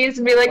Crafty's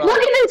and be like,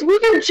 "Look at this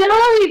weird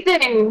jelly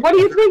thing. What do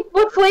you think?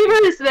 What flavor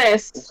is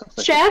this? sounds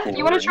like Chef, a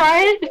you want to porn.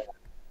 try it?"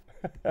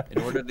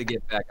 In order to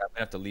get back, I'm gonna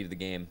have to leave the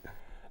game.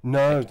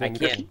 No, I don't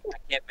can't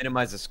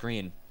minimize the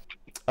screen.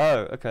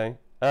 Oh, okay.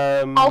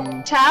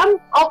 Alt tab.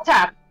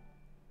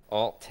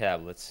 Alt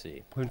tab. Let's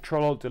see.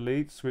 Control Alt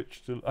Delete.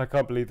 Switch to. I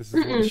can't believe this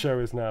is what the show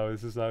is now.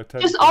 This is now.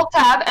 Just Alt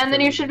tab, and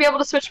then you should be able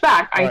to switch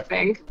back. I Right.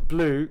 think.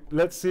 Blue.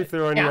 Let's see if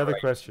there are any Yeah. other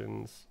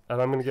questions,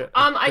 and I'm gonna get.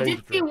 I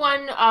did see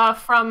one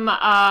from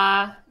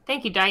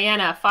thank you,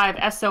 Diana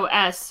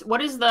 5SOS.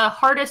 What is the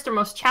hardest or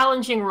most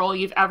challenging role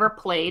you've ever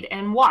played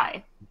and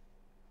why?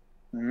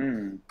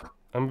 I'm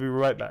gonna be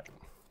right back.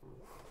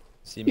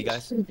 See me,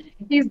 guys?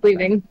 He's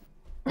leaving.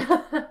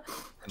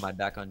 Am I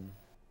back on?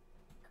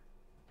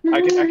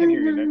 I can hear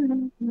you,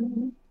 Nick.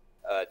 Do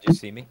you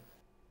see me?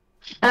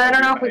 I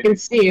don't know if we can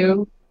see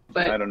you,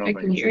 but I don't know I if I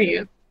can can hear see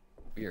you.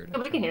 Weird.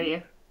 We can hear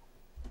you.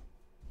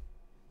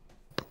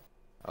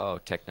 Oh,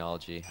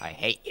 technology. I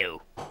hate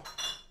you.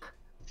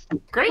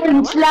 Great.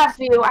 And love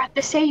you at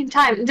the same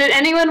time. Did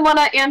anyone want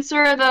to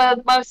answer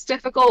the most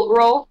difficult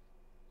role?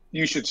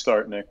 You should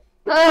start, Nick.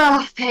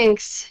 Oh,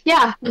 thanks.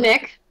 Yeah,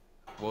 Nick.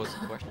 What was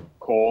the question?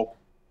 Cole.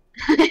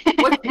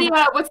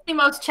 What's the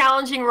most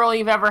challenging role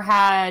you've ever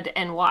had,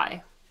 and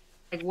why?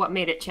 Like, what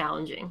made it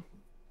challenging?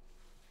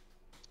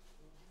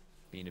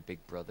 Being a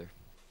big brother.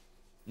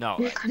 No.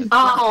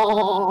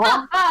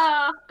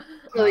 Oh,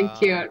 really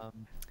cute.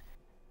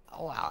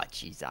 Oh, wow,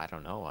 jeez, I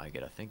don't know. I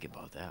gotta think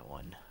about that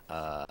one.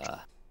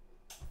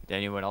 Did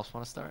anyone else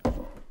want to start?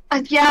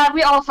 Yeah,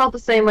 we all felt the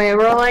same way.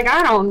 We're like,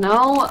 I don't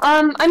know.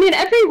 I mean,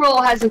 every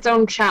role has its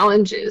own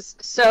challenges.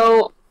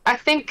 So I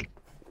think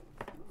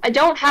I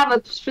don't have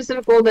a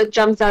specific role that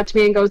jumps out to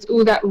me and goes,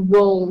 ooh, that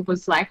role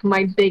was like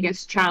my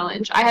biggest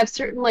challenge. I have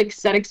certain like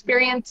set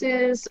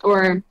experiences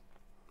or,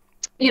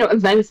 you know,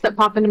 events that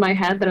pop into my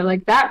head that are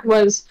like, that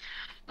was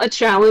a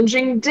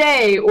challenging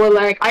day, or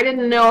like I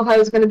didn't know if I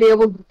was going to be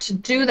able to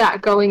do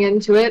that going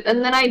into it,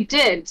 and then I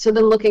did. So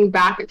then looking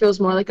back, it feels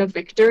more like a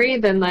victory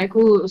than like,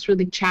 ooh, it was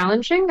really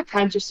challenging. I've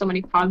had just so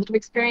many positive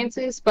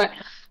experiences, but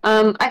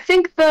I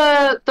think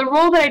the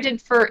role that I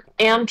did for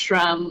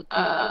Antrim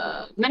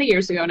many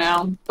years ago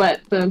now,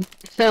 but the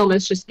film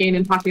is just gained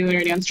in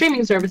popularity on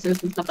streaming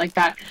services and stuff like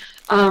that,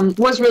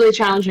 was really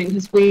challenging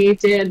because we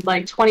did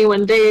like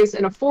 21 days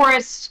in a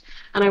forest.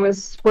 And I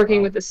was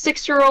working with a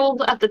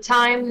 6-year-old at the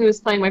time who was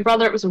playing my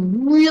brother. It was a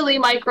really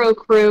micro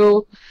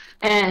crew,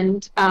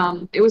 and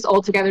it was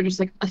altogether just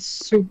like a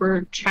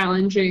super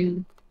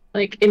challenging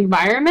like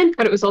environment,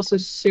 but it was also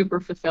super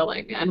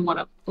fulfilling and one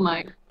of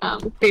my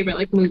favorite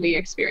like movie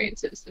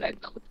experiences that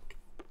I've done.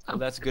 Oh,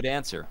 that's a good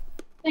answer.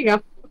 There you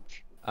go.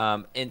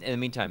 In the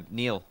meantime,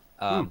 Neil,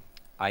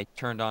 I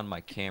turned on my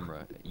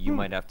camera. You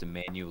might have to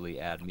manually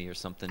add me or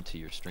something to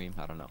your stream.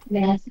 I don't know.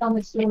 Yeah, so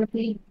much slower,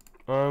 please.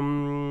 There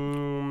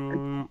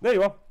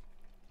you are.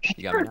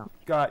 You got me now.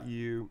 Got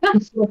you.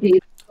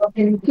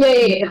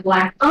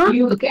 Black.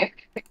 Okay.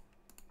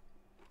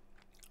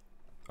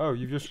 Oh,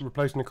 you've just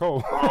replaced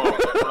Nicole. Oh,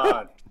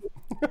 God.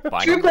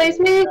 You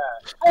replaced me?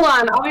 Hold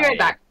on, I'll be right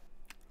back.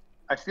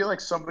 I feel like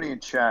somebody in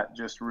chat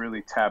just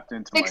really tapped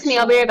into Fix my me,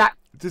 soul. I'll be right back.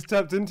 Just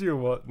tapped into your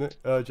what,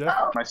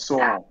 Jeff? My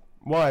soul.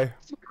 Why?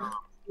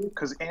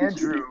 Because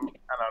Andrew,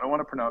 I don't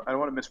want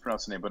to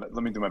mispronounce the name, but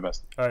let me do my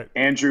best. All right.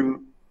 Andrew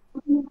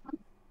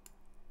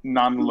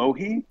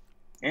Nanlohi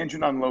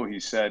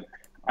said,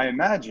 I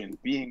imagine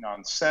being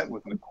on set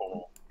with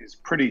Nicole is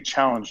pretty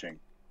challenging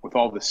with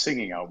all the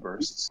singing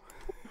outbursts.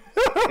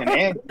 And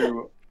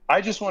Andrew,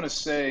 I just want to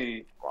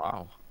say,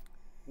 wow,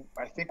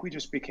 I think we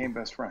just became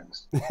best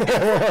friends.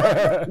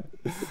 Well,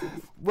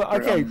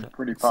 okay. I'm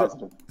pretty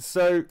positive.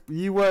 So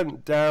you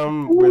weren't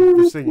down with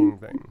the singing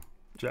thing,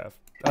 Jeff?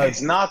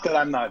 It's not that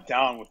I'm not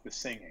down with the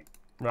singing.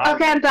 Right.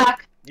 Okay, I'm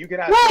back. You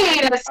can ask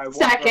Wait a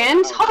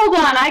second. Hold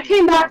on. I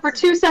came back for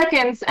 2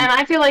 seconds, and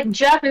I feel like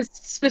Jeff is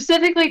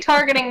specifically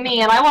targeting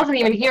me, and I wasn't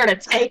even here to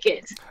take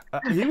it.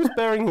 He was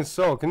bearing his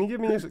soul. Can you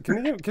give me?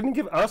 Can you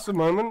give us a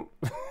moment?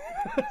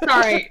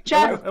 Sorry,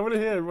 Jeff. I want to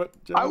hear what.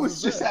 Jeff I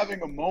was just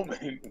having a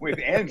moment with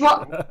Andrew.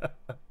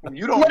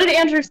 You don't. What did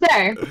Andrew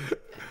say?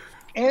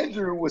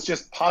 Andrew was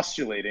just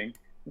postulating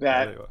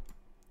that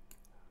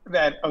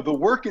the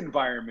work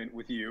environment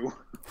with you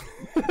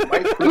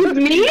might with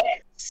me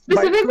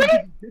specifically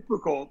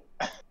difficult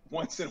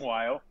once in a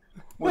while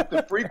with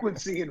the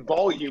frequency and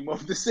volume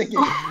of the singing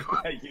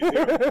that you do.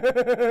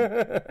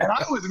 And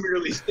I was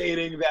merely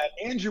stating that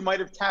Andrew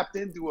might have tapped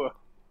into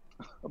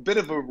a bit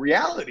of a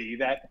reality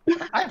that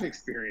I've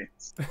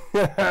experienced.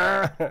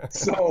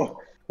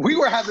 So we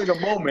were having a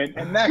moment,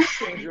 and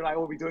next Andrew and I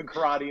will be doing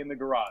karate in the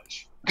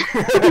garage.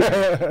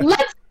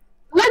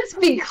 Let's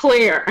be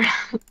clear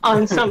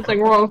on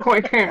something real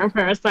quick here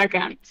for a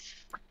second.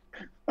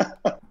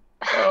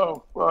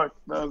 Oh, fuck.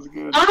 That was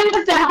good. I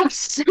have to have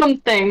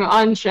something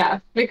on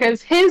Jeff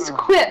because his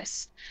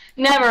quips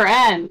never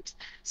end.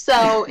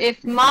 So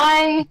if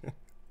my,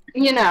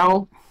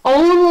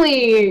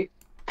 only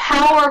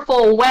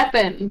powerful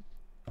weapon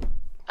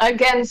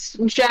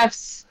against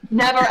Jeff's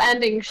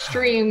never-ending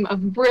stream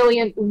of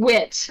brilliant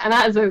wit, and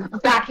that is a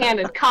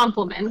backhanded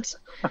compliment,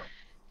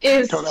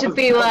 is to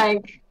be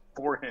like,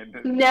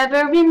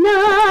 never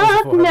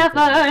enough, never.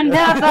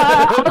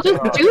 I'll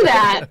just do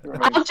that.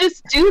 I'll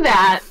just do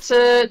that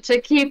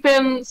to keep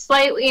him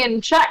slightly in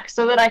check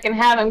so that I can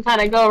have him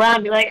kind of go around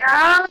and be like,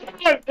 oh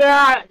my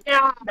God,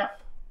 yeah.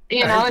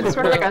 It's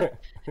sort of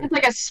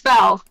like a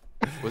spell.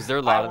 Was there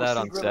a lot of that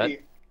on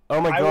set?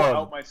 Oh my God. I will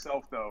help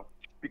myself though,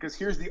 because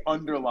here's the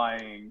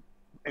underlying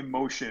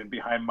emotion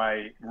behind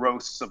my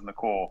roasts of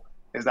Nicole.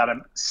 Is that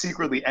I'm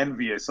secretly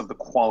envious of the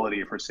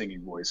quality of her singing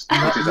voice,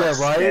 which is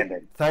outstanding.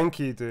 Right? Thank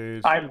you,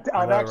 dude. I'm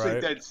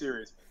actually dead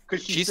serious.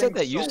 Because she said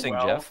that you sing,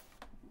 Jeff.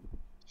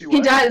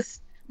 He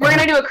does. We're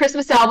gonna do a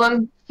Christmas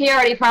album. He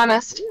already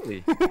promised.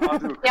 Really? I'll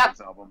do a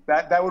Christmas album.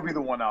 That would be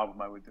the one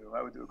album I would do.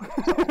 I would do a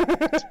Christmas album.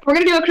 We're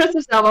gonna do a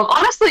Christmas album.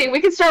 Honestly, we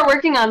could start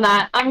working on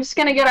that. I'm just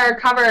gonna get our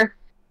cover.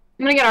 I'm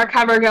gonna get our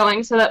cover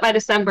going so that by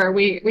December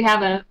we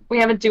have a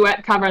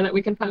duet cover that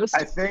we can post.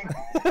 I think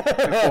Nicole,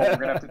 we're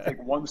gonna have to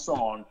take one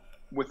song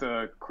with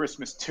a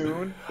Christmas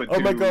tune. But Oh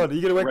my do god, are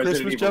you gonna wear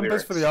Resident Christmas Evil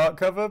jumpers for the lyrics. art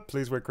cover?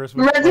 Please wear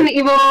Christmas. Resident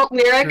Evil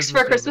lyrics for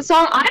Christmas Christmas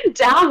song. I'm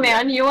down,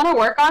 man. You want to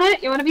work on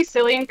it? You want to be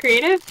silly and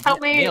creative?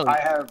 Help me. Neil, I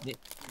have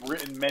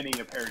written many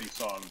a parody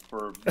song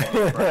for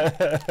many friends.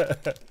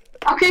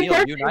 Okay, Neil,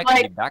 perfect. you and I can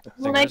Like, be backup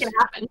we'll make it singers.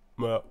 happen.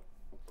 Well,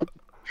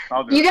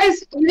 I'll do You it. guys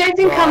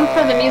can come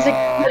for the music,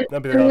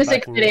 that'd be the our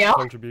music backing video.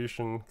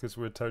 contribution because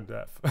we're tone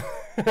deaf.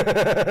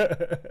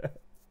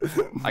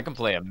 I can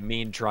play a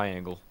mean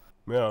triangle.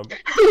 Yeah.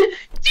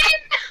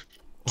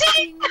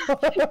 Ding!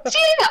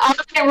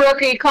 Okay,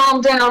 rookie, calm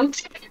down.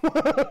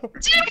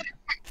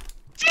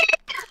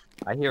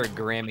 I hear a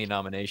Grammy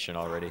nomination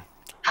already.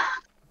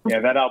 Yeah,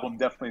 that album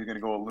definitely is gonna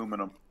go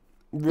aluminum.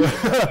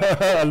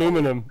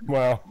 Aluminum.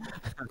 Wow.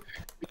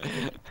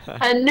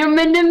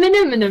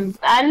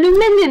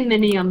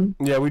 Aluminium.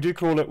 Yeah, we do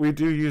call it. We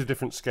do use a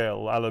different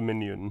scale.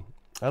 Aluminium.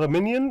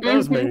 Aluminium? That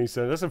doesn't make any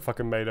sense. That's a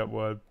fucking made-up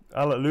word.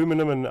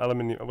 Aluminum and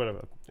aluminium, or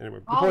whatever. Anyway,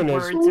 the All point is,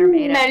 words are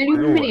made up. they're all words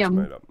Aluminium.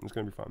 made up. It's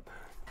going to be fun.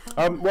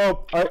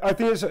 Well, I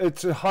think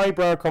it's a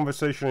highbrow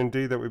conversation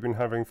indeed that we've been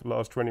having for the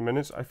last 20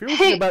 minutes. I feel we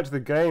should get back to the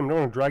game. I don't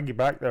want to drag you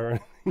back there.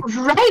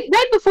 Right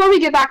before we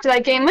get back to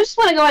that game, I just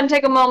want to go ahead and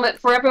take a moment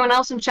for everyone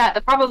else in chat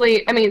that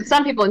probably, I mean,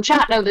 some people in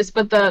chat know this,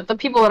 but the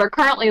people that are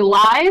currently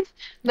live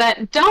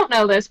that don't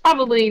know this,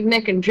 probably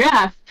Nick and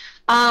Jeff,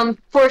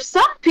 for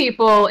some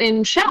people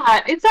in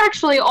chat, it's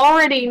actually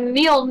already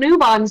Neil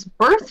Newbon's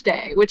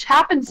birthday, which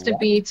happens to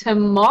be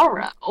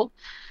tomorrow.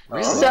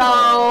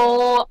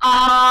 So,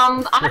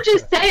 I'm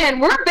just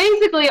saying, we're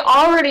basically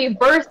already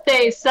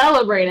birthday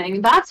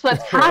celebrating. That's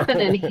what's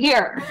happening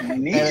here.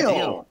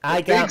 Neil, I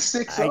Big got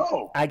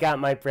 6-0. I got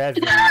my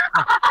present.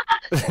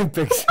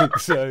 Big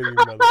 6-0, you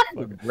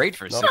motherfucker. Great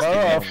for Not 60.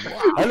 far off. man.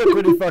 I look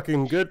pretty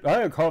fucking good.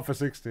 I look hot for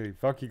 60.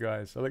 Fuck you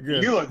guys. I look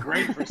good. You look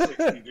great for 60,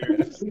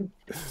 dude.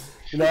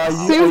 You know, I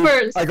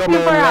got my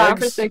super own hot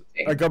for legs.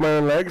 60. I got my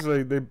own legs.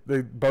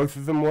 They both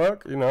of them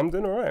work. You know, I'm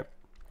doing all right.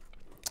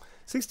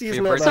 60 is For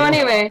your not birthday, So that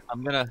anyway,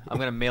 I'm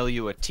gonna mail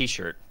you a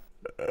T-shirt,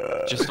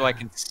 just so I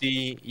can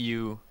see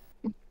you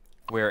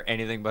wear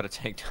anything but a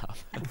tank top.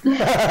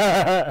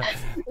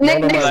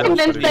 Nick's that's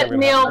convinced pretty that good.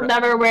 Neil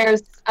never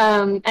wears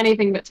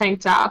anything but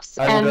tank tops,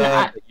 And,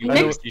 and You wear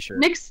a Nick's, T-shirt.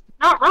 Nick's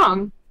not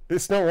wrong.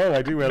 It's not wrong.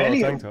 I do wear a lot of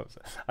Many tank of- tops.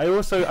 I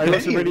also many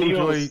of really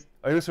enjoy. Neil's-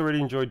 I also really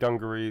enjoy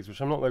dungarees,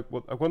 which I'm not like.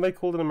 What they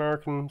called an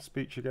American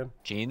speech again?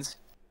 Jeans.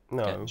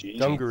 No, jeans.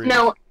 dungarees.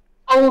 No,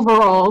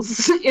 overals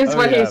is Oh,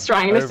 what yeah, he's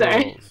trying to say.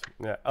 overalls.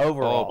 Yeah,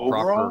 overall. Oh,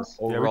 proper Overalls?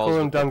 Yeah, we overalls call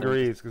them with the thing.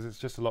 dungarees because it's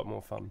just a lot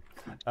more fun.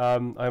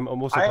 I'm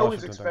also. I partial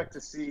always to expect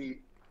to see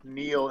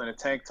Neil in a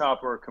tank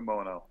top or a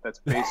kimono. That's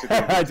dungarees. basically.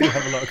 I do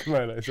have a lot of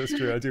kimonos. That's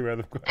true. I do wear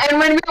them. And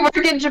when we work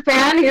in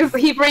Japan,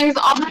 he brings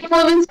all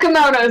of his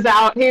kimonos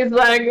out. He's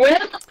like, well,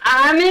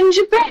 I'm in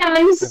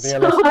Japan,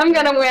 so I'm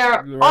gonna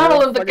wear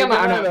all of the Fucking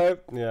kimono.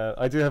 Yeah,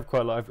 I do have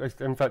quite a lot.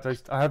 In fact,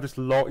 I have this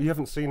lot. You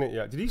haven't seen it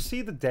yet. Did you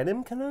see the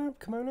denim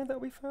kimono that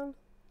we found?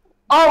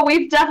 Oh,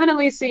 we've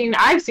definitely seen.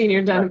 I've seen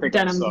your I denim think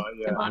I saw it,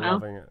 yeah. I'm kimono.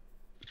 loving it.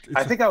 It's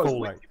I think I was full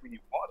with length. you when you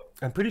bought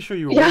it. I'm pretty sure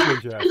you were Yeah.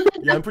 with me, Jeff.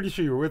 Yeah, I'm pretty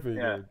sure you were with me,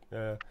 Yeah. dude.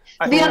 Yeah.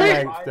 I The think other- I Length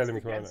advised denim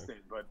against kimono.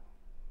 it, but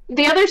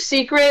The other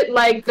secret,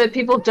 like, that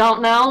people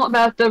don't know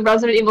about the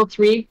Resident Evil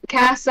 3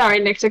 cast, sorry,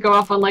 Nick, to go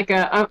off on, like,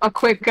 a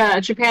quick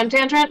Japan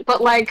tangent,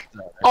 but, like,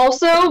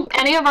 also,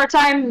 any of our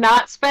time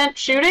not spent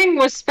shooting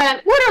was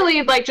spent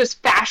literally, like,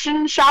 just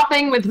fashion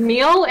shopping with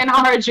Neil in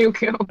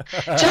Harajuku.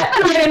 Jeff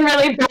and I didn't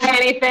really buy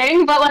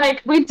anything, but,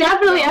 like, we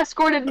definitely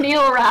escorted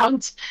Neil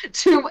around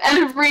to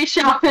every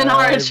shop in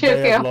I may have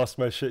Harajuku. lost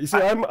my shit. You see,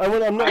 I'm not I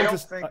don't into.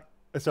 think-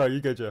 Sorry,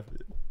 you go, Jeff.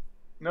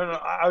 no.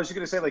 I was just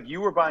gonna say, like, you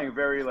were buying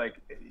very, like,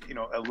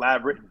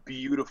 elaborate,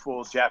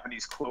 beautiful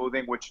Japanese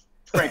clothing, which,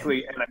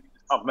 frankly, and I mean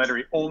this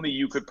complimentary, only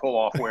you could pull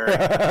off wearing.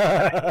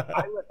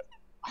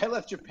 I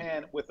left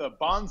Japan with a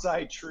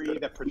bonsai tree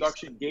that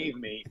production gave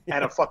me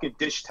and a fucking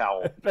dish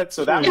towel. That's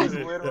So that true. was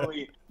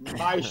literally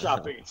my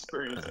shopping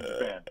experience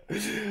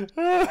in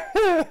Japan.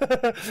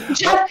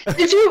 Jeff,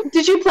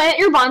 did you plant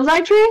your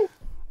bonsai tree?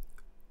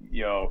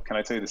 Yo, can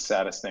I tell you the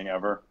saddest thing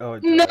ever? Oh,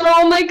 No,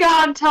 oh my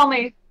god, tell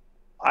me.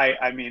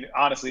 I mean,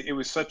 honestly, it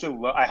was such a,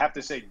 I have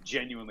to say,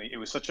 genuinely, it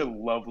was such a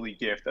lovely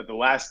gift. At the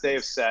last day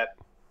of set,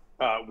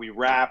 we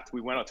wrapped, we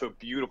went out to a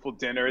beautiful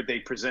dinner. They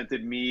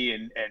presented me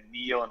and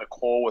Neil and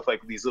Nicole with,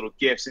 like, these little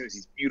gifts. It was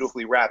these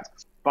beautifully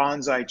wrapped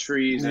bonsai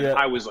trees. And Yeah.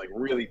 I was, like,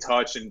 really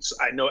touched. And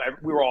I know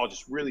we were all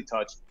just really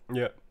touched.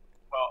 Yeah.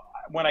 Well,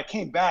 when I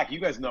came back,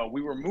 you guys know,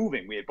 we were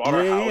moving. We had bought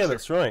our Yeah, house.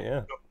 that's right.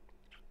 Yeah.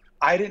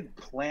 I didn't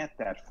plant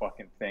that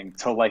fucking thing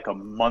till, like, a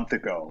month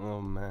ago. Oh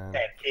man.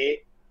 And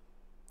it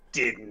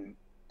didn't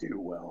do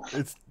well.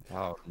 It's.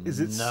 Oh, Is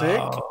it no.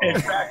 sick? In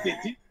fact, it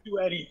didn't do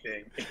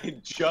anything.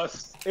 It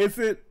just... Is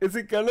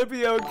it gonna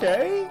be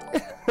okay?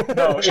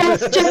 No, it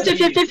Jeff, was- Jeff,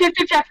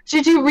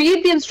 did you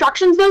read the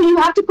instructions though? You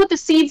have to put the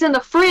seeds in the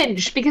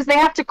fridge because they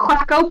have to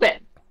crack open.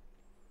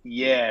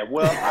 Yeah,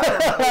 well,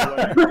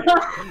 I don't know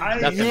what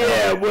I did.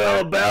 Yeah,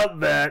 well, about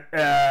that.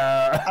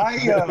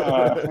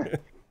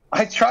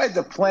 I tried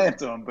to plant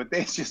them, but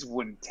they just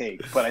wouldn't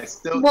take. But I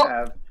still Well-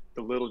 have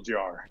the little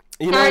jar.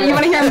 You All right, you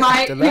want to hear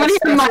my Then you want to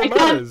hear that's my what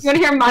sad, matters. you want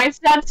to hear my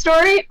sad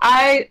story?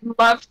 I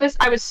loved this.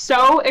 I was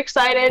so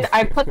excited.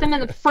 I put them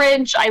in the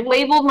fridge. I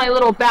labeled my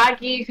little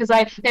baggie because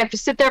they have to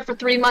sit there for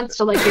 3 months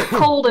to like get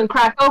cold and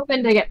crack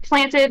open to get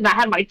planted. And I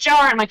had my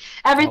jar and my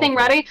everything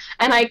ready.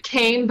 And I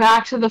came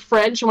back to the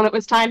fridge when it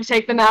was time to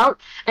take them out,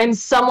 and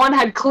someone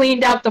had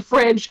cleaned out the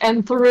fridge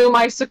and threw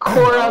my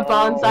Sakura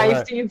bonsai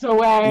Right. seeds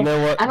away. You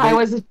know what? And I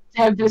was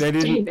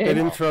devastated. They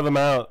didn't throw them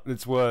out.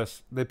 It's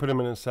worse. They put them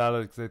in a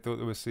salad because they thought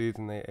there were seeds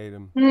and they ate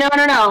them.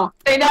 No.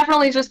 They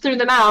definitely just threw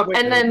them out.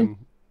 And then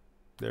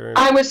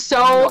I was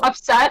so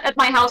upset at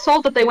my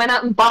household that they went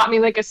out and bought me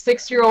like a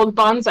 6-year-old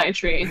bonsai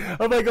tree.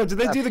 Oh my god, did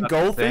they do the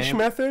goldfish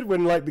method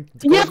when like the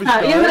Yeah, goldfish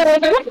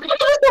yeah.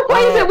 Why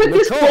is it with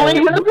this fully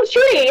with a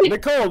tree?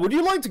 Nicole, would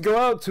you like to go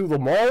out to the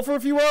mall for a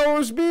few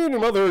hours? Me and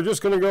your mother are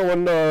just gonna go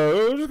and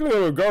just gonna go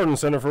to a garden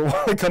center for a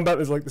while and come back.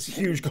 There's like this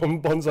huge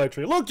bonsai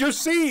tree. Look, your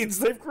seeds,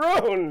 they've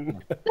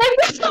grown.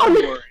 Don't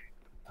worry.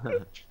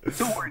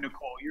 Don't worry,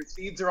 Nicole. Your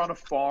seeds are on a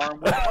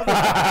farm. With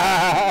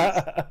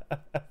other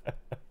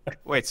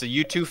Wait, so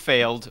you two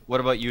failed. What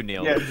about you,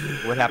 Neil? Yeah.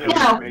 What happened?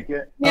 Yeah. make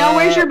it. Neil,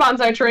 where's your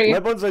bonsai tree? My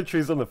bonsai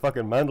tree's on the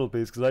fucking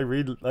mantelpiece because I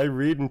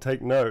read and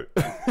take note.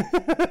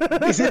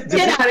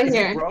 Get out of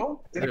here.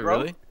 Bro? Did Did it it grow?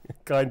 really?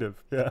 Kind of,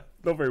 yeah.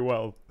 Not very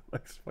well.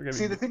 Like, fucking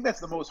See, the thing that's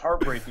the most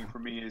heartbreaking for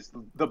me is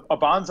a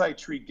bonsai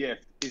tree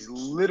gift is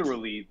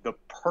literally the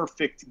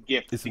perfect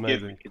gift It's to give me.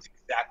 amazing. It's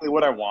exactly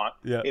what I want.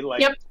 Yeah. It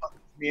like Yep. touches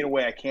me in a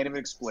way I can't even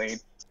explain.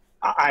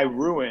 I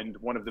ruined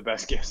one of the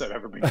best gifts I've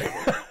ever been given.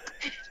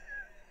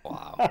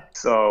 Wow.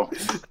 So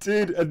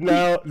Dude, and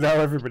now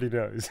everybody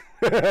knows.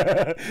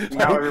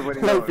 Now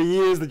everybody Like for knows.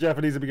 years, the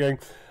Japanese have been going,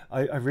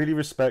 I really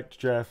respect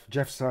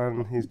Jeff's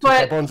son. He's just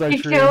But a bonsai he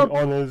tree, killed-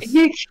 honors.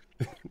 He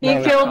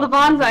killed the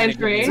bonsai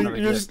tree. So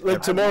you're just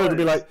like tomorrow to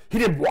be like, he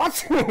did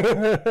what?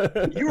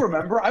 you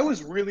remember, I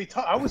was really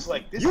tough. I was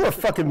like, this You were is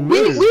the fucking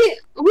coolest-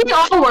 moved. We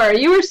all were.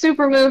 You were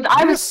super moved.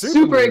 I You were was super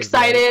super moved,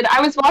 excited. I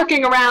was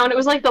walking around. It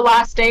was like the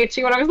last day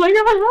too, and I was like,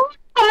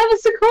 I have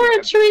a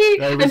Sakura tree.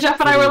 That was And Jeff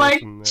and I pretty were like,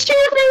 awesome, yeah.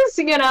 cheers!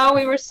 You know,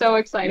 we were so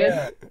excited.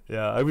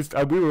 Yeah,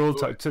 we were all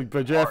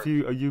but Jeff,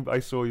 I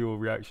saw your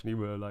reaction. You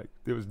were like,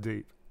 it was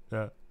deep.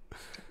 Yeah.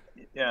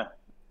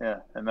 Yeah.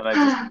 And then I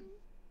just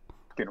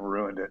fucking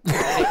ruined it.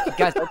 Hey,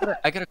 guys,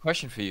 I got a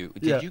question for you.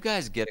 Did Yeah. you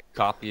guys get a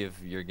copy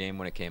of your game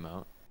when it came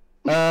out?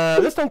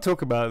 Let's not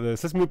talk about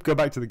this. Let's go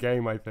back to the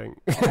game. I think.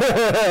 I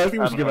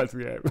think we should go back to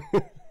the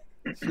game.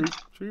 should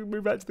we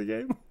move back to the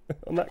game?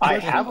 On that I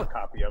question? have a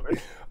copy of it.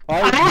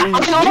 I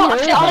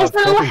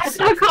also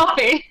have a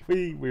copy.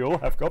 We all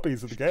have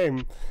copies of the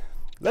game.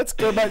 Let's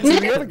go back to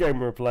the other game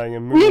we were playing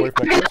and move away We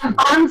from got that a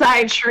question.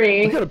 bonsai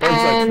tree, We got a bonsai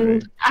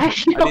and tree. I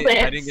killed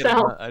it.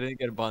 So, I didn't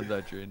get a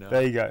bonsai tree. No.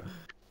 There you go.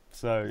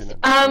 So you know.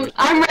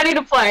 I'm ready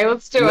to play.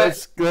 Let's do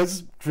it.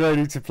 Let's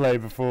ready to play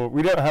before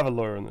we don't have a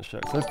lawyer on the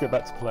show, so let's get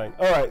back to playing.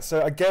 All right,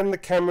 so again, the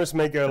cameras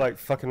may go like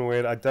fucking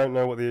weird. I don't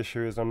know what the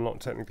issue is. I'm not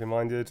technically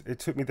minded. It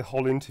took me the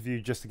whole interview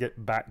just to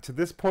get back to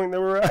this point that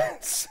we're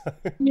at. So.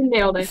 You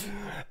nailed it.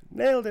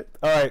 Nailed it.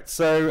 All right,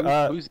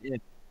 so Who's in?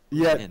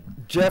 yeah, in?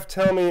 Jeff,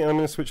 tell me, and I'm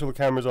gonna switch all the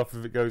cameras off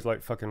if it goes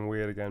like fucking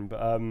weird again.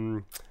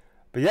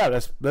 But yeah,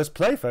 let's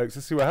play, folks.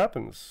 Let's see what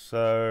happens.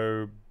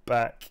 So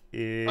back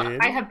in.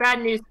 I have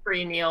bad news for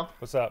you, Neil.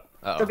 What's up?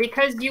 So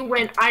because you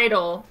went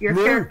idle, your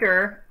No.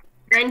 character,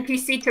 your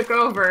NPC took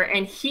over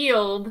and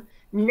healed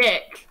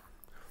Nick.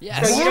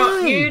 Yes. So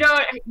you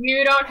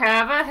don't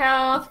have a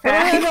health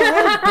pack. I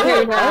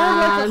had like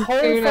a Tuna,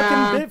 whole tuna.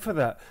 fucking bit for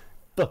that.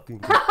 Fucking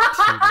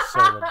computer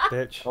son of a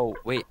bitch. Oh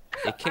wait,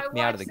 it kicked me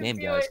out of the watched game,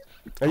 you do guys.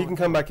 it. Oh, you can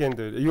come back in,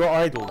 dude. You're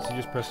idle, so you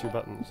just press your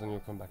buttons and you'll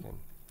come back in.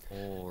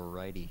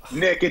 Alrighty.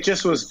 Nick, it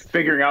just was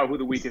figuring out who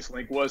the weakest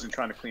link was and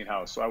trying to clean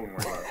house, so I wouldn't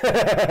worry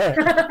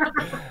about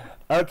it.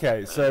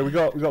 Okay, so we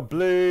got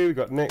Blue, we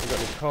got Nick, we got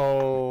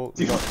Nicole,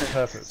 we got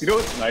Purpose. You know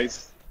what's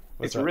nice?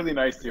 What's It's that? really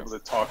nice to be able to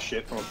talk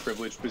shit from a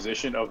privileged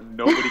position of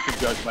nobody can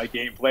judge my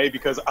gameplay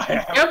because I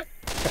am Yep.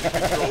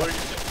 controlling it.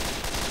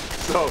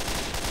 So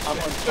I'm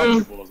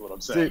untouchable, is what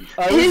I'm saying. Dude,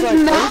 I His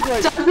was math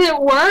like,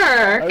 doesn't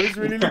work. I was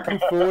really looking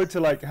forward to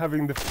like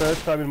having the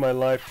first time in my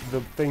life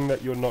the thing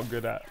that you're not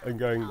good at and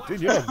going,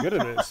 dude, you're not good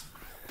at this.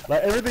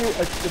 Like everything,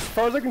 as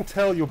far as I can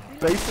tell, you're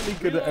basically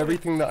good at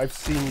everything that I've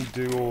seen you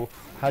do or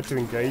had to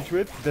engage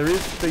with. There is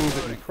things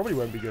that you probably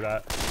won't be good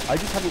at. I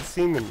just haven't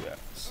seen them yet.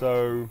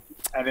 So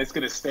And it's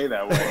going to stay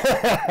that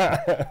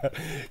way.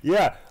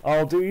 yeah,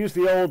 I'll use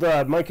the old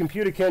my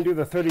computer can't do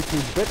the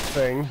 32-bit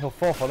thing. He'll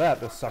fall for that,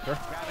 this sucker.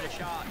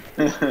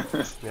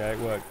 Yeah, it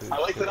worked. Dude. I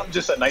like that I'm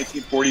just a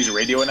 1940s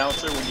radio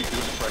announcer when you do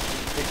an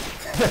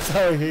impression. That's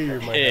how I hear you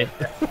in my head.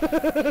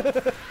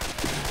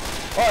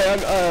 Hi,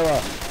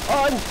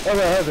 I'm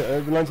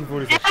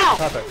 1946. Ow!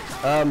 Perfect.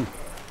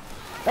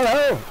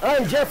 Hello,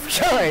 I'm Jeff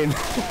Schine.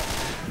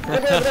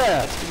 Look over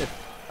there.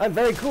 I'm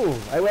very cool.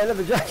 I wear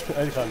leather jacket.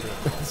 I can't do it.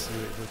 It's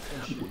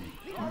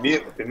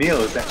ridiculous.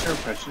 Neil, is that your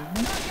impression?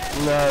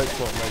 No, it's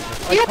not my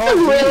impression. You I have can't some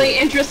do really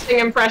it. interesting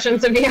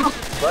impressions of you.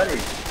 Buddy,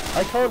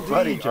 I can't do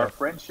Buddy, you, our Jeff.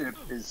 friendship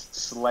is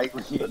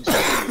slightly in jeopardy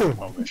at the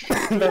moment.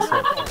 That's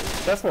not true.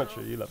 That's not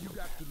true. You love me.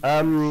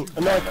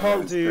 No, I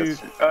can't do.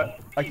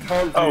 I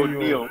can't do Oh, your.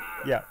 Neil.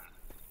 Yeah.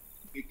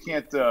 You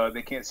can't.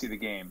 They can't see the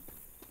game.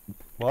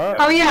 What?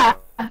 Oh yeah,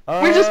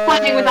 we're just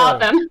playing without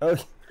them. Oh,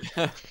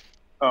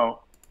 Oh,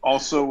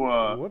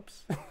 also,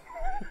 whoops.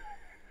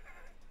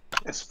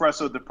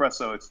 espresso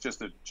depresso. It's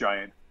just a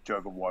giant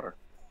jug of water.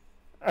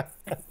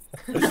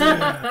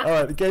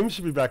 Alright, the game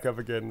should be back up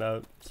again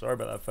now. Sorry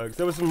about that, folks.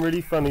 There was some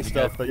really funny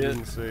stuff that you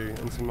didn't see,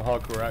 and some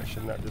hardcore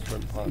action that just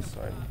went past.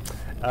 Sorry.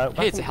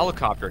 Hey, it's a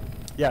helicopter.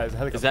 Yeah, it's a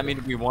helicopter. Does that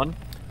mean we won?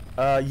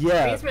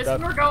 Yeah. That's what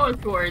we're going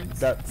towards.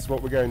 That's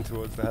what we're going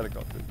towards, the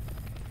helicopter.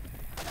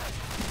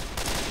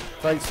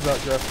 Thanks for that,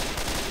 Jeff.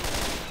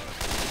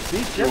 See,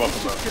 Jeff You're is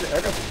welcome, just good at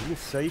everything. You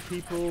save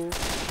people.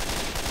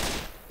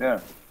 Yeah.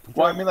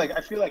 Well, I mean, like,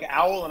 I feel like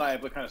Owl and I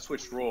have like, kind of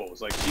switched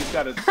roles. Like, she's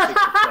got to stick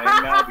to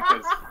playing now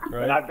because,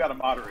 Right. and I've got to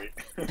moderate.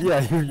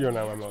 Yeah, you're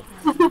now my mod.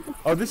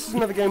 Oh, this is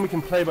another game we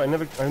can play, but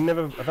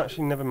I've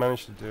actually never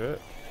managed to do it.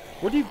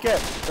 What do you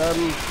get,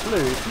 Blue?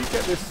 If you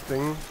get this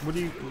thing, what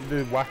do you,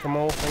 the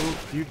whack-a-mole thing?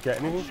 Do you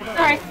get anything for that?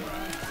 Sorry.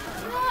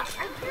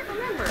 I can't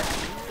remember.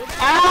 Oh,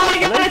 I I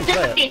know got you a can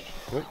play it. jockey.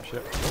 Whoop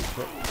shit. Whoop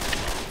shit.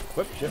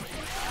 Whoop shit.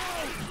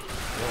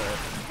 Alright.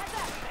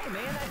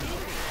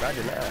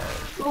 Dragon Eye.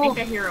 I think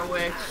I hear a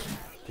witch.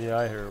 Yeah,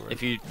 I hear it.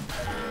 If you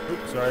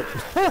Oops, sorry.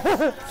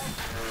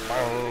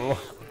 Bow.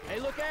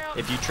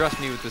 if you trust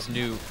me with this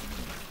new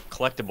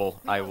collectible,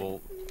 I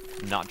will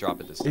not drop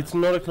it this time. It's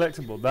not a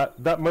collectible.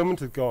 That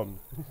moment is gone.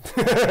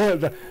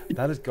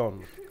 that is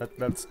gone. That's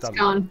done. It's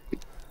gone.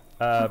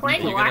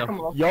 Playing you're gonna-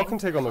 whack-a-mole. Y'all can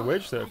take on the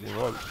witch there if you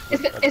want.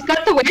 Is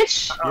that the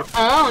witch?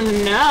 Oh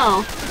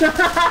no.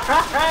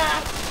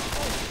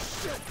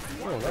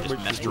 Oh, that Just witch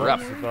messed is her not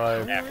up.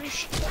 survive.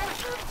 Ouch.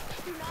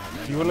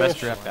 Do you want Messed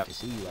to? her up. To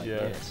see you like Yeah.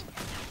 this.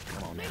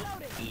 Come on now.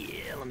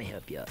 Yeah, let me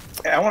help you up.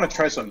 Hey, I want to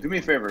try something. Do me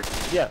a favor.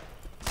 Yeah.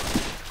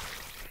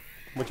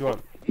 What do you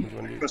want? What do you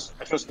want to do?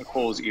 I trust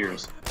Nicole's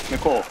ears.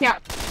 Nicole, Yeah.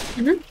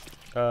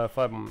 5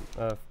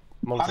 how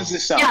monkeys. does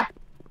this sound? Yeah.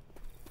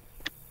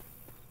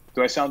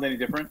 Do I sound any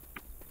different?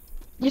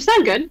 You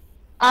sound good.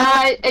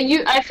 I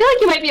feel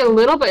like you might be a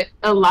little bit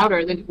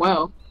louder than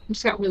whoa. It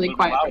just got really Little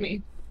quiet for louder.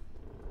 me.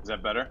 Is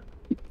that better?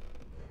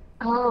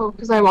 Oh,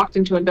 because I walked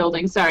into a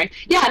building. Sorry.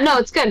 Yeah, no,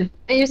 it's good.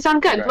 You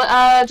sound good.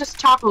 Okay. Just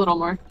talk a little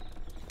more.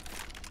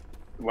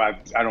 Well,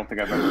 I don't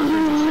think I've ever heard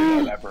you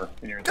say that ever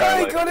in your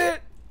entire life.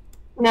 it!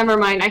 Never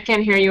mind. I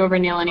can't hear you over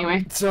Neil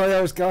anyway. Sorry,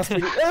 I was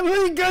gasping.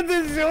 Emily got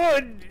the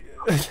sword!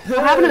 What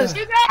happened to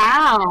this?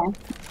 Ow.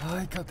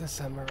 I got the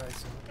samurai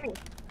sword.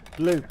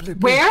 Blue.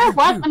 Where?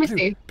 What? Blue, Let me blue,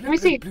 see. blue, Let me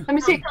see. blue, Let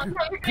me see. No,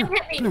 you're gonna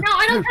hit me. No,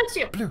 I don't trust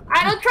you. blue,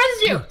 I don't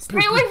trust you.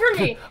 Stay away from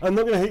me. I'm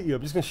not gonna hit you.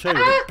 I'm just gonna show you.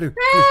 Look, blue,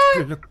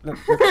 look.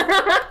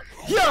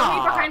 Me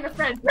behind the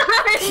fence.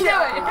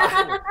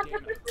 I knew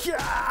it.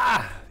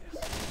 Yeah!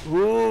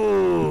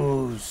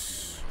 Ooh.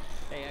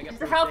 Hey, I got It's a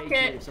first health aid kit.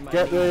 here if somebody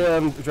Get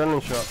needs the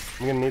adrenaline shot.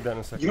 I'm gonna need that in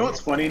a second. You know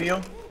what's funny,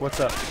 Neil? What's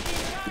up?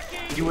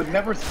 You would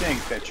never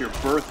think that your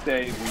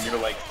birthday when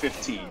you're like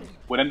 15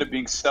 would end up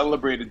being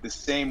celebrated the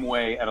same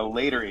way at a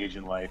later age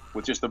in life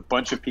with just a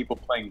bunch of people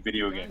playing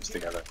video games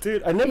together.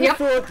 Dude, I never Yep.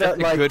 thought that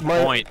That's a good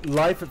my point.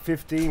 life at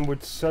 15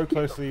 would so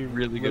closely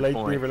Really good be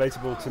point.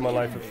 relatable to my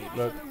life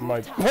at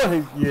my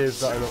years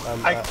that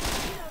I'm I- at.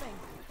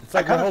 It's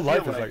like I my whole kinda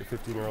life feel is like- like a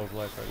 15-year-old's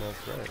life right now. It's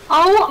great.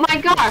 Oh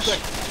my gosh.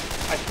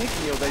 I think,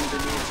 Neil, that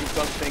either means you've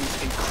done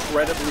things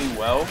incredibly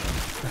well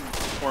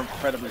or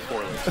incredibly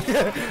poorly.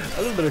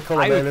 A little bit of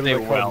column I A, a would little say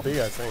bit of column well.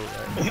 B, I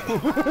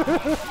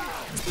think.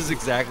 This is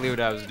exactly what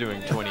I was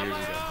doing 20 years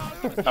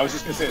ago. I was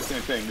just gonna say the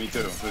same thing. Me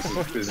too.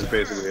 This is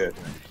basically it.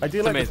 I do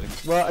It's like. amazing.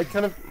 Well, I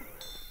kind of.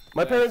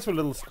 My parents were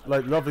little,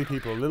 like, lovely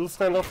people, a little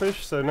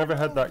standoffish, so never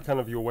had that kind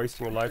of "you're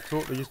wasting your life"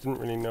 thought. They just didn't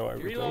really know I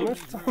was doing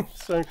this time.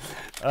 So,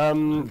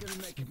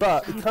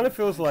 but it kind of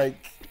feels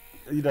like,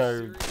 you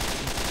know,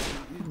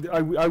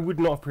 I would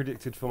not have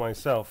predicted for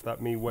myself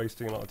that me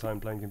wasting a lot of time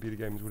playing computer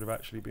games would have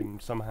actually been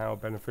somehow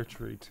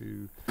beneficiary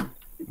to.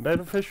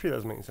 Beneficiary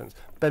doesn't make sense.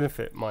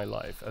 Benefit my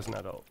life as an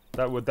adult.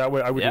 That would I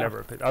would Yeah. never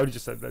have picked. I would have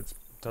just said that's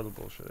total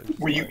bullshit. It's just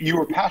Well, like- you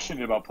were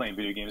passionate about playing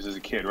video games as a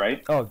kid,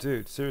 right? Oh,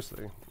 dude,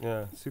 seriously,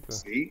 yeah, super.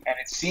 See? And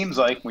it seems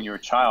like when you're a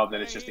child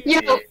that it's just a Yo,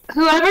 kid.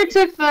 whoever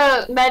took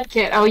the med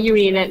kit. Oh, you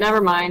need it.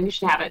 Never mind. You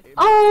should have it.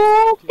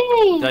 Oh, Did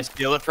I thanks.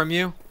 steal it from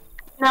you?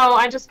 No,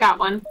 I just got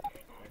one.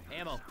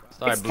 ammo.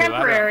 Sorry, It's Blue.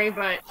 temporary,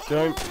 but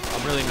Don't.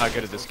 I'm really not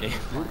good at this game.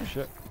 Ooh,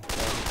 shit.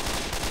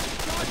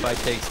 If I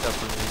take stuff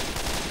from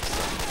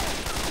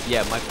you.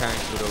 Yeah, my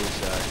parents would always,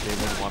 they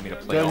wouldn't want me to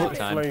play Don't all hit the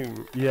time.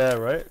 flame. Yeah,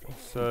 right.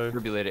 So,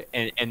 Tribulated.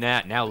 And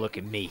that, now look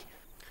at me.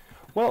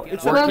 well,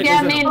 it's Look actually-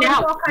 at there's me a-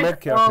 now.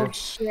 Medkit, Oh okay.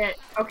 shit.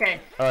 Okay.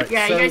 Alright,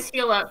 Yeah, so, you guys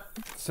heal up.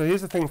 so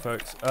here's the thing,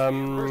 folks.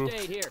 First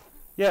aid here.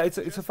 Yeah, it's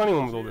a funny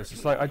one with all this.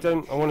 It's like I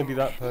want to be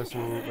that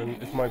person.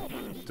 When if my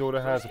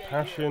daughter has a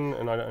passion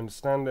and I don't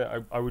understand it,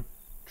 I would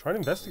try to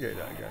investigate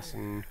it, I guess,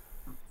 and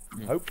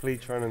hopefully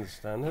try and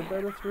understand her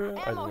better through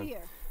it. I don't know.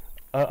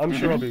 I'm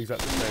sure I'll be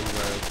exactly the same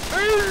way.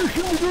 Hey,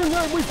 shouldn't be doing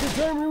that, waste your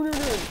time.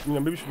 You know,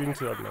 maybe we should be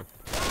into that, I don't know.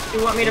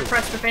 You want me to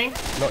press the thing?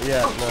 Not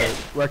yet, Oh, no. shit.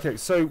 Well, okay,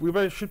 so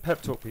we should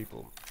pep talk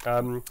people.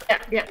 Yeah.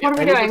 What are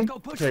we doing?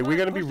 Okay, we're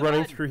going to be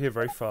running through here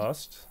very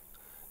fast.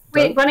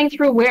 Wait, running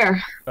through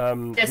where?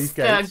 This These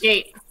gates.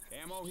 gate.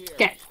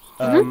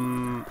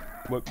 Okay.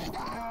 Wait,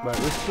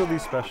 let's kill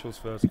these specials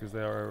first because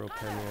they are a real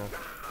pain in the ass.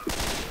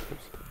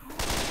 Oops.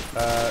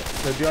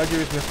 So the idea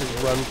is we have to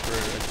run through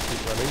and just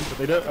keep running, but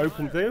they don't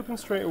open. They open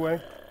straight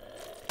away.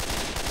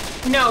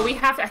 No, we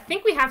have to. I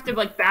think we have to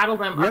like battle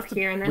them We up have to,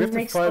 here, and we then have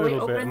they to fight a slowly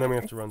little bit, open. and then we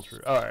have to run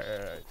through. All right.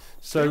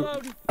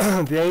 So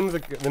the name of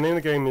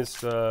the game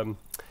is.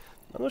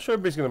 I'm not sure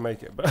everybody's going to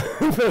make it, but,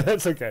 but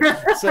that's okay.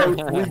 So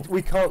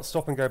we can't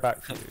stop and go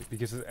back through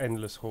because there's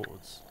endless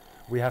hordes.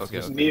 We have to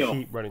just Neil.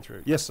 keep running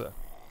through. Yes, sir.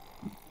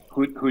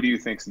 Who do you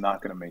think's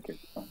not going to make it?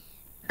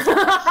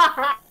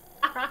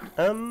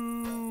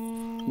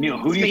 Neil,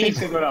 who do you think's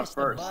going to go down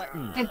first?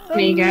 It's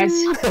me, guys.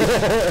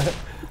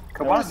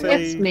 Come on, Neil.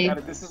 It's me.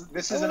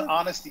 This is an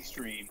honesty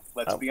stream.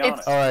 Let's be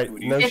honest. All right, Who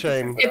do you no think-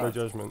 shame, it's- no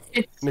judgment.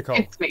 It's Nicole.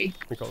 It's me.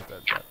 Nicole's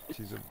dead. Yeah.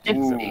 She's a. It's she's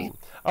me.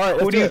 All right,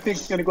 Who let's do you it.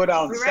 think's going to go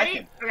down We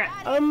second? ready?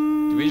 Okay.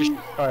 Do we just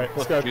All right,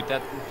 let's go. shoot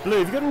that?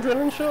 Blue, have you got an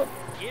adrenaline shot?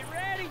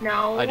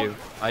 No. I do.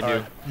 I do.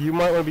 Alright, you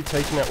might want to be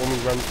taking that when we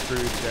run through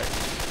the gate.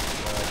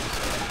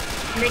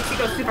 Makes you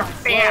go super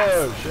fast.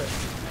 Whoa, shit.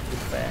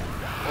 It's fast.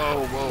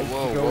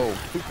 Whoa. Go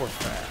super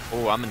fast.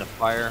 Oh, I'm in the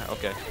fire.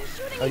 Okay.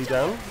 Are you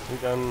down? Are you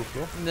down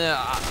here? No,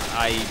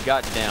 I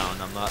got down.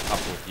 I'm not up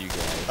with you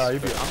guys. Oh,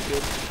 you'll be but up. I'm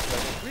good.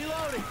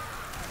 Reloading.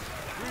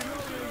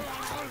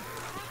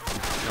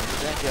 Come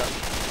back up.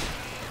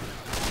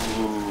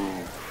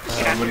 Ooh.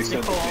 Yeah, Somebody said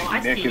Nicole, I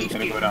that Nick see is you.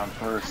 going to go down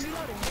first.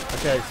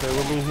 Okay, so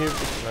when we hear...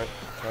 Right.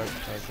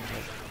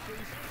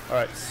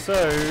 Alright, so...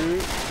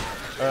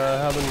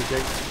 how many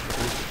gates...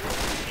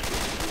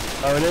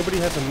 Oh, nobody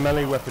has a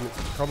melee weapon.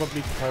 It's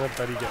probably kind of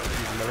better you get to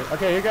use a melee.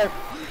 Okay, here you go.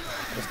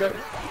 Let's go.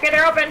 Okay,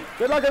 they're open.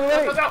 Good luck,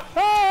 everybody. Go, go, go.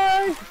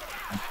 Hi!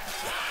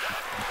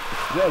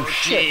 Yo,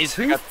 shit. jeez, I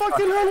Two got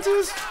fucking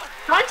hunters?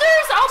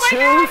 Hunters! Oh my Two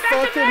god! Back to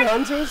fucking back.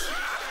 hunters?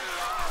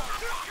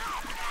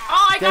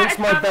 Oh, I got Against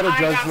my better I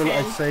got judgment,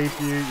 I pinned. saved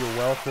you. You're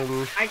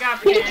welcome. I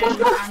got pinned. I'm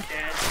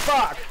dead.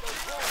 Fuck!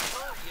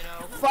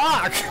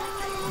 Fuck!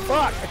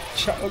 Fuck!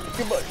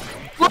 Goodbye.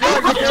 What?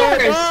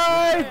 Hunters!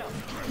 Bye!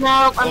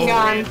 No, I'm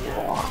gone.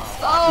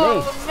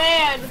 Oh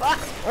man!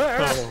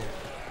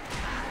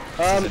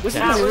 This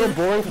is gonna be real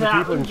boring for the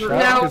people in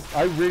chat because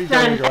I really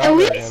don't want to go At out there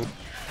least- again.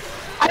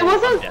 I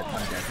wasn't.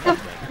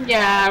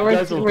 Yeah,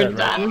 Guys we're all we're dead,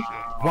 right? done.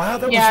 Wow,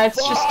 that Yeah, was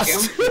it's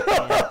just you.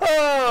 fast!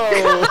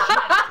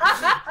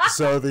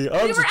 So the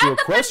answer were to your at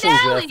the question,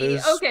 finale, Jeff,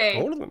 is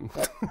okay. all of them.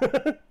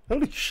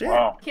 Holy shit!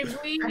 Wow. Can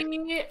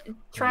we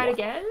try it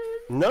again?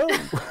 No,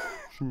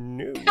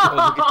 no.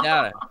 Oh, look at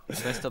that. I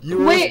messed up.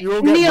 Wait, You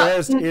will get Neil-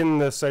 rezzed in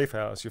the safe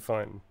house. You're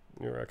fine.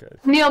 You're okay.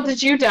 Neil,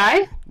 did you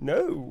die?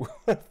 No,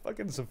 I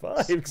fucking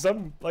survived because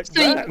I'm like So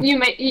man. you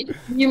made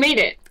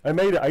it. I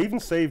made it. I even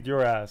saved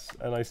your ass,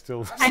 and I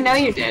still. I know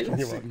you did.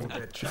 You're welcome.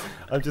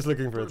 I'm just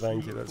looking for a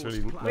thank you. That's really.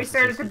 We nice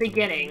started of at the you.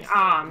 beginning.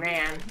 Oh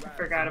man, I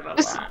forgot about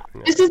This, that.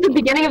 this is the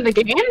beginning of the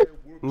game?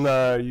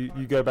 No, you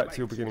go back to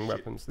your beginning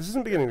weapons. This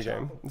isn't the beginning of the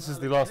game. This is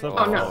the last level.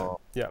 Oh,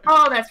 no. Yeah.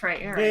 Oh, that's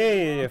right. You're right.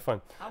 Yeah,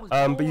 fine.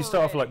 But you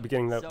start off like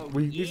beginning level.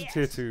 These are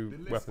tier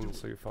 2 weapons,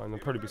 so you're fine.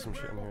 There'll probably be some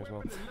shit in here as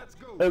well.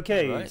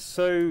 Okay, Right.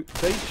 so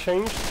they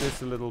changed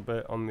this a little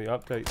bit on the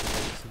update.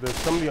 So there's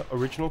some of the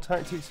original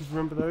tactics, if you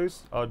remember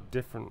those, are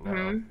different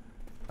now,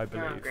 I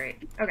believe. Oh, great.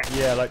 Okay.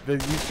 Yeah, like there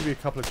used to be a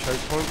couple of choke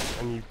points,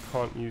 and you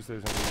can't use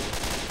those anymore.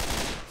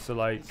 So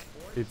like,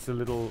 it's a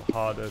little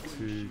harder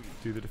to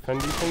do the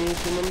defending thing,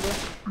 if you remember.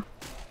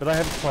 But I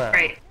have a plan.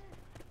 Right.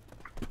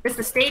 It's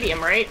the stadium,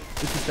 right?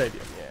 It's the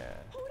stadium, yeah.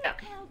 Yeah.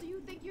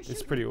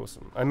 It's pretty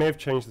awesome. I may have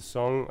changed the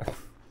song.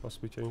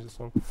 Possibly changed the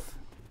song.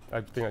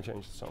 I think I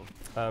changed the song.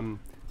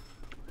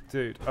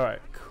 Dude, alright,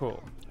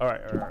 cool.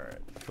 Alright, cool.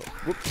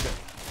 Whoops,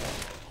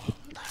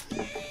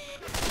 okay.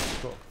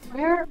 Cool.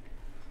 Where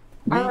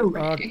We are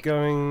are we?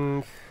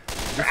 going...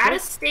 We're at a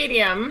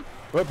stadium,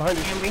 Right behind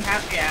you. and we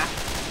have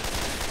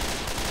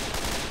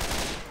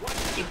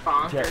Big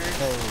bonkers. Yeah,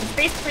 It's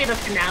basically the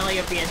finale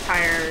of the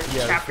entire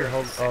yeah, that's chapter. the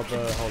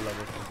whole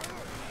level.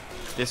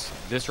 This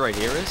right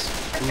here is?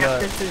 Yeah,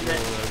 this is no, it.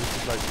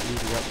 this is like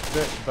leading up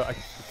to it, but I I-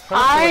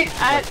 kind of feel like we should,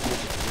 like, walk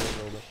through it a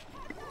little bit.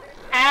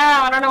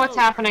 Ow, I don't know what's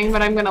happening,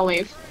 but I'm gonna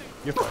leave.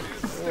 You're fine.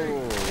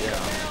 Oh, yeah.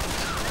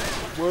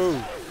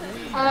 Whoa,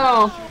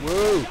 Oh,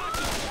 whoa.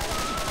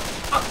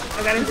 Oh,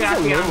 I got a This is a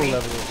jockey on normal me.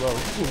 level as well.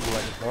 This isn't even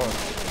like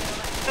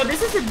advanced. Oh,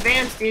 this is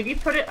advanced, dude. You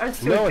put it us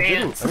to No, I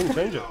didn't. advanced. I didn't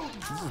change it.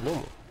 This is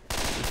normal.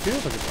 It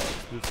feels like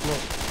advanced, but it's not.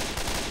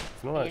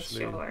 It's not Yeah, actually.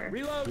 sure.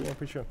 Yeah, I'm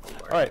pretty sure.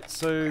 Alright,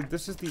 so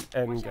this is the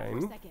end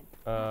game.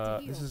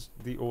 This is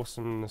the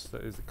awesomeness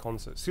that is the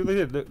concert. See what they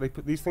did? Look, they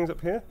put these things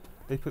up here.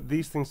 They put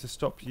these things to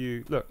stop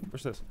you. Look,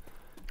 watch this.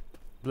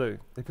 Blue.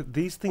 They put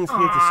these things here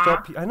to Aw.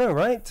 stop you. I know,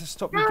 right? To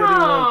stop you getting like.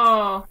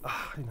 No!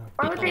 I know.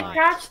 Why would they Nice.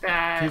 patch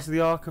that? Because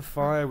the arc of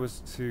fire was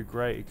too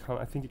great.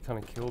 I think it kind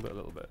of killed it a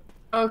little bit.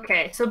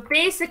 Okay, so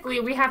basically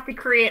we have to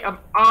create an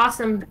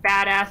awesome,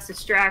 badass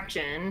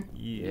distraction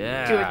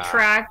Yeah. to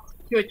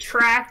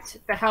attract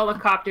the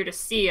helicopter to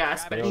see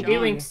us. But in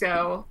doing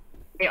so,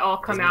 they all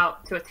come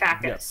out to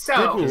attack Yeah. us.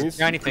 So. Good news.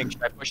 Shiny thing.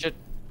 Should I push it?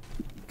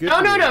 Good No,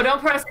 news.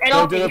 don't press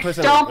No, anything. don't press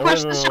Don't anything.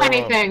 push the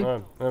shiny thing.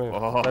 No.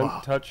 Oh.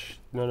 Don't touch.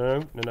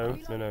 No.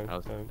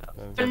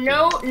 So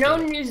no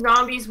new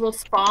zombies will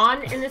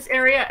spawn in this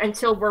area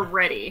until we're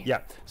ready. Yeah.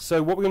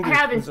 So what we're I gonna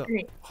have do is a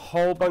insane.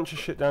 whole bunch of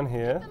shit down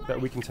here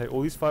that we can take.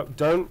 All these fire.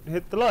 Don't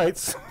hit the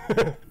lights.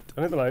 Don't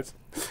hit the lights.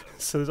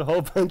 So there's a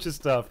whole bunch of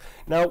stuff.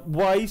 Now,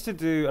 what I used to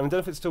do, and I don't know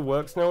if it still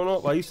works now or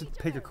not, but I used to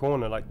pick a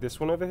corner like this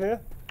one over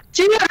here.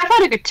 Dude, I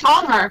thought a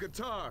guitar.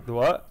 The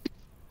what?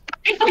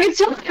 A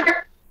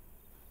guitar.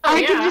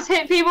 I can yeah. just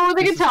hit people with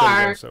a This is gonna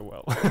guitar. go so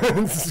well.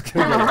 This is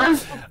gonna go well.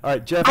 All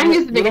right, Jeff. I'm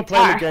using the you're not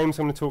playing the guitar. game,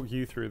 so I'm gonna talk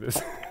you through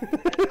this.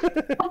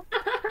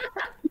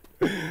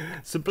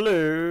 So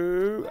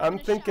Blue, I'm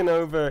thinking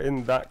over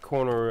in that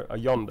corner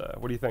yonder.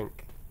 What do you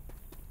think?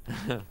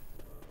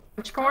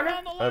 Which corner?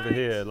 Over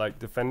here, like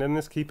defending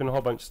this, keeping a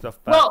whole bunch of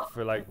stuff back Well,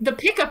 for like. the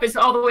pickup is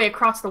all the way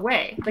across the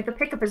way. Like the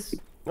pickup is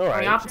All on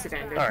right. the opposite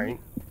end. All right.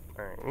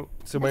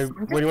 So I'm what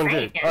just do you want to do?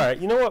 saying. All right.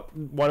 You know what?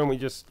 Why don't we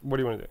just? What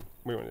do you want to do?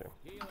 What do you want to do?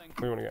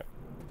 Where do you want to go?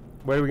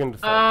 Where are we going to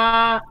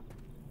defend?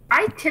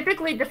 I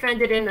typically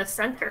defend it in the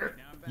center.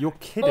 You're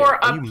kidding. Or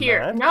Are up you here.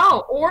 mad?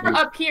 No, or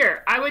up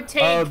here. I would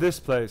take Oh, this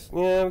place.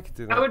 Yeah, we could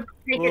do that. I would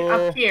take it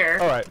up here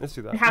All right, let's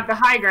do that. and have the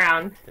high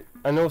ground.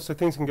 And also,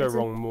 things can go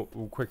wrong more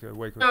quicker,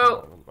 way quicker.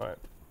 So- All right.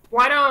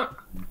 Why don't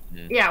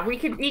yeah, we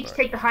could each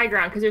take the high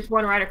ground because there's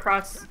one right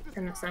across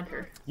in the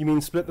center. You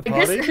mean split the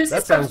Like, party? this That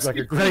is some sounds like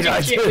a great strategic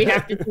idea. shit we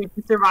have to do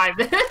to survive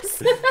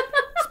this.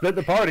 Split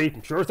the party.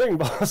 Sure thing,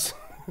 boss.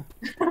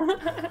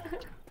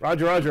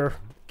 Roger, Roger.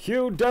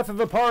 Cue death of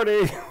the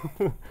party.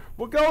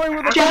 We're going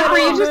with the Jeff,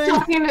 party.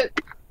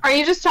 are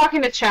you just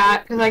talking to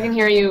chat? Because I can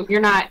hear you.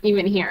 You're not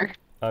even here.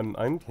 I'm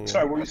here.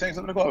 Sorry, were you saying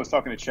something, Nicole? I was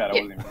talking to chat. I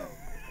wasn't even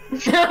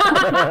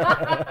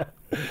here.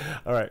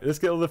 All right, let's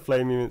get all the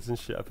flame units and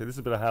shit up here. This is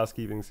a bit of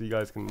housekeeping, so you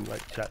guys can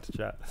like chat to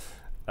chat.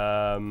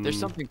 There's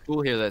something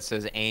cool here that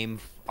says aim,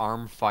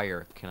 arm,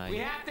 fire. Can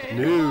I?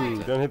 No,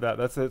 don't hit that.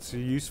 That's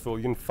useful.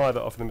 You can fire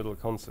that off in the middle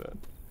of concert,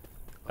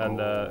 and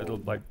it'll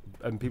like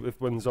and people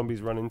when zombies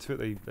run into it,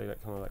 they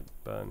like, kind of like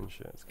burn and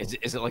shit. It's cool.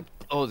 Is it like?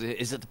 Oh,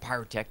 is it the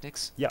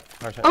pyrotechnics? Yeah.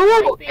 Pyrotechnics.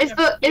 Oh,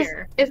 Right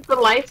there. is the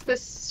lights the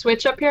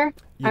switch up here?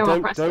 You I don't,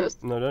 won't press don't, those.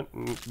 No, don't.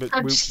 But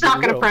I'm we, just we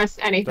not gonna will. press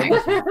Don't anything.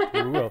 listen.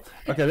 We will.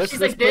 Okay, let's She's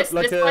let's like this, put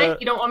like this a. light.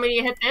 You don't want me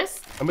to hit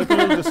this? I'm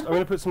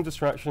gonna put some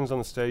distractions on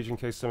the stage in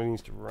case somebody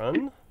needs to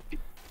run.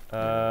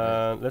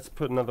 Let's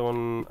put another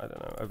one. I don't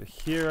know, over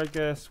here, I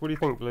guess. What do you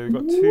think, Blue?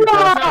 Got two.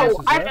 gas No,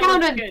 cases I there?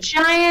 found a Good.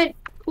 giant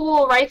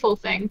cool rifle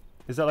thing.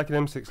 Is that like an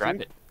M60? Grab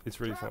it. It's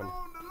really fun.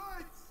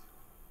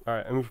 All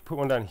right, and we should put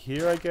one down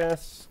here, I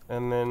guess.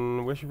 And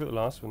then where should we put the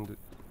last one?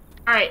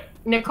 All right,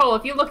 Nicole,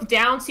 if you look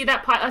down, see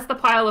that pile? That's the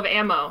pile of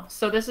ammo.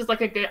 So this is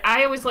like a good.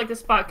 I always like this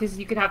spot because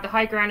you could have the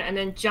high ground and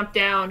then jump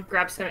down,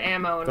 grab some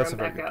ammo, and That's a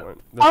run very back good up.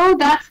 point. Oh,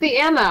 that's the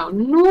ammo.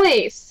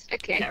 Nice.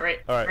 Okay. Yeah, right.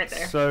 All right, right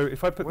there. so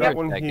if I put Where that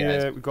one that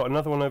here, guy's- we've got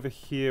another one over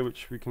here,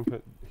 which we can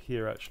put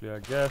here, actually, I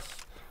guess.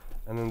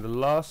 And then the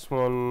last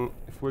one,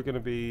 if we're going to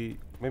be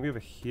maybe over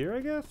here, I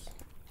guess?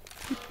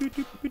 Doop, doop,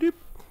 doop, doop, doop.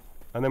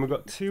 And then we've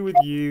got two with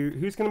you.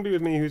 Who's going to be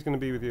with me? Who's going to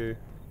be with you?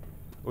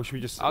 Or should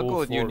we just I'll all go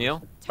with you, four of us?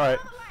 Neil. All right,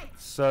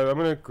 so I'm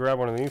going to grab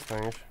one of these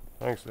things.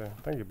 Thanks, there.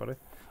 Thank you, buddy.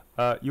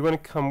 You're going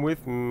to come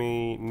with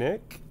me,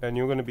 Nick, and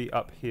you're going to be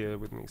up here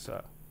with me,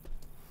 sir.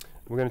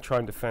 We're going to try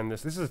and defend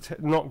this. This is a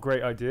not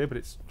great idea, but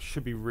it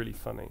should be really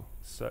funny.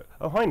 So,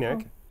 oh, hi,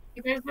 Nick.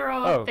 You guys are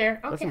all Oh, up there.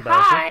 that's Okay,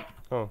 embarrassing. hi.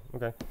 Oh,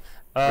 okay.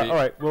 Were you- All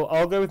right. Well,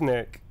 I'll go with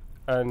Nick,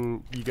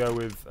 and you go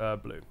with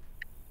Blue.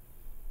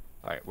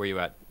 All right, where you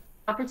at?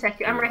 I'll protect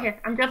you. I'm right here.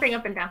 I'm jumping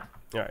up and down.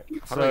 All right.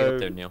 How do I get up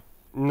there, Neil?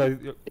 No.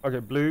 Okay,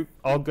 Blue.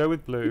 I'll go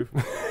with Blue.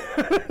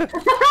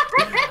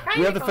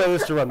 We have the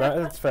furthest to run.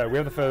 That's fair. We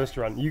have the furthest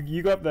to run.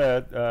 You go up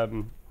there,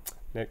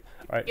 Nick.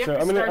 All right. You So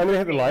have to I'm start gonna with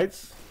hit the me.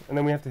 lights, and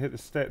then we have to hit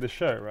the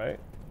show, right?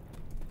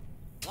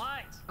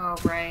 Oh,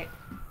 right.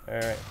 All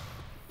right.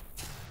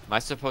 Am I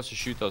supposed to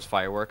shoot those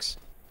fireworks?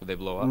 Will they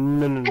blow up?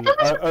 No, no, I no. thought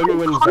this Only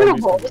when was zombies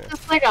carnival. come This in.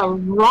 is like a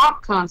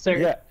rock concert.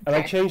 Yeah, and I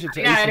Okay. changed it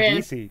to Yeah, it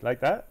is. AC/DC, like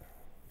that.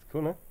 It's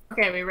cool, no?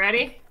 Okay, we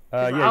ready? Yeah.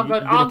 I'll go.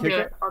 you gonna I'll kick do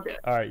it. I'll do it.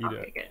 All right, you I'll do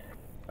it. kick it.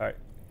 All right.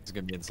 It's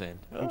gonna be insane.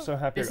 I'm so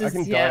happy. This I is-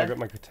 can die. yeah. I got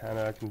my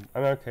katana.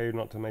 I'm okay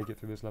not to make it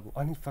through this level.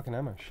 I need fucking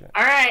ammo. Shit.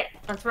 All right,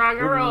 let's rock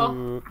and roll.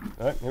 Ooh.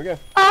 All right, here we go.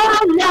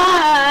 Oh,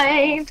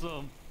 nice.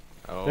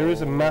 Oh, There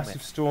is a massive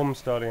man. storm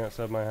starting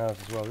outside my house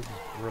as well. This is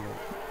brilliant.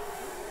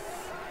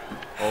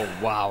 Oh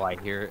wow, I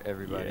hear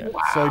everybody. Yeah.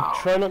 So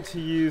try not to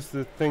use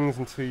the things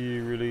until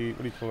you really, what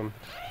do you call them?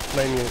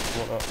 Flame units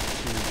and whatnot.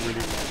 Until you really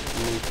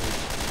need to.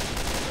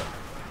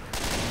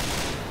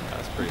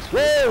 That's pretty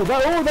sweet.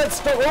 Whoa! That's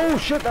stuck. Oh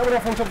shit! That went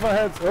off on top of our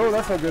heads. Oh,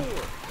 that's not good.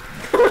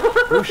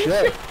 Oh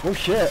shit! Oh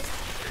shit!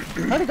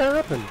 How did that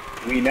happen?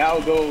 We now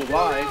go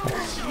live.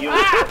 Whoa,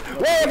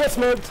 I got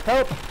smoked!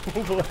 Help!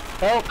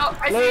 Help! Oh,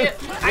 I see it.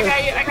 I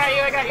got you. I got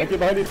you. I got I you. get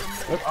behind you.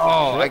 Look.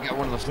 Oh, I got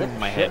one of those things in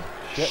my head.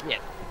 Shit. I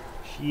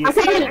see it.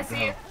 I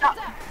see it.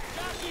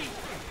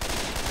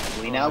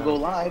 We now go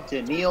live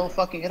to Neil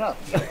fucking it up.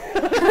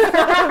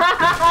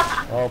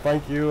 Oh,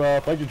 thank you,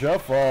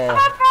 Jeff. I'm on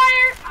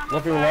fire. I'm on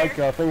Looking fire.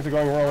 like things are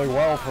going really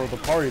well for the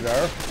party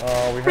there.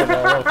 We had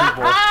a lot of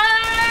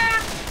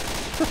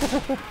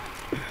people.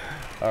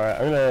 Alright,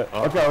 I'm gonna.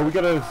 Okay, we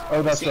gotta.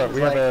 Oh, that's right.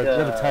 We have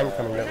a tank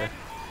coming, don't we?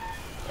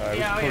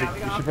 Yeah, we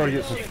should probably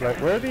get some flank.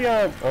 Where are the?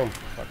 Oh,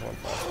 fuck, I'm on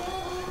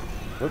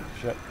fire. Oop,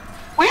 shit.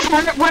 Wait,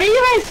 what are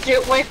you guys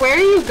doing? Like, where are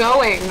you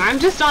going? I'm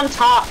just on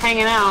top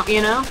hanging out,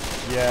 you know?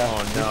 Yeah. Oh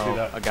I see no,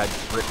 that. a guy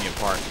ripped me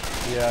apart.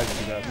 Yeah, I can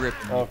see that.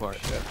 Ripped me Oh, apart.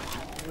 shit.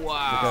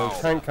 Wow.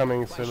 Okay, tank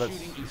coming, so let's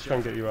try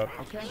and get you up.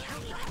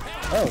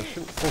 Oh,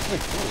 shit.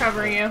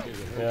 Covering you.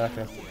 Yeah,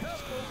 okay.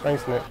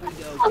 Thanks, Nick.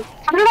 How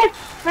did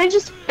I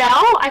just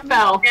fell? I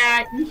fell.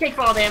 Yeah, you take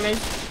fall damage.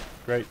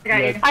 Great.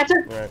 I got you.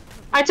 Right.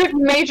 I took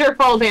major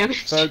fall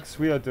damage. Folks,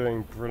 we are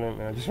doing brilliant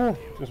now. Just want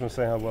to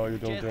say how well you're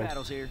doing.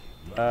 here.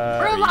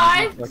 We're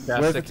alive.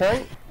 Where's the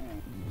tank?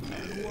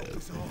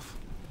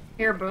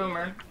 Here,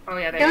 boomer. Oh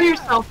yeah, there. Kill you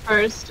go. yourself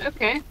first.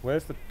 Okay.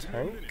 Where's the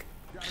tank?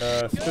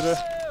 Spitter.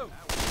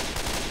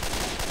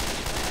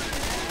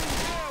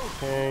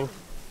 Okay.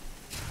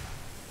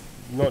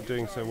 Not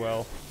doing so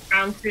well.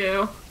 Round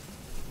 2.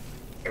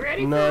 Get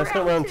ready No, for it's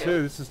not round 2.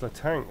 2. This is the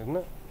tank, isn't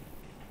it?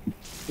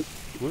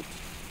 Whoops.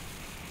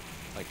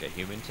 Like a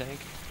human tank?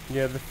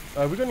 Yeah,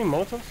 we got any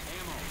molotovs?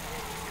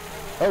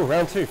 Oh,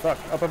 round 2. Fuck.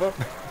 Up, up, up.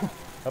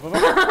 Up, up,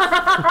 up.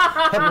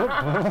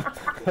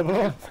 Up, up,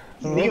 up.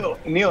 Neil,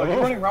 are you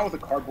running around with a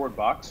cardboard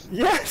box?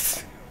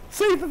 Yes!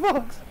 Save the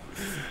box!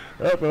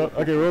 Up, up.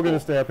 Okay, we're all gonna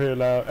stay up here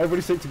now.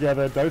 Everybody stick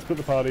together. Don't split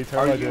the party.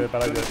 Terrible idea.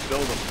 Bad idea.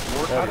 Build a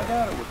fort out of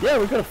that? Or what? Yeah,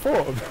 we've got a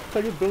fort.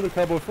 I could build a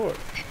cardboard fort.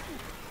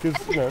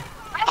 Because, you know,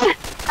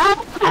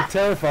 I'm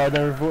terrified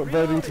now of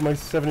reverting to my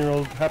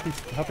 7-year-old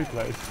happy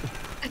place.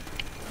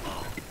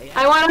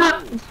 I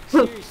wanna.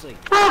 Seriously.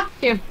 Ah,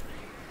 you.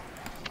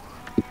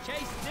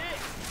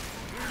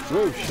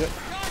 Whoa, shit.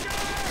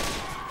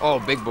 Oh,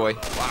 big boy.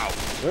 Wow.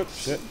 Whoops,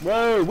 shit.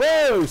 Whoa,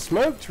 whoa!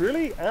 Smoked,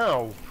 really?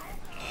 Ow.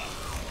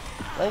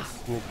 Thanks,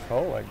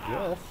 Nicole, I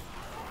guess.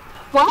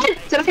 What?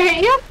 Did I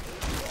hit you?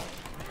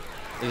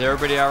 Is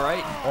everybody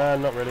alright?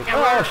 Not really. Yeah,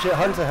 Oh, we're- shit,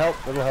 Hunter, help.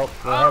 Little help.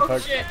 Little Oh, help,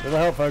 folks. shit. Little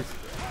help, folks.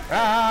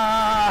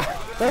 Ah!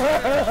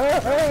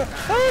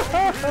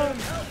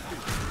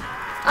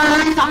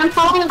 I'm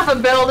falling off a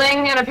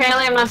building, and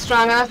apparently I'm not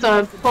strong enough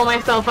to pull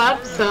myself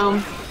up, so.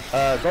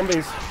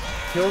 Zombies.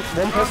 Kill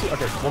one person.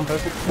 Okay, one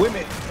person. Wait a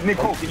minute,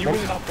 Nicole, can you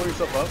really not pull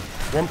yourself up?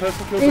 One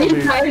person kills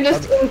zombies. I'm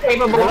just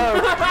incapable.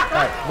 Hello.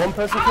 Alright, one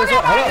person kills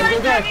zombies. Hello, I'm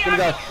gonna die. Gonna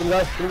die. Gonna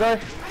die. Gonna die. I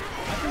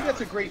think that's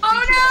a great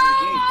feature to have in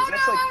the game, because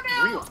that's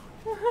like real.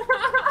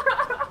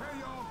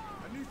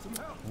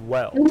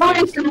 Well. No,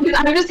 I'm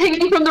just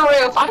hanging from the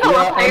roof. I don't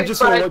Yeah, know. I'm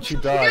just gonna watch you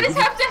die. You guys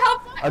have to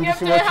help. I'm You just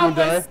have gonna to watch you help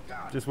die. us.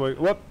 Just wait.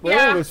 What? Whoa,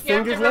 Yeah, there's you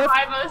have to fingers left.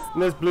 revive us.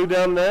 And there's blue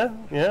down there.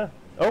 Yeah.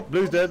 Oh,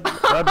 blue's dead.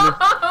 Bye, blue.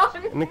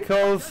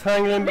 Nicole's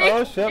hanging.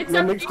 Oh, shit. It's No,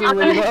 up Nick's to doing you.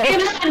 really I'm well.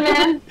 hanging on,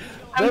 man.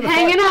 I'm No, the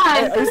hanging fuck- on.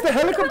 Hey, is the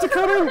helicopter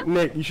coming?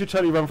 Nick, you should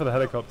totally run for the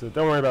helicopter.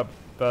 Don't worry about.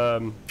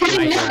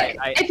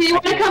 If you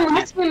want to come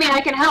rescue me, I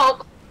can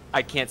help.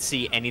 I can't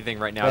see anything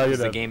right now No, because you're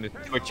the dead. game is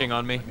twitching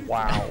on me.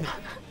 Wow.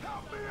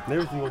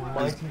 There's the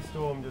almighty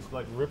storm just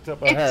like ripped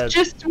up ahead. It's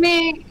just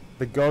me.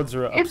 The gods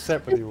are It's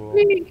upset with you all.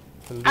 me.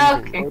 for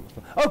Okay. leaving.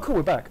 Oh, cool,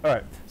 we're back.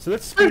 Alright, so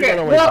let's speed Okay, on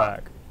our way well-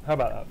 back. How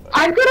about that?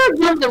 I'm gonna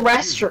run the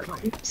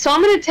restroom, so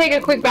I'm gonna take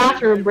a quick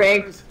bathroom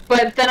break.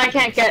 But then I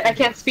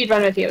can't speed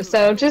run with you.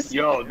 So just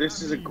Yo,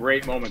 this is a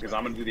great moment, because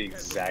I'm going to do the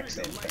exact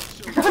same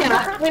thing.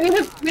 yeah, we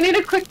need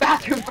a quick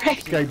bathroom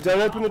break. Okay,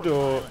 don't open the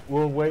door.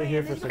 We'll wait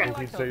here for a second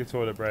for you to take your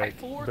toilet break.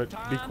 But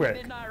be quick.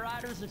 With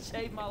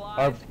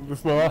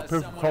my last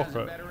piece of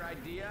chocolate.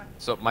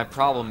 So my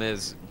problem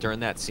is during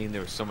that scene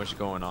there was so much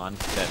going on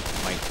that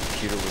my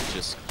computer was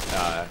just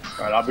Alright,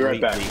 I'll be right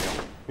back.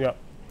 completely, Yep.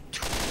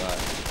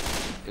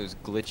 it was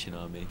glitching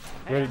on me.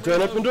 Ready?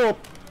 Don't open the door.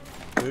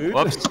 Dude.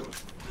 Whoops.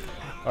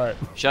 Alright.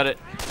 Shut it.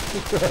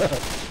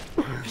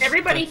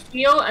 Everybody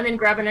heal and then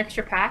grab an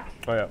extra pack.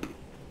 Oh yeah.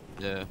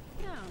 Yeah.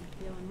 Yeah,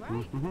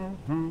 I'm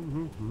feeling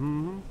right.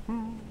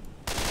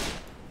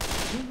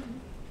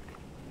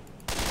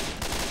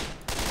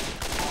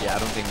 Yeah, I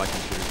don't think my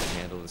computer can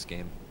handle this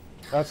game.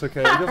 That's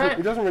okay.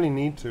 It doesn't really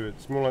need to.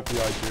 It's more like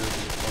the idea of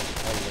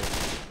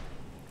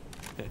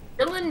it.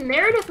 Dylan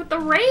Meredith with the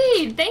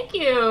raid. Thank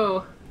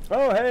you.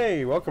 Oh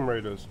hey, welcome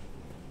Raiders.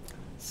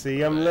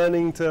 See, I'm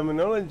learning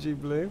terminology,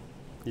 Blue.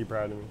 You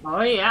proud of me?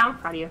 Oh yeah, I'm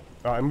proud of you.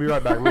 Alright, I'm gonna be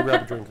right back. I'm gonna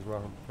grab a drink as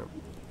well. Yep.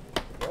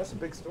 That's a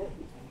big store.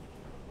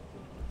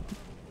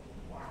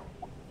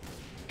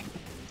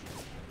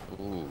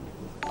 Ooh,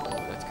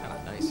 that's kind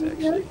of nice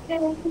actually.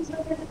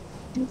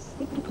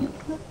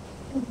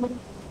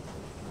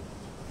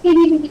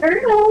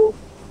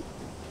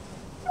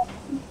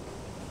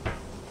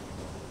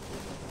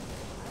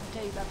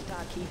 Tell you about the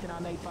time Keith and I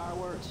made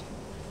fireworks.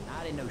 I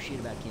I didn't know shit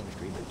about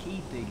chemistry, but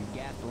Keith figured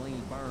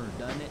gasoline burns,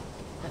 doesn't it?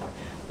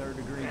 Third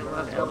degree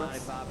burns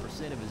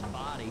 95% of his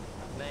body.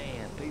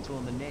 Man, people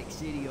in the next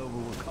city over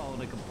were calling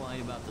to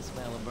complain about the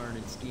smell of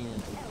burning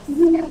skin.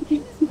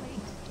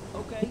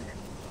 Okay.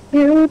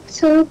 You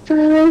took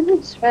the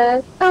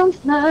thread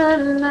of my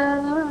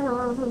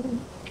love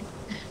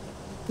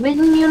when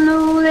you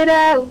knew that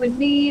I would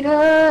need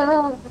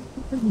her.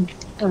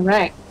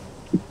 Alright.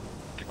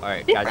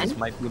 Alright, Hey, guys, friend. this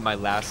might be my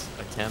last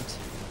attempt.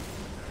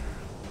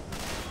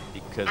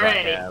 Because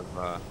Alrighty.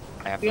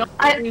 I have We all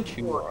to do go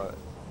to, four. I gotta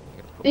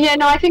put- Yeah,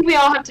 no, I think we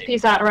all have to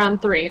peace out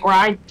around 3, or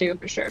I do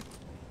for sure.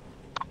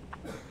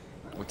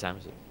 What time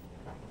is it?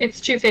 It's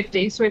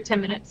 2:50, so we have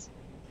 10 minutes.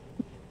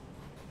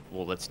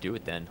 Well, let's do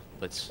it then.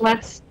 Let's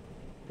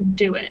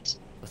do it.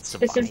 Let's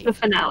survive. This is the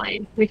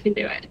finale. We can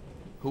do it.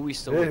 Who we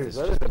still Dude, with?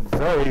 that is a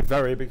very,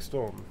 very big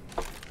storm.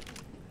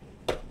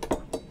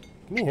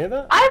 Can you hear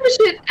that? I wish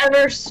it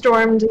ever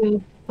stormed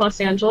in Los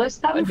Angeles.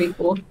 That would be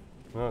cool.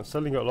 Well, it's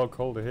suddenly got a lot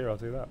colder here, I'll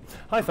do that.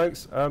 Hi,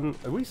 folks. Are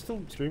we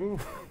still streaming?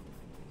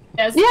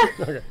 Yes. Yeah.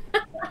 Okay.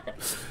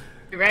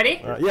 You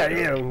ready? Yeah. I'm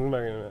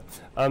back in a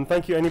minute.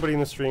 Thank you, anybody in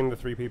the stream, the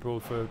 3 people,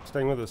 for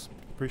staying with us.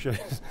 Appreciate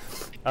it.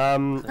 I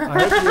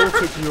hope you all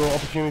took your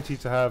opportunity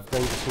to have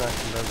dangerous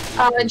snacks and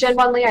beverages. Jen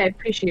Von Lee, I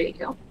appreciate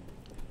you.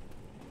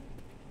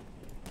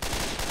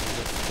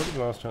 That's probably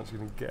the last chance you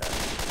can get.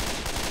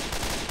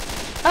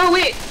 Oh,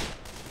 wait.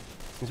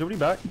 Is everybody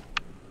back?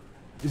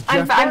 Is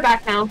I'm Jeff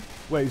back now.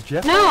 Wait, is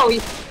Jeff No, you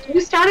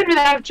started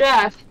without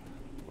Jeff.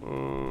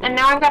 And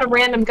now I've got a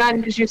random gun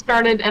because you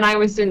started and I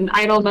was in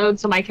idle mode,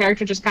 so my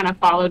character just kind of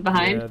followed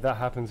behind. Yeah, that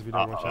happens if you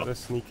don't watch out. They're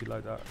sneaky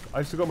like that.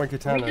 I've still got my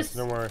katana, so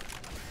don't worry.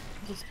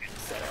 Just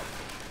set up.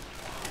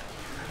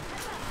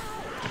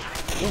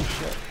 Oh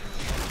shit.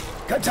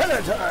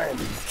 Katana time!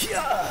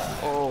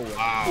 Oh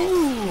wow!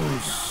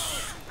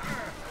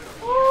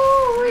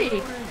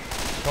 Ooh-wee.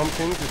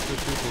 Tompkins is still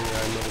shooting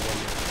another one.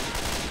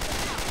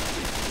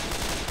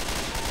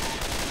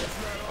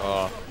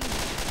 My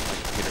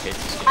computer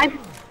hates this game. I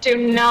do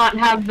not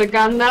have the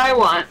gun that I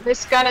want.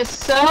 This gun is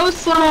so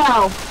slow.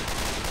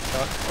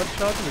 That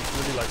charger looks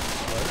really like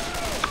slow.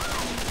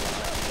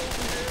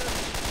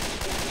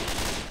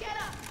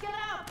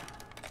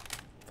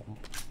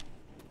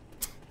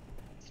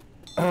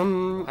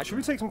 Should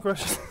we take some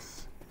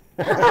questions?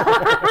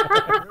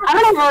 I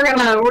don't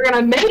know if we're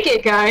gonna make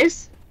it,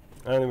 guys.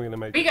 I don't think we're gonna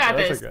make We it. got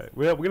That's this. okay.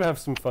 We're gonna have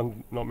some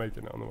fun not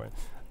making it on the way.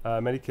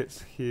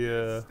 Medikits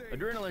here.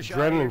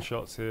 Adrenaline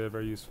shots here,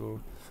 very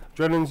useful.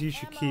 Adrenalines you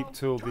should keep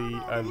till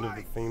the end of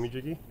the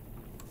thingamajiggy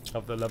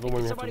of the level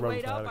when we have to Somebody run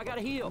wait for up, I helicopter.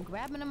 gotta heal.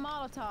 Grabbing a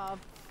Molotov.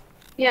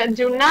 Yeah,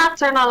 do not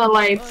turn on the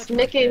lights.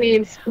 Mickey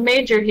needs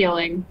major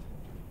healing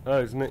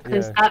Oh, isn't it?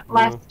 because Yeah. that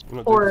last we're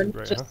not doing horde too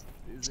great, just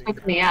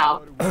took me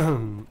out.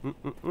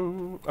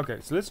 Okay,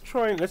 so let's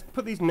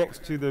put these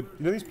next to the, you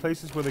know these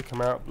places where they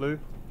come out, Blue?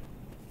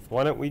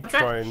 Why don't we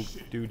try and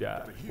do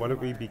that? Why don't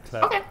we be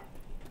clever? Okay.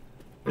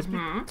 Let's be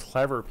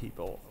clever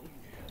people.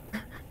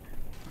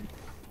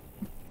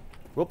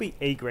 We'll be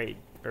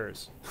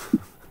A-grade-ers.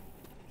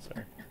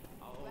 Sorry.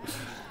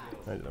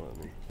 I don't know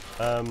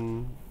what I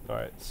mean.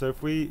 Alright, so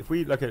if we,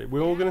 okay,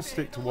 we're all gonna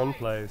stick to one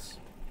place.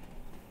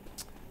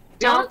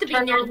 Don't have to be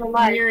turn on the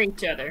light. near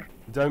each other.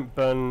 Don't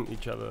burn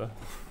each other.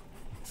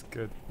 It's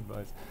good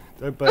advice.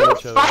 Don't burn Ooh,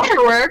 each other.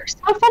 fireworks!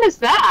 How fun is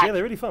that? Yeah,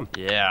 they're really fun.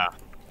 Yeah.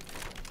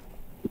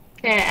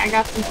 Okay, I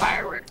got some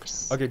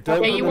fireworks. Okay,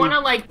 don't Yeah, put you them want to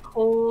like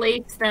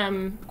place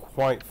them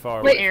quite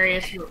far in away.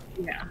 areas.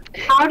 Yeah.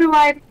 How do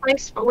I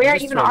place? Where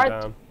Just even throw are?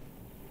 them down.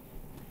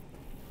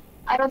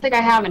 I don't think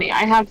I have any.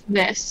 I have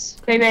this.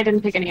 Maybe I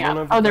didn't pick any One up.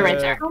 over Oh, they're right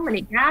there. there. How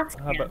many gas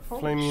How cans? about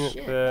Holy flame unit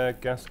shit. there,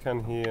 gas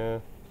can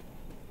here.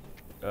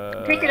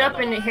 Pick it up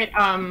and hit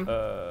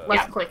left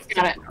Yeah, click.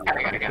 Got it. Got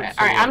it.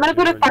 Alright, I'm gonna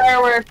put a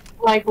firework,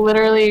 like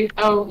literally.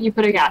 Oh, you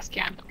put a gas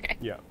can. Okay.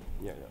 Yeah.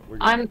 We're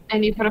good.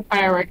 And you put a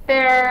firework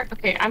there.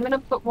 Okay, I'm gonna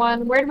put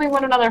one. Where do we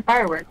want another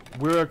firework?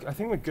 I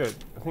think we're good.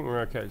 I think we're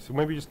okay. So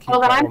maybe just keep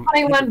Well, then that I'm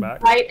putting keep it one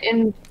back. right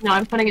in. No,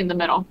 I'm putting it in the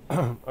middle.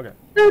 Okay.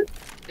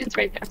 It's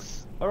right there.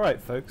 Alright,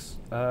 folks.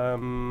 Are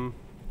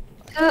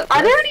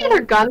there any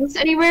other guns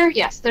anywhere?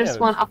 Yes, there's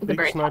yeah, one up at the big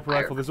very top. sniper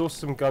rifle. There's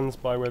also some guns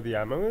by where the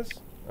ammo is,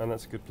 and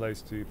that's a good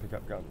place to pick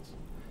up guns.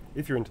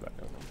 If you're into that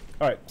kind of thing.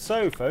 Alright,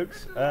 so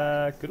folks,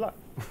 good luck.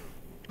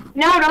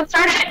 No, don't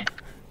start it.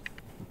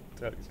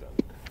 Totally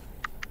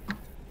done.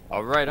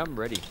 Alright, I'm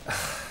ready. I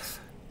was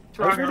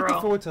Rock and really looking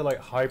roll. forward to like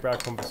highbrow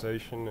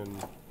conversation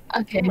and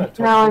Okay, Come on,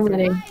 now I'm talk to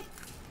me. ready.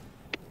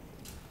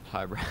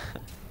 Hybrid.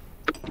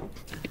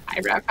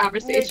 Eyebrow Nick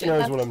conversation. knows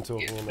that's what I'm cute.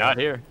 talking about. Not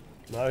here.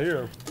 Not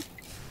here.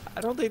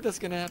 I don't think that's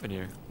gonna happen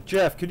here.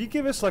 Jeff, could you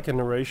give us like a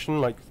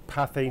narration, like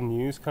Pathé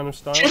News kind of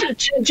style?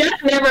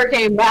 Jeff never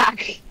came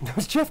back.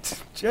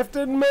 Jeff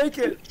didn't make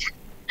it.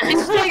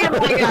 He's taking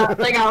like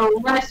a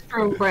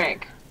restroom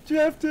break.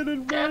 Jeff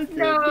didn't make it.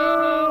 No.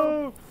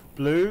 No.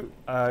 Blue,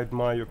 I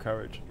admire your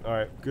courage. All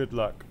right, good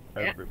luck,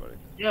 Yeah. everybody.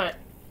 Do it.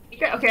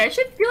 Okay, I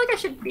should feel like I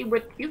should be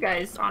with you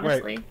guys,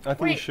 honestly. Wait, I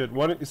think you should.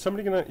 Is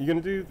somebody gonna? You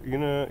gonna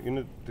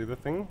do the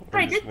thing?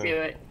 I did do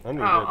it. I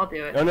know I'll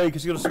do it. Oh no,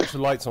 because you gotta switch the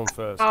lights on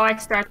first. Oh, I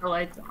start the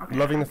lights on. Okay,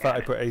 Loving the fact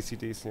I put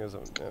AC/DC or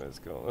something. Yeah, that's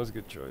cool. That was a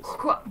good choice.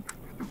 Cool. All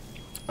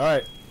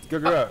right, go.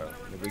 Here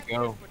we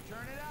go.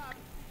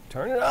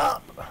 Turn it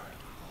up.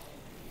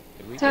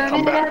 Here we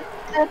Turn go. it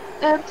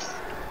up.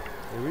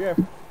 Here we go.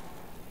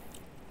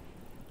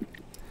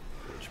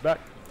 Push back.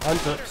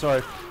 Hunter,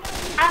 sorry.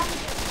 Ah.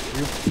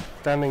 You're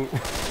standing.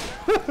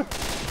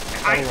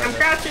 I'm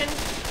crouching.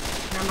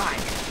 And I'm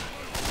behind you.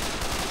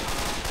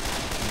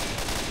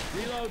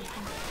 Reload.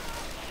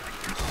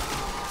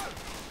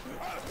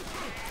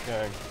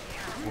 Okay.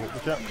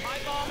 Watch out.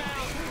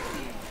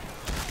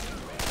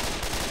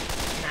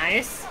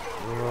 Nice.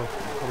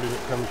 Probably a bit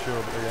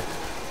premature, but yeah.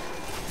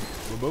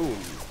 Boom.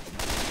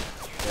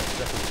 Yeah,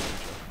 definitely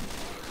premature.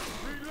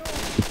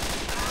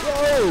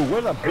 Whoa!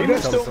 Where'd that Are you boom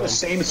guys come still in from? the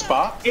same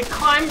spot? It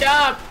climbed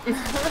up.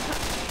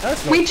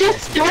 That's not We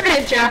just possible.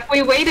 started, Jeff.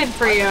 We waited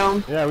for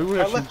you. Yeah, we were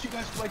I actually. left you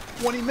guys for like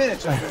 20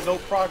 minutes and there's no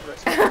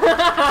progress. What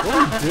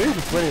were you doing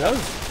for 20? That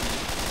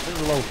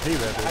was a long key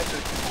there, dude.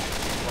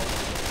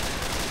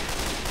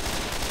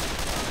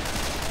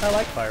 I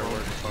like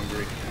fireworks.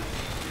 Hungry.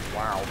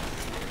 Wow.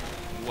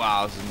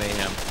 Wow, this is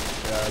mayhem.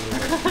 Yeah, a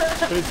little bit.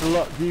 But it's a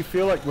lot. Do you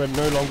feel like we're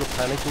no longer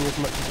panicking as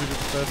much as we did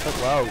the first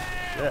time? Wow.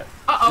 Shit.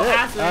 Uh-oh, Shit.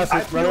 acid. I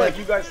Run feel away. like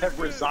you guys have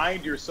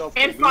resigned yourself to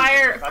And losing,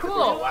 fire. not that there's a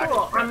Cool, lack of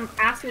cool. prep. I'm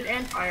acid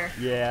and fire.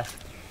 Yeah.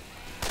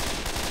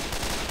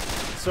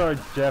 Sorry,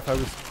 Jeff. I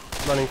was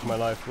running for my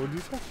life. What did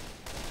you say?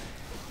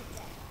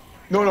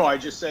 No, I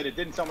just said it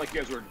didn't sound like you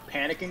guys were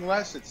panicking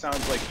less. It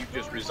sounds like you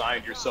just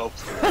resigned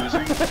yourselves to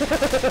losing.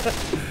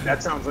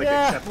 That sounds like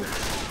Yeah.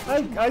 acceptance.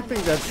 I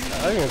think that's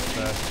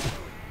fair.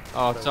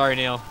 Oh, sorry,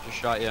 Neil. Just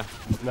shot you.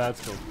 Nah,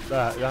 it's cool.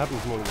 That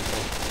happens more than we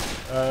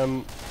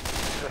think.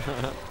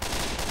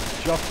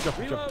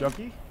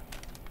 Jockey.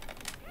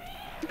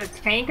 The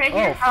tank I Oh,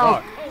 hear?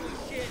 fuck.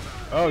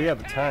 Oh, yeah,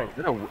 the tank.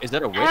 Is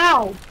that a witch?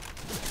 Ow!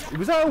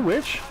 Was that a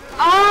witch?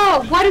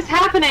 Oh, what is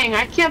happening?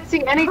 I can't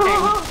see anything.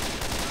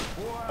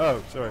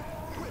 Oh, sorry.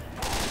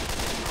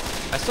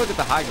 I still get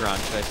the high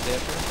ground. Should I stay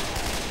up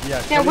here?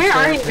 Yeah, Yeah, where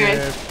are you stay guys?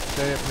 up here,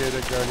 stay up here,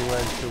 don't go anywhere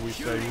until we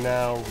say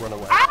now, run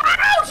away.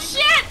 Oh,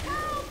 shit!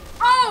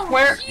 Oh,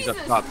 Where- He's Jesus.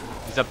 up top.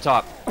 He's up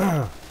top.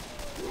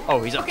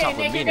 Oh, he's up Okay, top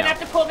Nick, with me you're gonna now. have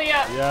to pull me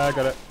up. Yeah, I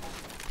got it.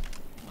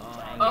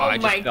 Oh, I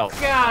just my fell.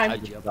 I god.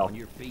 just Jump fell. on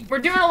your feet. We're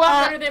doing a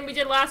lot better than we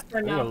did last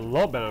time Doing a now.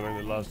 lot better than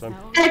we did last time.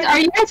 Guys, are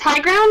you guys high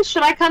ground?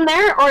 Should I come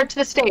there or to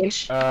the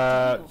stage?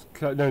 No,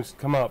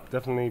 come up.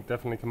 Definitely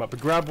come up. But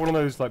grab one of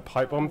those like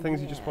pipe bomb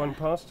things you just went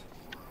past.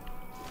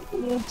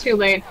 Too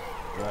late.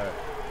 Right.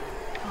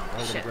 I'm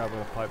gonna Shit. grab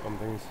one of the pipe bomb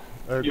things.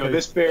 Okay. Yo,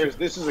 this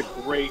is a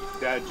great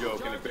dad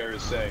joke, and it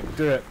bears saying.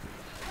 Do it.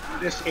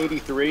 This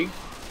 83,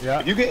 Yeah.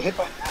 if you get hit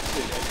by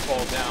acid and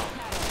fall down,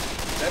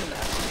 is that an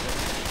acid?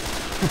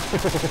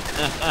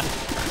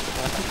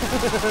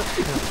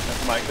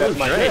 That's my Oh,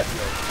 kind shit. of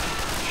joke.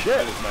 Shit.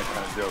 That is my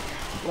kind of joke.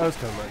 That was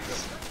kind of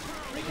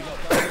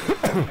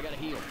I gotta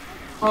heal.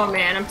 Oh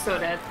man, I'm so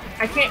dead.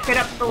 I can't get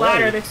up the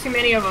ladder. Wait. There's too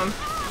many of them.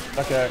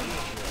 Okay.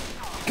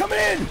 Come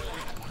in!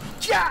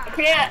 I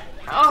can't.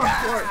 Oh,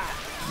 Lord.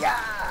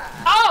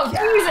 Oh,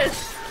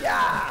 Jesus!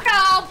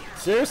 Help!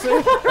 Seriously?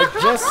 I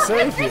just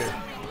saved you.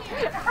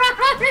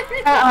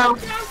 Uh-oh.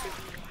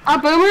 A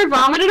boomer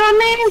vomited on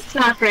me? It's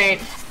not great.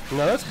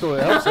 No, that's cool.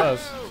 It helps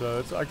us.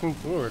 So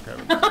we'll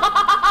recover.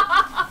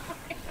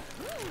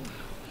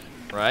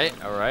 Right.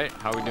 All right.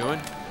 How we doing?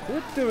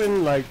 We're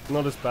doing like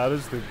not as bad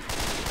as the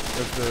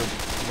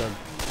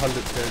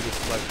pundits go.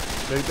 Just like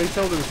they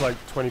told us like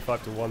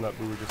 25-1 that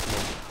we were just.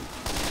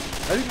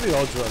 I think the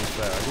odds are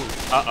unfair. I think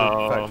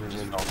factor them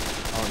in.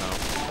 Oh no.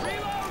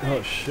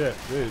 Oh shit,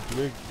 dude,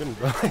 we're gonna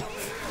die.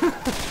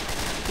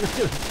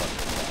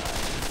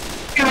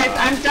 Guys,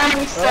 I'm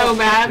dying so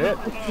bad. shit.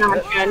 It's not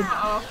good.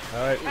 Uh-oh.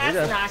 Alright, here we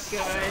That's go.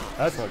 not good.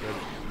 That's not good.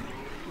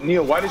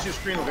 Neil, why does your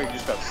screen look like you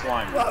just got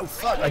slimed? Oh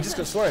fuck, I just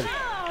got slimed.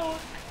 What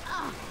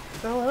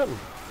the hell happened?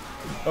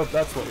 Oh,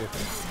 that's what you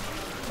think.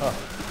 Oh.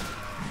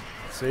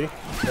 See?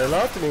 They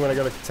laughed at me when I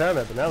got a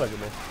katana, but now look at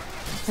me.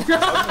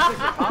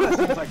 Katana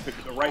seems like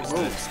the right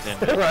move.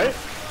 Right?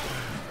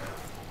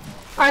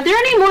 Are there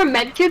any more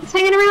med kids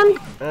hanging around?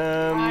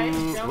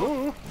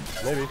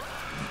 Maybe.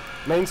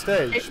 Main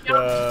stage. It's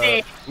not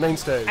stage. Main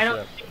stage. I don't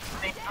yeah.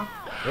 think so.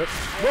 Yep.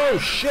 Whoa,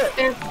 shit!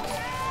 There's...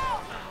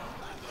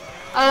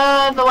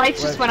 the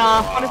lights just went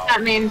off. What does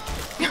that mean?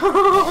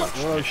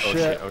 Oh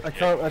shit! oh, I shit.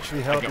 can't actually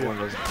I help got you. one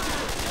of those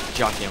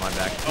jockey on my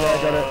back. Yeah,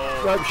 I got it.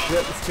 Oh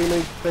shit! There's too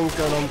many things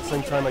going on at the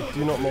same time. I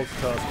do not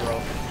multitask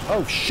well.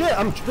 Oh shit!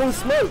 I'm being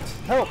smoked.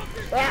 Help!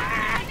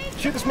 Ah!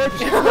 Shoot the smoker!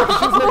 Shoot the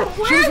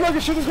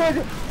smoker! Shoot the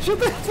smoker! Shoot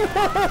the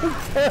smoker!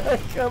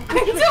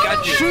 Shoot the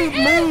smoker! Shoot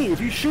me! If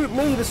you shoot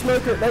me, the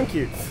smoker. Thank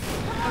you.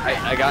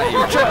 I got you.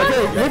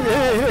 Okay,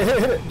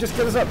 hit it. Just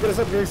get us up. Get us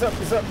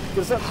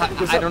up.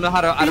 I don't know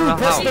how to. I don't know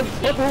Press how. the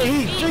button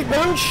E. Shoot,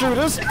 don't shoot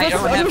us. I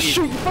don't I'm have gonna E.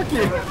 shoot you. Fuck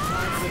you.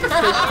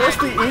 Press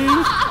the E.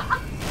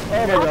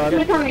 Oh my god.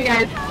 I'm coming,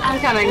 guys. I'm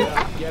coming.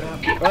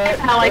 Alright,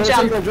 How I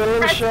jump.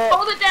 adrenaline shot.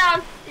 Hold it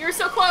down. You were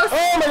so close.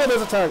 Oh my god,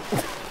 there's a tank.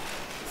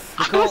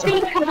 I was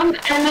gonna come and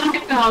then I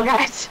fell,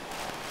 guys.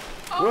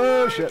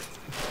 Whoa, shit.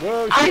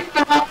 Whoa, shit. I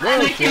fell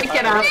and I shit. can't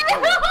get up.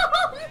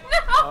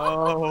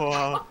 Oh,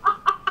 wow.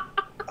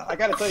 I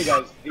gotta tell you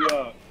guys,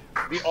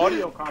 the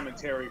audio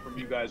commentary from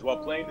you guys while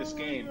playing this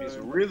game is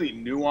really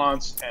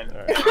nuanced and.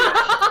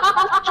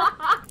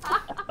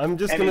 I'm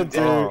just gonna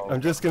do a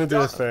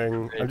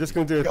thing. I'm just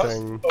gonna do a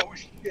thing. Oh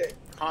shit!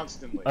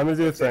 Constantly. I'm gonna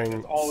do a That's it. thing.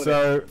 That's all it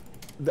So,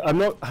 I'm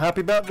not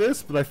happy about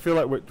this, but I feel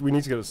like we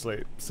need to go to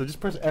sleep. So just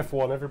press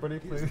F1, everybody,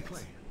 please.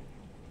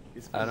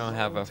 I don't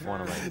have F1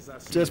 on my.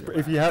 Just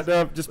if you had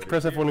to, just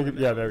press F1. And,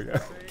 yeah, there we go.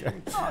 Okay.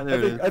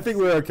 I think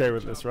we're okay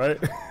with this, right?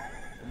 I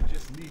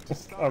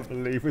can't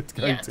believe it's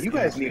going to. You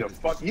guys need a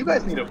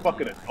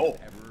fucking adult.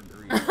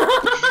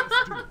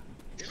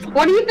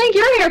 What do you think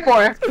you're here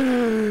for?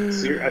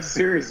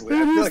 Seriously,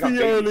 I It feel is like I'm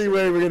the only babysitting.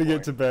 way we're gonna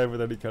get to bed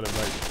with any kind of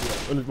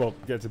like, well,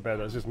 get to bed.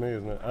 That's just me,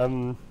 isn't it?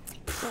 Oh,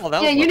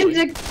 that Yeah, was you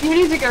lovely.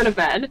 need to go to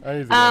bed. I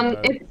need to go to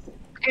bed.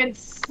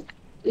 It's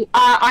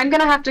I'm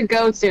gonna have to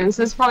go soon,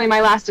 so this is probably my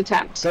last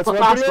attempt. That's Well,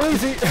 why I'm last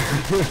pretty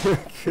one.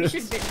 You lazy.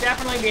 should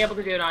definitely be able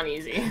to do it on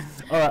easy.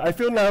 All right, I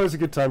feel now is a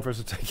good time for us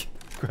to take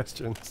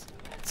questions.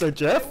 So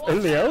Jeff,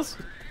 anything else?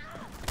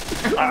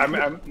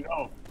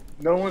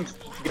 No one's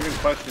giving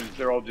questions.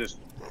 They're all just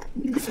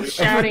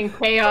Shouting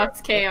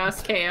chaos,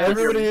 chaos, chaos.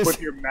 Everybody is.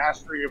 with your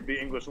mastery of the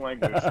English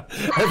language. With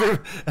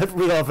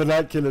our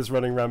vernaculars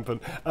running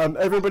rampant.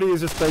 Everybody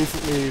is just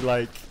basically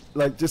like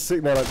just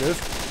sitting there like this,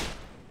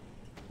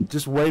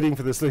 just waiting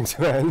for this thing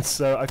to end.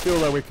 So I feel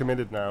like we're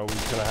committed now. We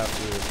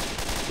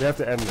have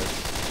to end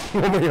this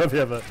one way or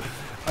the other.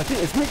 I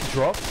think it's Nick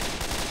dropped.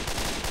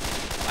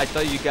 I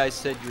thought you guys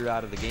said you're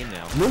out of the game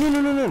now. No.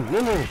 We're not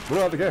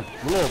out of the game.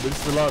 No, this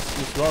is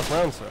the last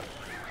round, sir.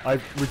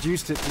 I've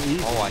reduced it to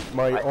easy.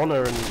 My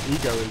honor and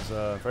ego is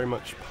very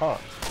much part.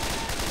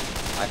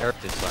 I heard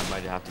it, so I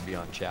might have to be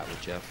on chat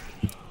with Jeff.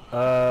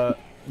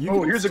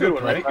 Here's a good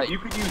one, play. right? You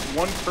could use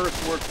one curse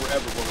word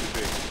forever. What would it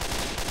be?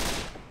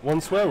 One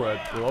swear word.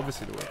 Well,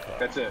 obviously the word fuck.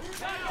 That's it.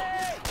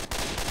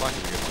 Fuck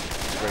is a good one.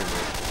 Great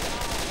word.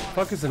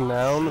 Fuck is a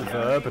noun, a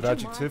verb, an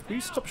adjective. Will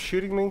you stop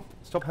shooting me?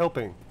 Stop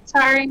helping.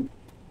 Sorry.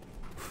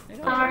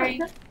 Sorry.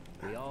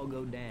 We all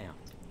go down.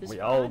 We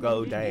all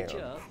go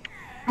down.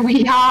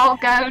 We all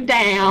go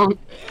down.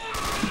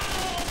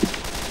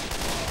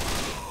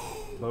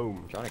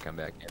 Boom. Trying to come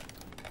back in.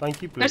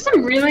 Thank you, Blue. There's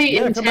some really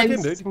come back in,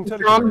 intense dude. You can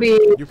totally come back zombie.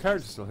 in. Your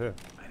character's still here.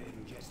 I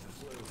didn't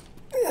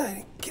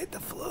get the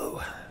flu.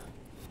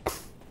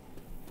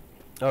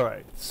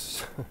 Alright.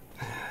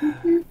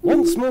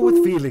 Once more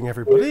with feeling,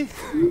 everybody.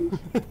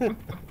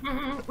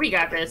 We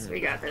got this. We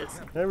got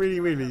this. I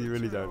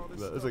really don't.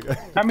 But it's okay.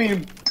 I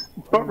mean,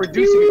 but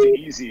reducing it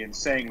to easy and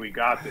saying we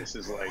got this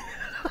is like,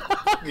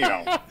 you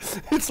know.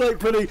 It's like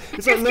putting.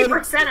 It's like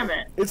 50% of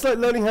it. It's like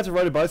learning how to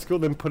ride a bicycle,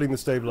 then putting the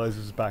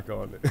stabilizers back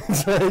on.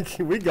 It's like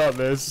we got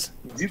this.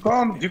 Do you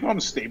call them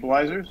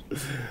stabilizers?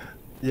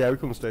 Yeah, we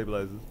call them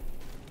stabilizers.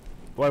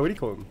 Why? What do you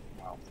call them?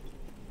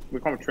 We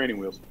call them training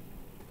wheels.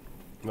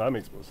 No, that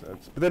makes more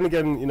sense. But then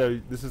again, you know,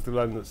 this is the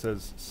line that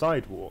says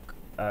sidewalk,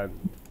 and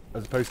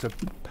as opposed to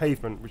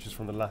pavement, which is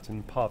from the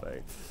Latin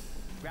pave.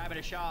 Grabbing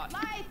a shot.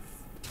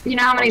 You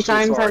know how many I'm so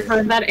times sorry. I've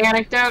heard that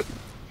anecdote?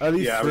 At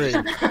least Yeah, I was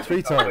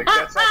three times. Like,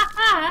 that's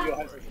how Neil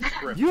has a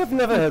script. You have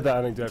never heard that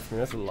anecdote from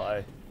me. That's a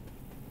lie.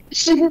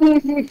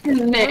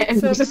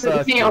 That's That's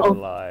such a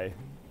lie.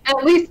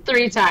 At least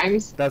 3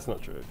 times. That's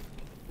not true.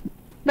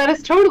 That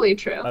is totally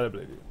true. I don't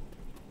believe you.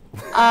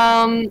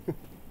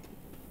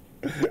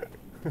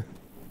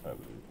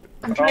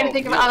 I'm trying to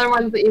think of other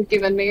ones that you've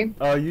given me.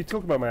 You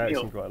talk about my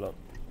accent quite a lot.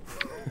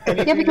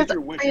 Anything because that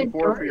you're I wishing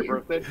for adore your you.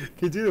 birthday? Can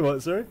you do the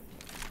what, sorry?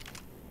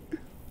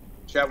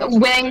 Chat wants to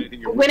know anything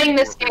you're Winning wishing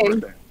this for your game.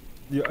 birthday.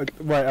 Yeah,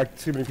 right,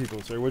 too many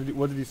people. Sorry, what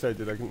did you say,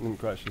 dude? I didn't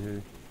quite actually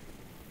hear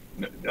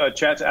you.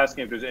 Chat's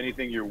asking if there's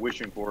anything you're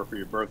wishing for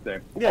your birthday.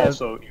 Yeah.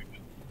 Also, you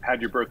had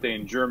your birthday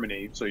in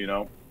Germany, so you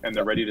know, and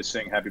they're ready to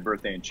sing happy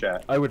birthday in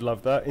chat. I would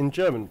love that. In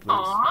German, please.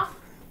 Aww.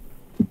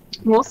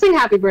 We'll sing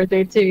happy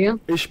birthday to you.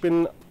 Ich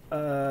bin,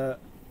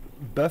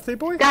 birthday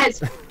boy?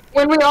 Guys,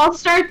 when we all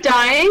start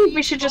dying,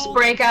 we should just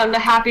break out into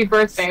happy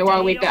birthday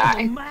while we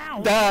die.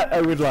 That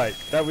I would like.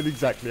 That would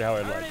exactly how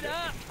I like it.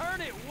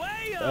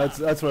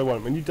 That's what I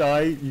want. When you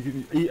die, you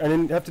can eat, and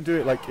then you have to do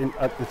it like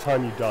at the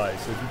time you die.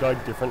 So if you die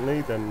differently,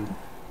 then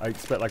I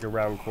expect like a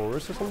round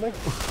chorus or something.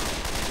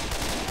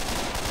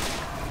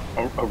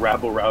 A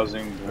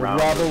rabble-rousing round.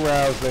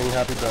 Rabble-rousing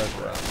happy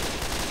birthday.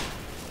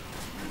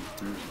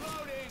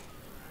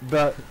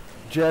 But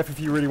Jeff, if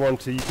you really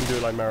want to, you can do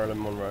it like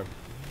Marilyn Monroe.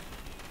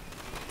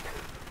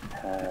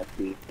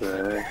 Happy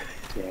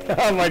birthday.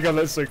 Oh my god,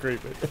 that's so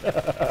creepy.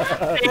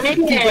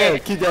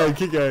 Keep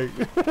going.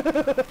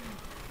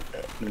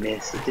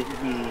 Mr.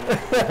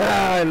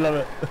 I love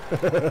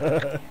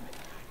it.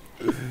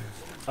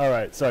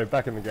 Alright, so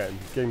back in the game.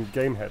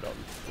 Game head on.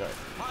 Right.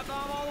 Hot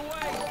bomb all the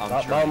way. I'm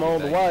Hot trying bomb all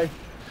to the get back. way.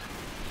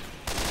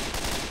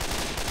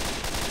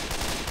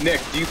 Nick,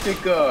 do you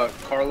think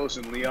Carlos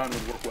and Leon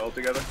would work well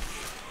together?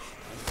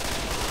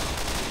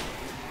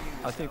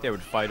 I think they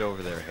would fight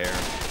over their hair.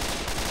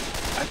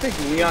 I think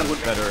Leon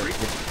would Better.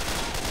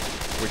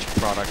 Which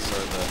products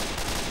are the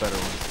better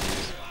ones to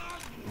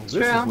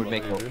use? True. Would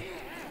make more.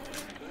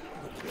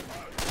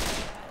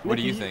 What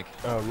do you think?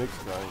 Oh, Nick's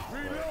dying.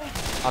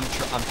 I'm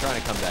trying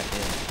to come back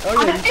in. Oh,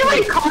 yeah, I feel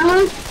like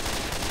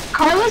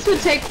Carlos would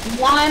take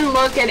one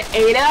look at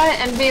Ada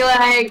and be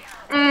like,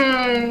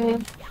 I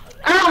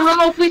don't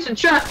know if we should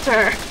trust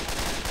her.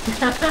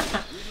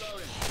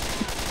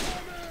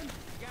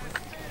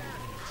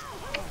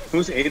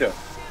 Who's Ada?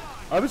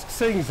 I was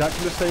saying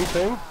exactly the same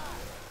thing.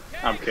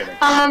 I'm kidding.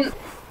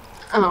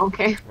 Oh,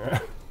 okay.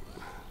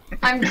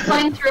 I'm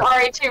playing through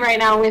RE2 right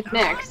now with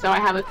Nick, so I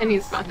have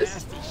opinions about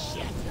this.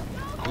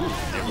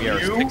 We are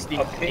You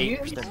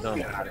 68% done.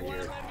 Get out of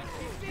here.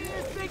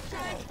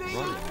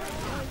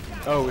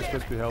 Oh, we're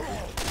supposed to be helping.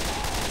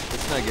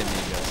 It's not getting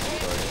me, guys. I'm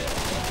sorry.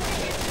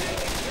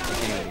 I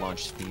can't even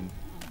launch Steam.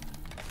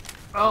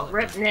 Oh,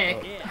 rip Nick.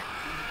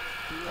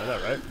 I know,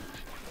 right?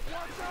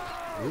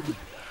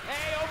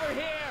 Hey, over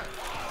here!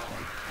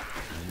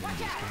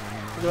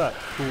 Look at that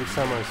cool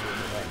samurai sword.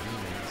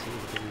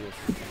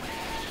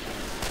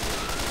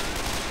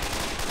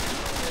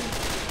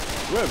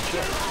 Whoa,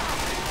 shit.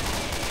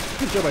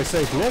 Good job I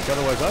saved Nick,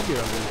 otherwise I'd be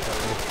under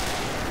attack.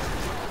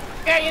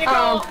 Yeah, you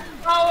Nicole.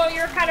 Oh,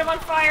 you're kind of on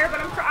fire,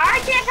 but I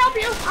can't help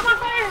you. I'm on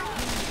fire.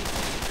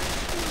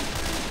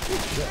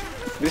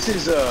 This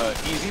is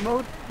easy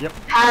mode? Yep.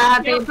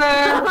 Happy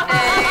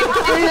birthday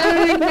to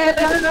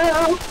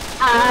you.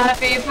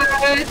 Happy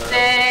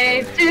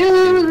birthday to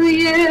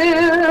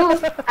you.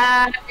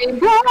 Happy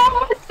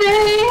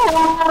birthday,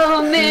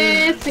 I'll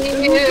miss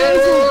you.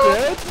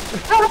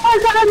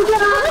 Cause I'm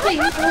dying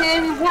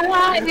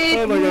right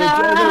Oh my god,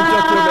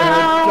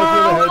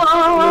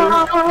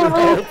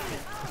 now.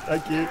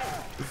 Thank you.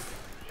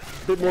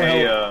 Bit more Hey,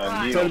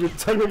 help. Neil.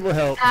 Tell me more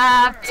help.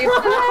 Happy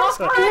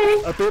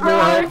birthday. A bit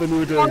more help than you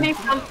were doing.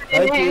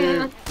 Thank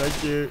you.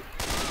 Thank you.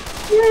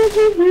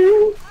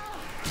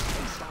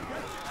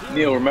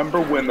 Neil, remember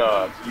when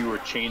you were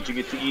changing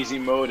it to easy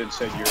mode and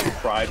said your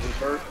pride was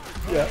hurt?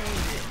 Yeah.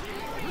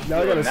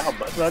 Now I got a Now,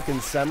 bud. fucking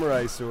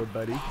samurai sword,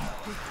 buddy.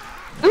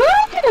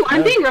 Ooh,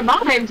 I'm being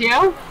revived,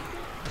 yo.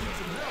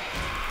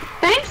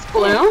 Thanks,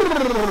 Blue. Where's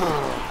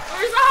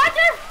the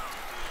hunter?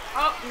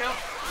 Oh, no.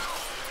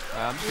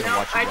 I'm just gonna No,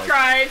 watch you I like,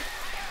 tried.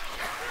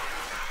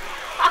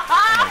 Oh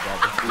my god,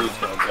 this Blue's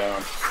going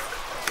down.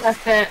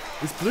 That's it.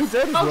 Is Blue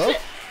dead as Oh, well?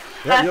 shit.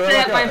 That's you're it,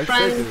 okay. my I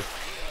friend. saved you.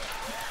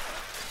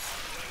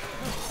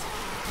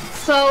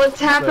 So it's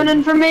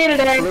happening for me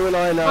today. Blue and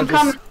I now I'm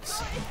just...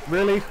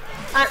 Really?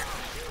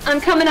 I'm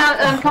coming out.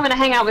 I'm coming to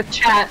hang out with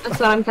chat. That's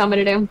what I'm coming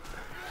to do.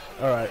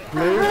 Alright,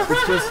 Blue,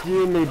 it's just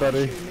you and me,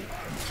 buddy.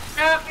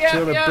 Yep,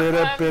 Till the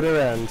yep. bitter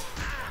end.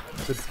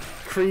 The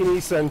creamy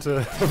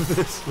center of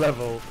this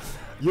level.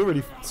 You're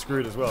really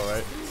screwed as well,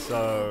 right?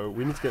 So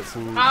we need to get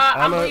some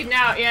I'm ammo. bleeding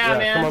out. Yeah,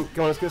 man.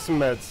 Come on, let's get some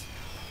meds.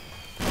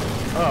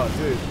 Oh,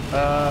 dude.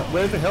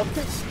 Where's the health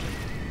kits?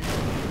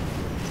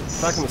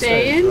 Back on the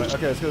stage. Right.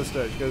 Okay, let's go to the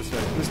stage.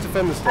 Let's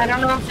defend the stage. I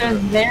don't know if they're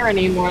there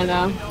anymore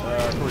though.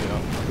 Probably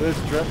not. There's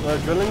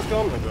adrenaline's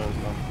gone. Adrenaline's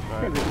gone.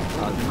 Alright.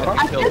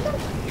 might be pills.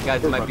 You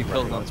guys might be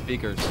pills on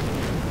speakers.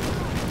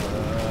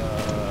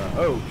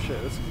 Oh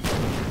shit. This is...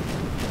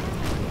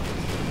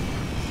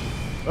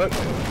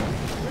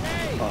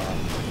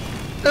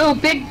 Oh,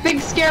 big,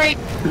 scary.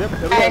 Yep.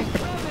 Okay.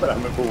 But I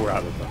remember we're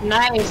out of time.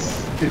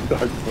 Nice. It's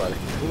dark flooding.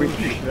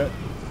 Shit.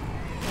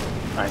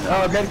 I know.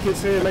 Oh,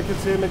 medkits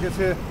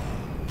here.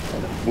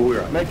 We're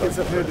out of Medkits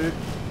up here, dude.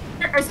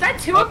 Is that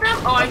two of them?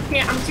 Oh, I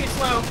can't. I'm too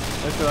slow.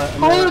 That's alright.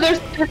 Oh, there's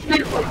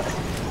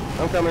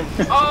I'm coming.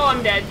 Oh,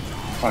 I'm dead.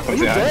 Are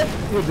you dead?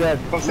 You're dead.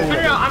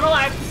 No, I'm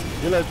alive.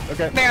 You're dead.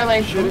 Okay.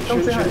 barely. Shoot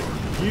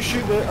it. You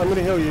shoot it. I'm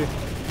gonna heal you.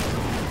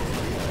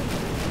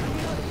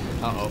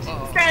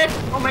 Dead.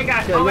 Oh my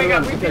god. Okay, Oh my run,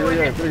 god. run. We Okay, can we win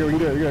it. can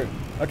do it.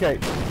 Okay.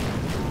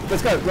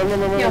 Let's go.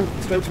 Run. Yeah.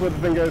 Straight to where the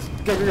thing goes.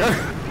 Go.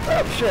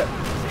 Oh, shit.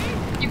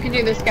 You can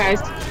do this,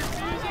 guys.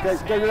 Go.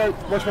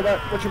 Watch my back.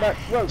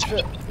 Whoa,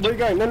 shit. Where are you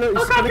going? No.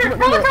 It's Helicopter,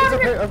 gonna come up. No, it's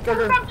okay. Go.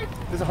 helicopter.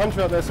 There's a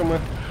hunter out there somewhere.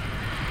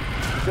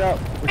 Watch out.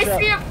 I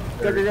see him.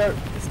 Go.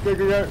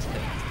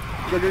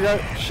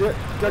 Shit.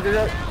 Go.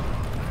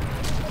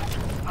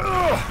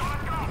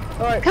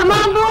 Alright. Come on,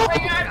 Oh boy. my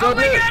god. Go Oh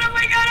my do it. god. I'm going.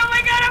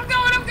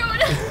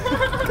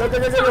 Go.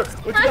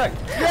 Watch your back.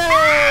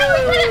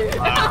 Yay!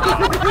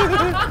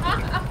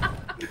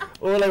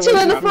 All I To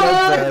wanted the for my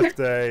front.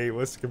 birthday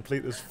was to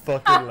complete this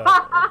fucking level.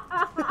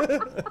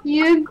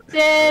 You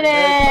did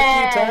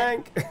Hey, it.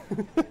 tank!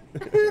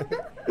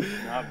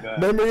 Not bad.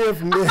 Memory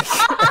of Nick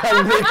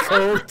and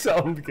Nicole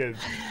Tompkins.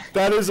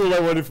 That is all I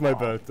wanted for my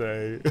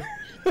birthday.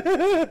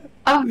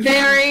 A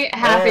very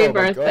happy Oh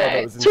my God, that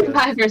birthday. was intense.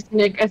 Survivors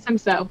Nick as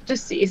himself,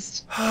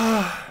 deceased.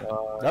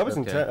 That was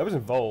intense. I was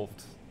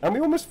involved. And we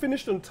almost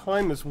finished on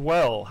time as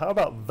well. How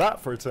about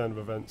that for a turn of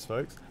events,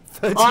 folks?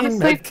 13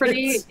 Honestly, medkits.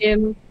 pretty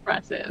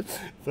impressive.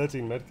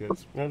 13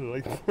 medkits.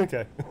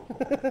 Okay.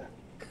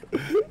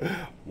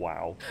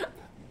 Wow.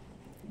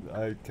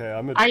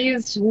 Okay, I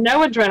used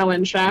no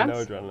adrenaline shots.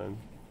 no adrenaline.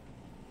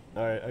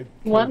 I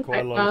One killed quite a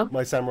hit, lot. though.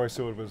 My samurai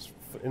sword was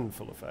in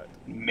full effect.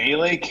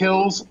 Melee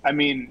kills? I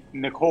mean,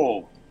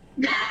 Nicole.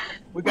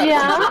 We got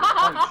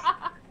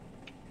Yeah.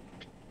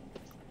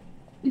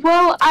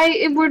 Well,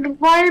 it would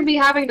require me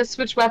having to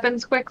switch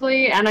weapons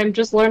quickly, and I'm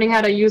just learning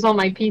how to use all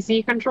my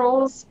PC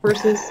controls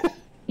versus,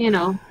 you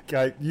know,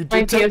 Okay, you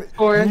my did take,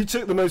 PS4. you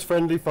took the most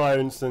friendly fire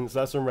instance.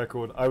 That's on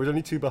record. I was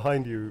only 2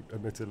 behind you,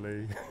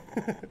 admittedly.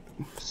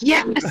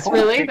 Yes,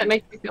 really? That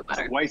makes me feel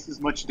better. twice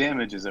as much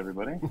damage as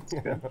everybody.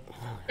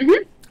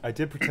 I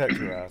did protect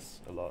your ass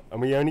a lot, and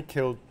we only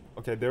killed.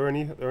 Okay, there are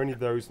only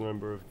those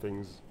number of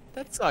things.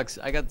 That sucks.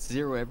 I got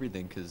 0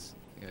 everything because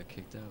I got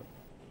kicked out.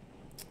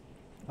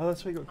 Oh,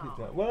 that's why you got kicked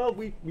out. Well,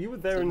 you were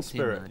there in 17,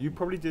 spirit. 9. You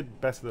probably did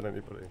better than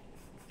anybody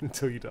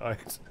until you died.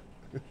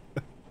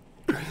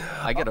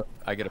 I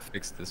gotta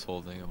fix this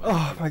whole thing.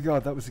 Oh my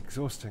god, that was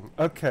exhausting.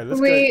 Okay, let's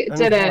We go.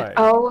 did it.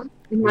 Oh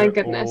my We're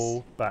goodness.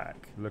 all back.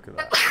 Look at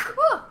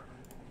that.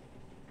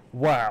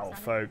 Wow,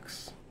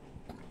 folks.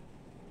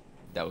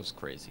 That was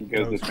crazy. You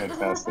guys did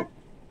fantastic.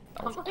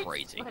 That was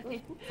crazy.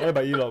 What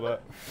about you,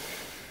 Robert?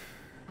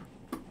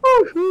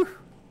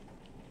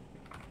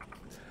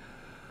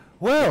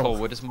 Well, Nicole,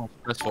 what is more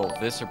stressful,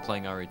 this or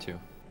playing RE2?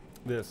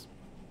 this.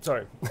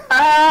 Sorry.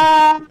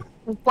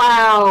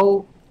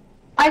 Wow.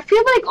 I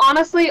feel like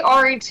honestly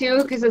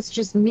RE2 because it's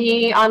just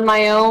me on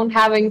my own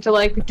having to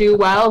like do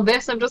well.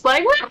 This I'm just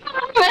like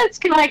it's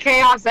kind of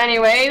chaos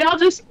anyway. I'll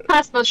just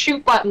press the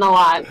shoot button a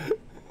lot.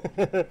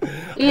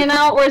 You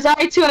know, whereas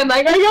RE2 I'm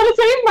like I gotta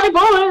save my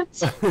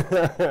bullets.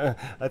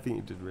 I think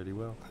you did really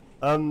well.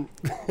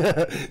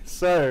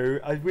 So,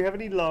 we have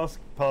any last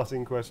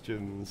passing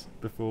questions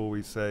before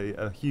we say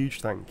a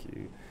huge thank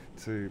you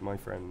to my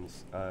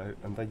friends,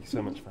 and thank you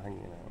so much for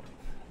hanging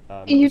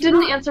out. You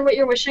didn't answer what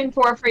you're wishing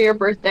for your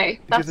birthday.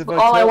 Because That's if I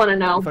all I tell- want to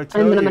know. if I And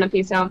tell then I'm you- gonna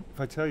peace out.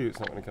 If I tell you, it's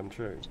not going to come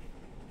true.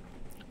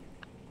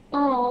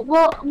 Oh,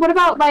 well, what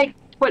about like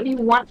what you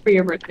want for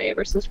your birthday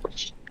versus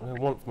wish? What I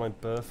want for my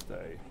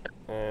birthday.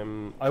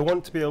 I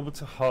want to be able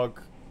to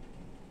hug,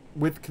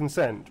 with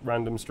consent,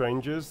 random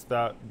strangers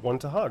that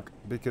want to hug,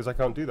 because I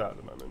can't do that at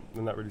the moment,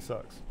 and that really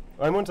sucks.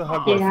 I want to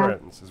hug my Yeah.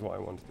 friends, is what I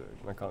want to do,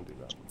 and I can't do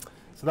that.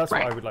 So that's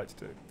what Right. I would like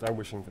to do. I'm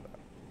wishing for that.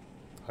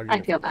 Hugging I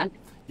your feel friends. that.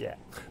 Yeah,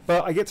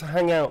 but I get to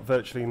hang out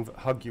virtually and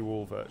hug you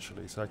all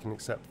virtually, so I can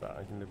accept that.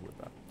 I can live with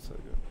that. So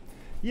good.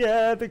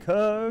 Yeah, the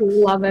hugs.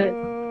 Love it.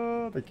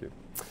 Oh, thank you.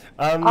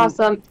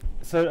 Awesome.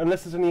 So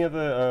unless there's any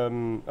other,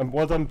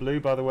 well done,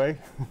 Blue, by the way.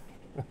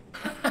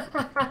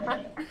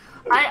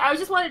 I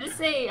just wanted to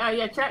say,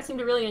 yeah, chat seemed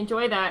to really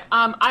enjoy that.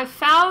 I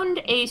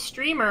found a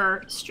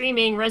streamer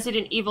streaming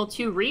Resident Evil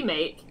 2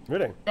 remake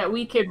Really? that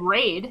we could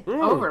raid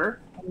Ooh. over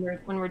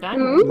when we're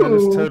done. Ooh. Let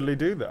us totally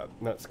do that.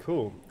 That's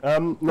cool.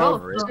 Now,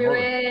 Cool. Do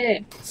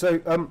it. so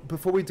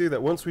before we do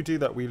that, once we do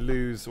that, we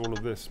lose all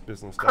of this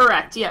business. Stuff.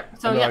 Correct. Yep.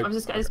 So And yeah, I I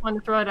just wanted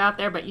to throw it out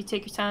there, but you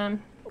take your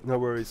time. No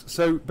worries.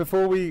 So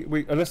before we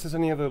unless there's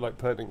any other like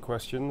pertinent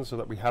questions or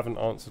that we haven't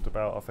answered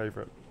about our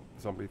favourite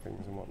zombie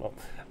things and whatnot,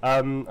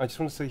 I just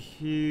want to say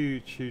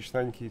huge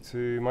thank you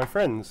to my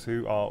friends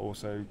who are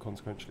also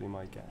consequentially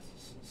my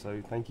guests.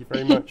 So thank you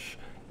very much,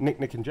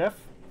 Nick and Jeff.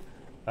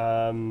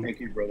 Thank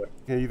you, brother.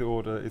 Either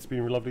order, it's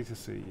been lovely to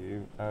see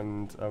you,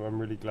 and I'm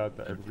really glad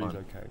that everybody's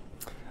okay.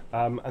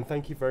 And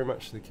thank you very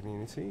much to the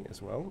community as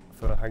well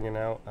for hanging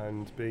out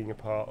and being a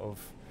part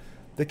of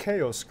the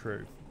Chaos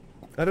Crew.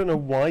 I don't know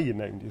why you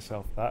named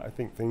yourself that. I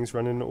think things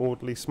run in an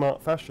orderly,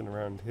 smart fashion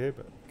around here,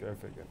 but go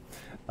figure.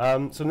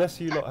 So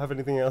unless you lot have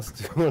anything else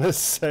to want to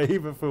say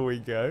before we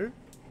go?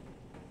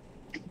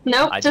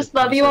 Nope, I just just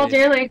love wanna you all say-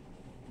 dearly.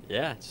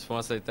 Yeah, just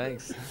want to say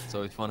thanks. It's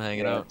always fun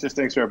hanging Yeah, out. just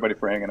thanks for everybody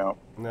for hanging out.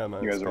 No,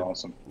 man. You it's guys are good.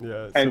 awesome. Yeah.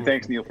 it's And so much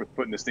thanks, fun. Neil, for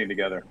putting this thing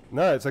together.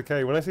 No, it's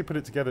okay. When I say put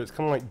it together, it's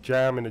kind of like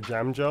jam in a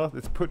jam jar.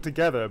 It's put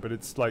together, but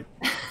it's like...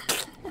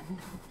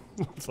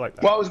 it's like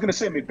that. Well, I was going to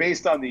say, I mean,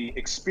 based on the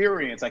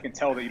experience, I can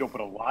tell that you don't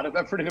put a lot of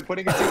effort into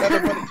putting it together,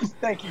 but just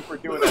thank you for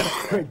doing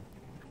that.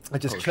 I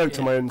just choked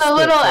on my own A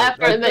little spit,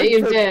 so effort that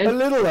you put did. A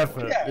little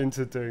effort Yeah.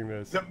 into doing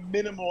this. The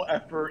minimal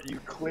effort you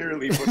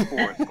clearly put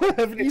forth.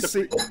 Have you It's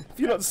a- have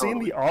you not seen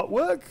the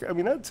artwork? I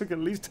mean, that took at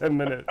least 10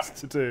 minutes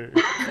to do.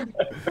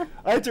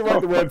 I had to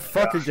write the word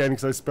fuck again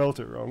because I spelt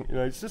it wrong. You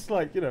know, it's just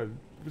like, you know,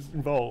 it was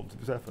involved, it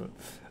was effort.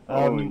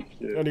 Holy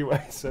shit.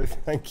 Anyway, so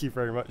thank you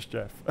very much,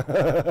 Jeff,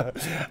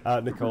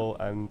 Nicole,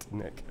 and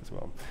Nick as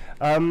well.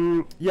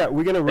 Yeah,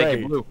 we're going to Thank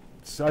you, raid. Blue.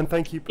 So, and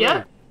thank you, Blue.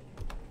 Yeah.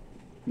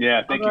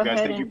 Yeah, thank I'll you go guys.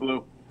 ahead Thank you, and-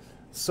 Blue.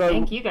 So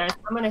Thank you guys.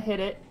 I'm gonna hit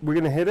it. we're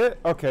going to hit it?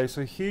 Okay,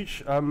 so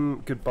huge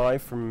goodbye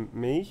from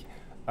me,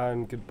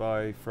 and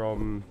goodbye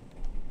from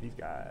these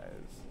guys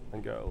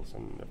and girls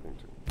and everything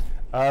too.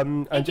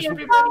 And Thank just you,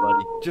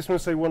 everybody. just want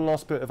to say one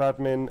last bit of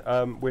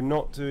admin. We're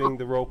not doing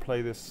the role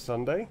play this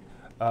Sunday.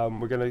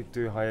 We're going to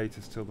do a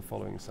hiatus till the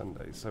following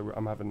Sunday. So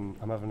I'm having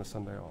a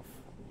Sunday off.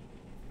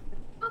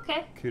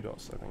 Okay.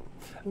 Kudos, I think.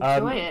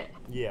 Enjoy it.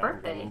 Yeah, I'm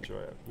gonna Birthday. enjoy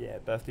it. Yeah,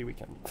 birthday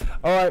weekend.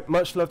 All right,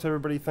 much love to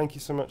everybody. Thank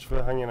you so much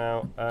for hanging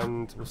out,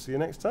 and we'll see you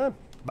next time.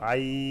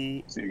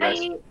 Bye. See you guys.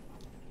 Bye.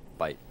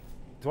 Bye.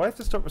 Do I have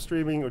to stop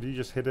streaming, or do you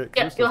just hit it?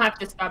 Can Yeah, we still- you'll have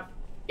to stop.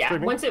 Yeah,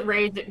 Streaming? once it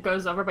raids, it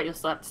goes over, but you'll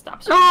still have to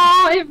stop.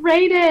 Oh, it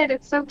raided.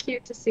 It's so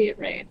cute to see it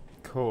raid.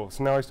 Cool.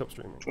 So now I stop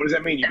streaming. What does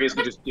that mean? You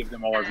basically just give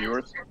them all our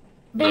viewers?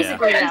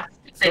 Basically, yeah.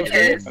 Stop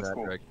streaming? That's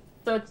cool.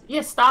 So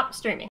it's stop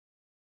streaming.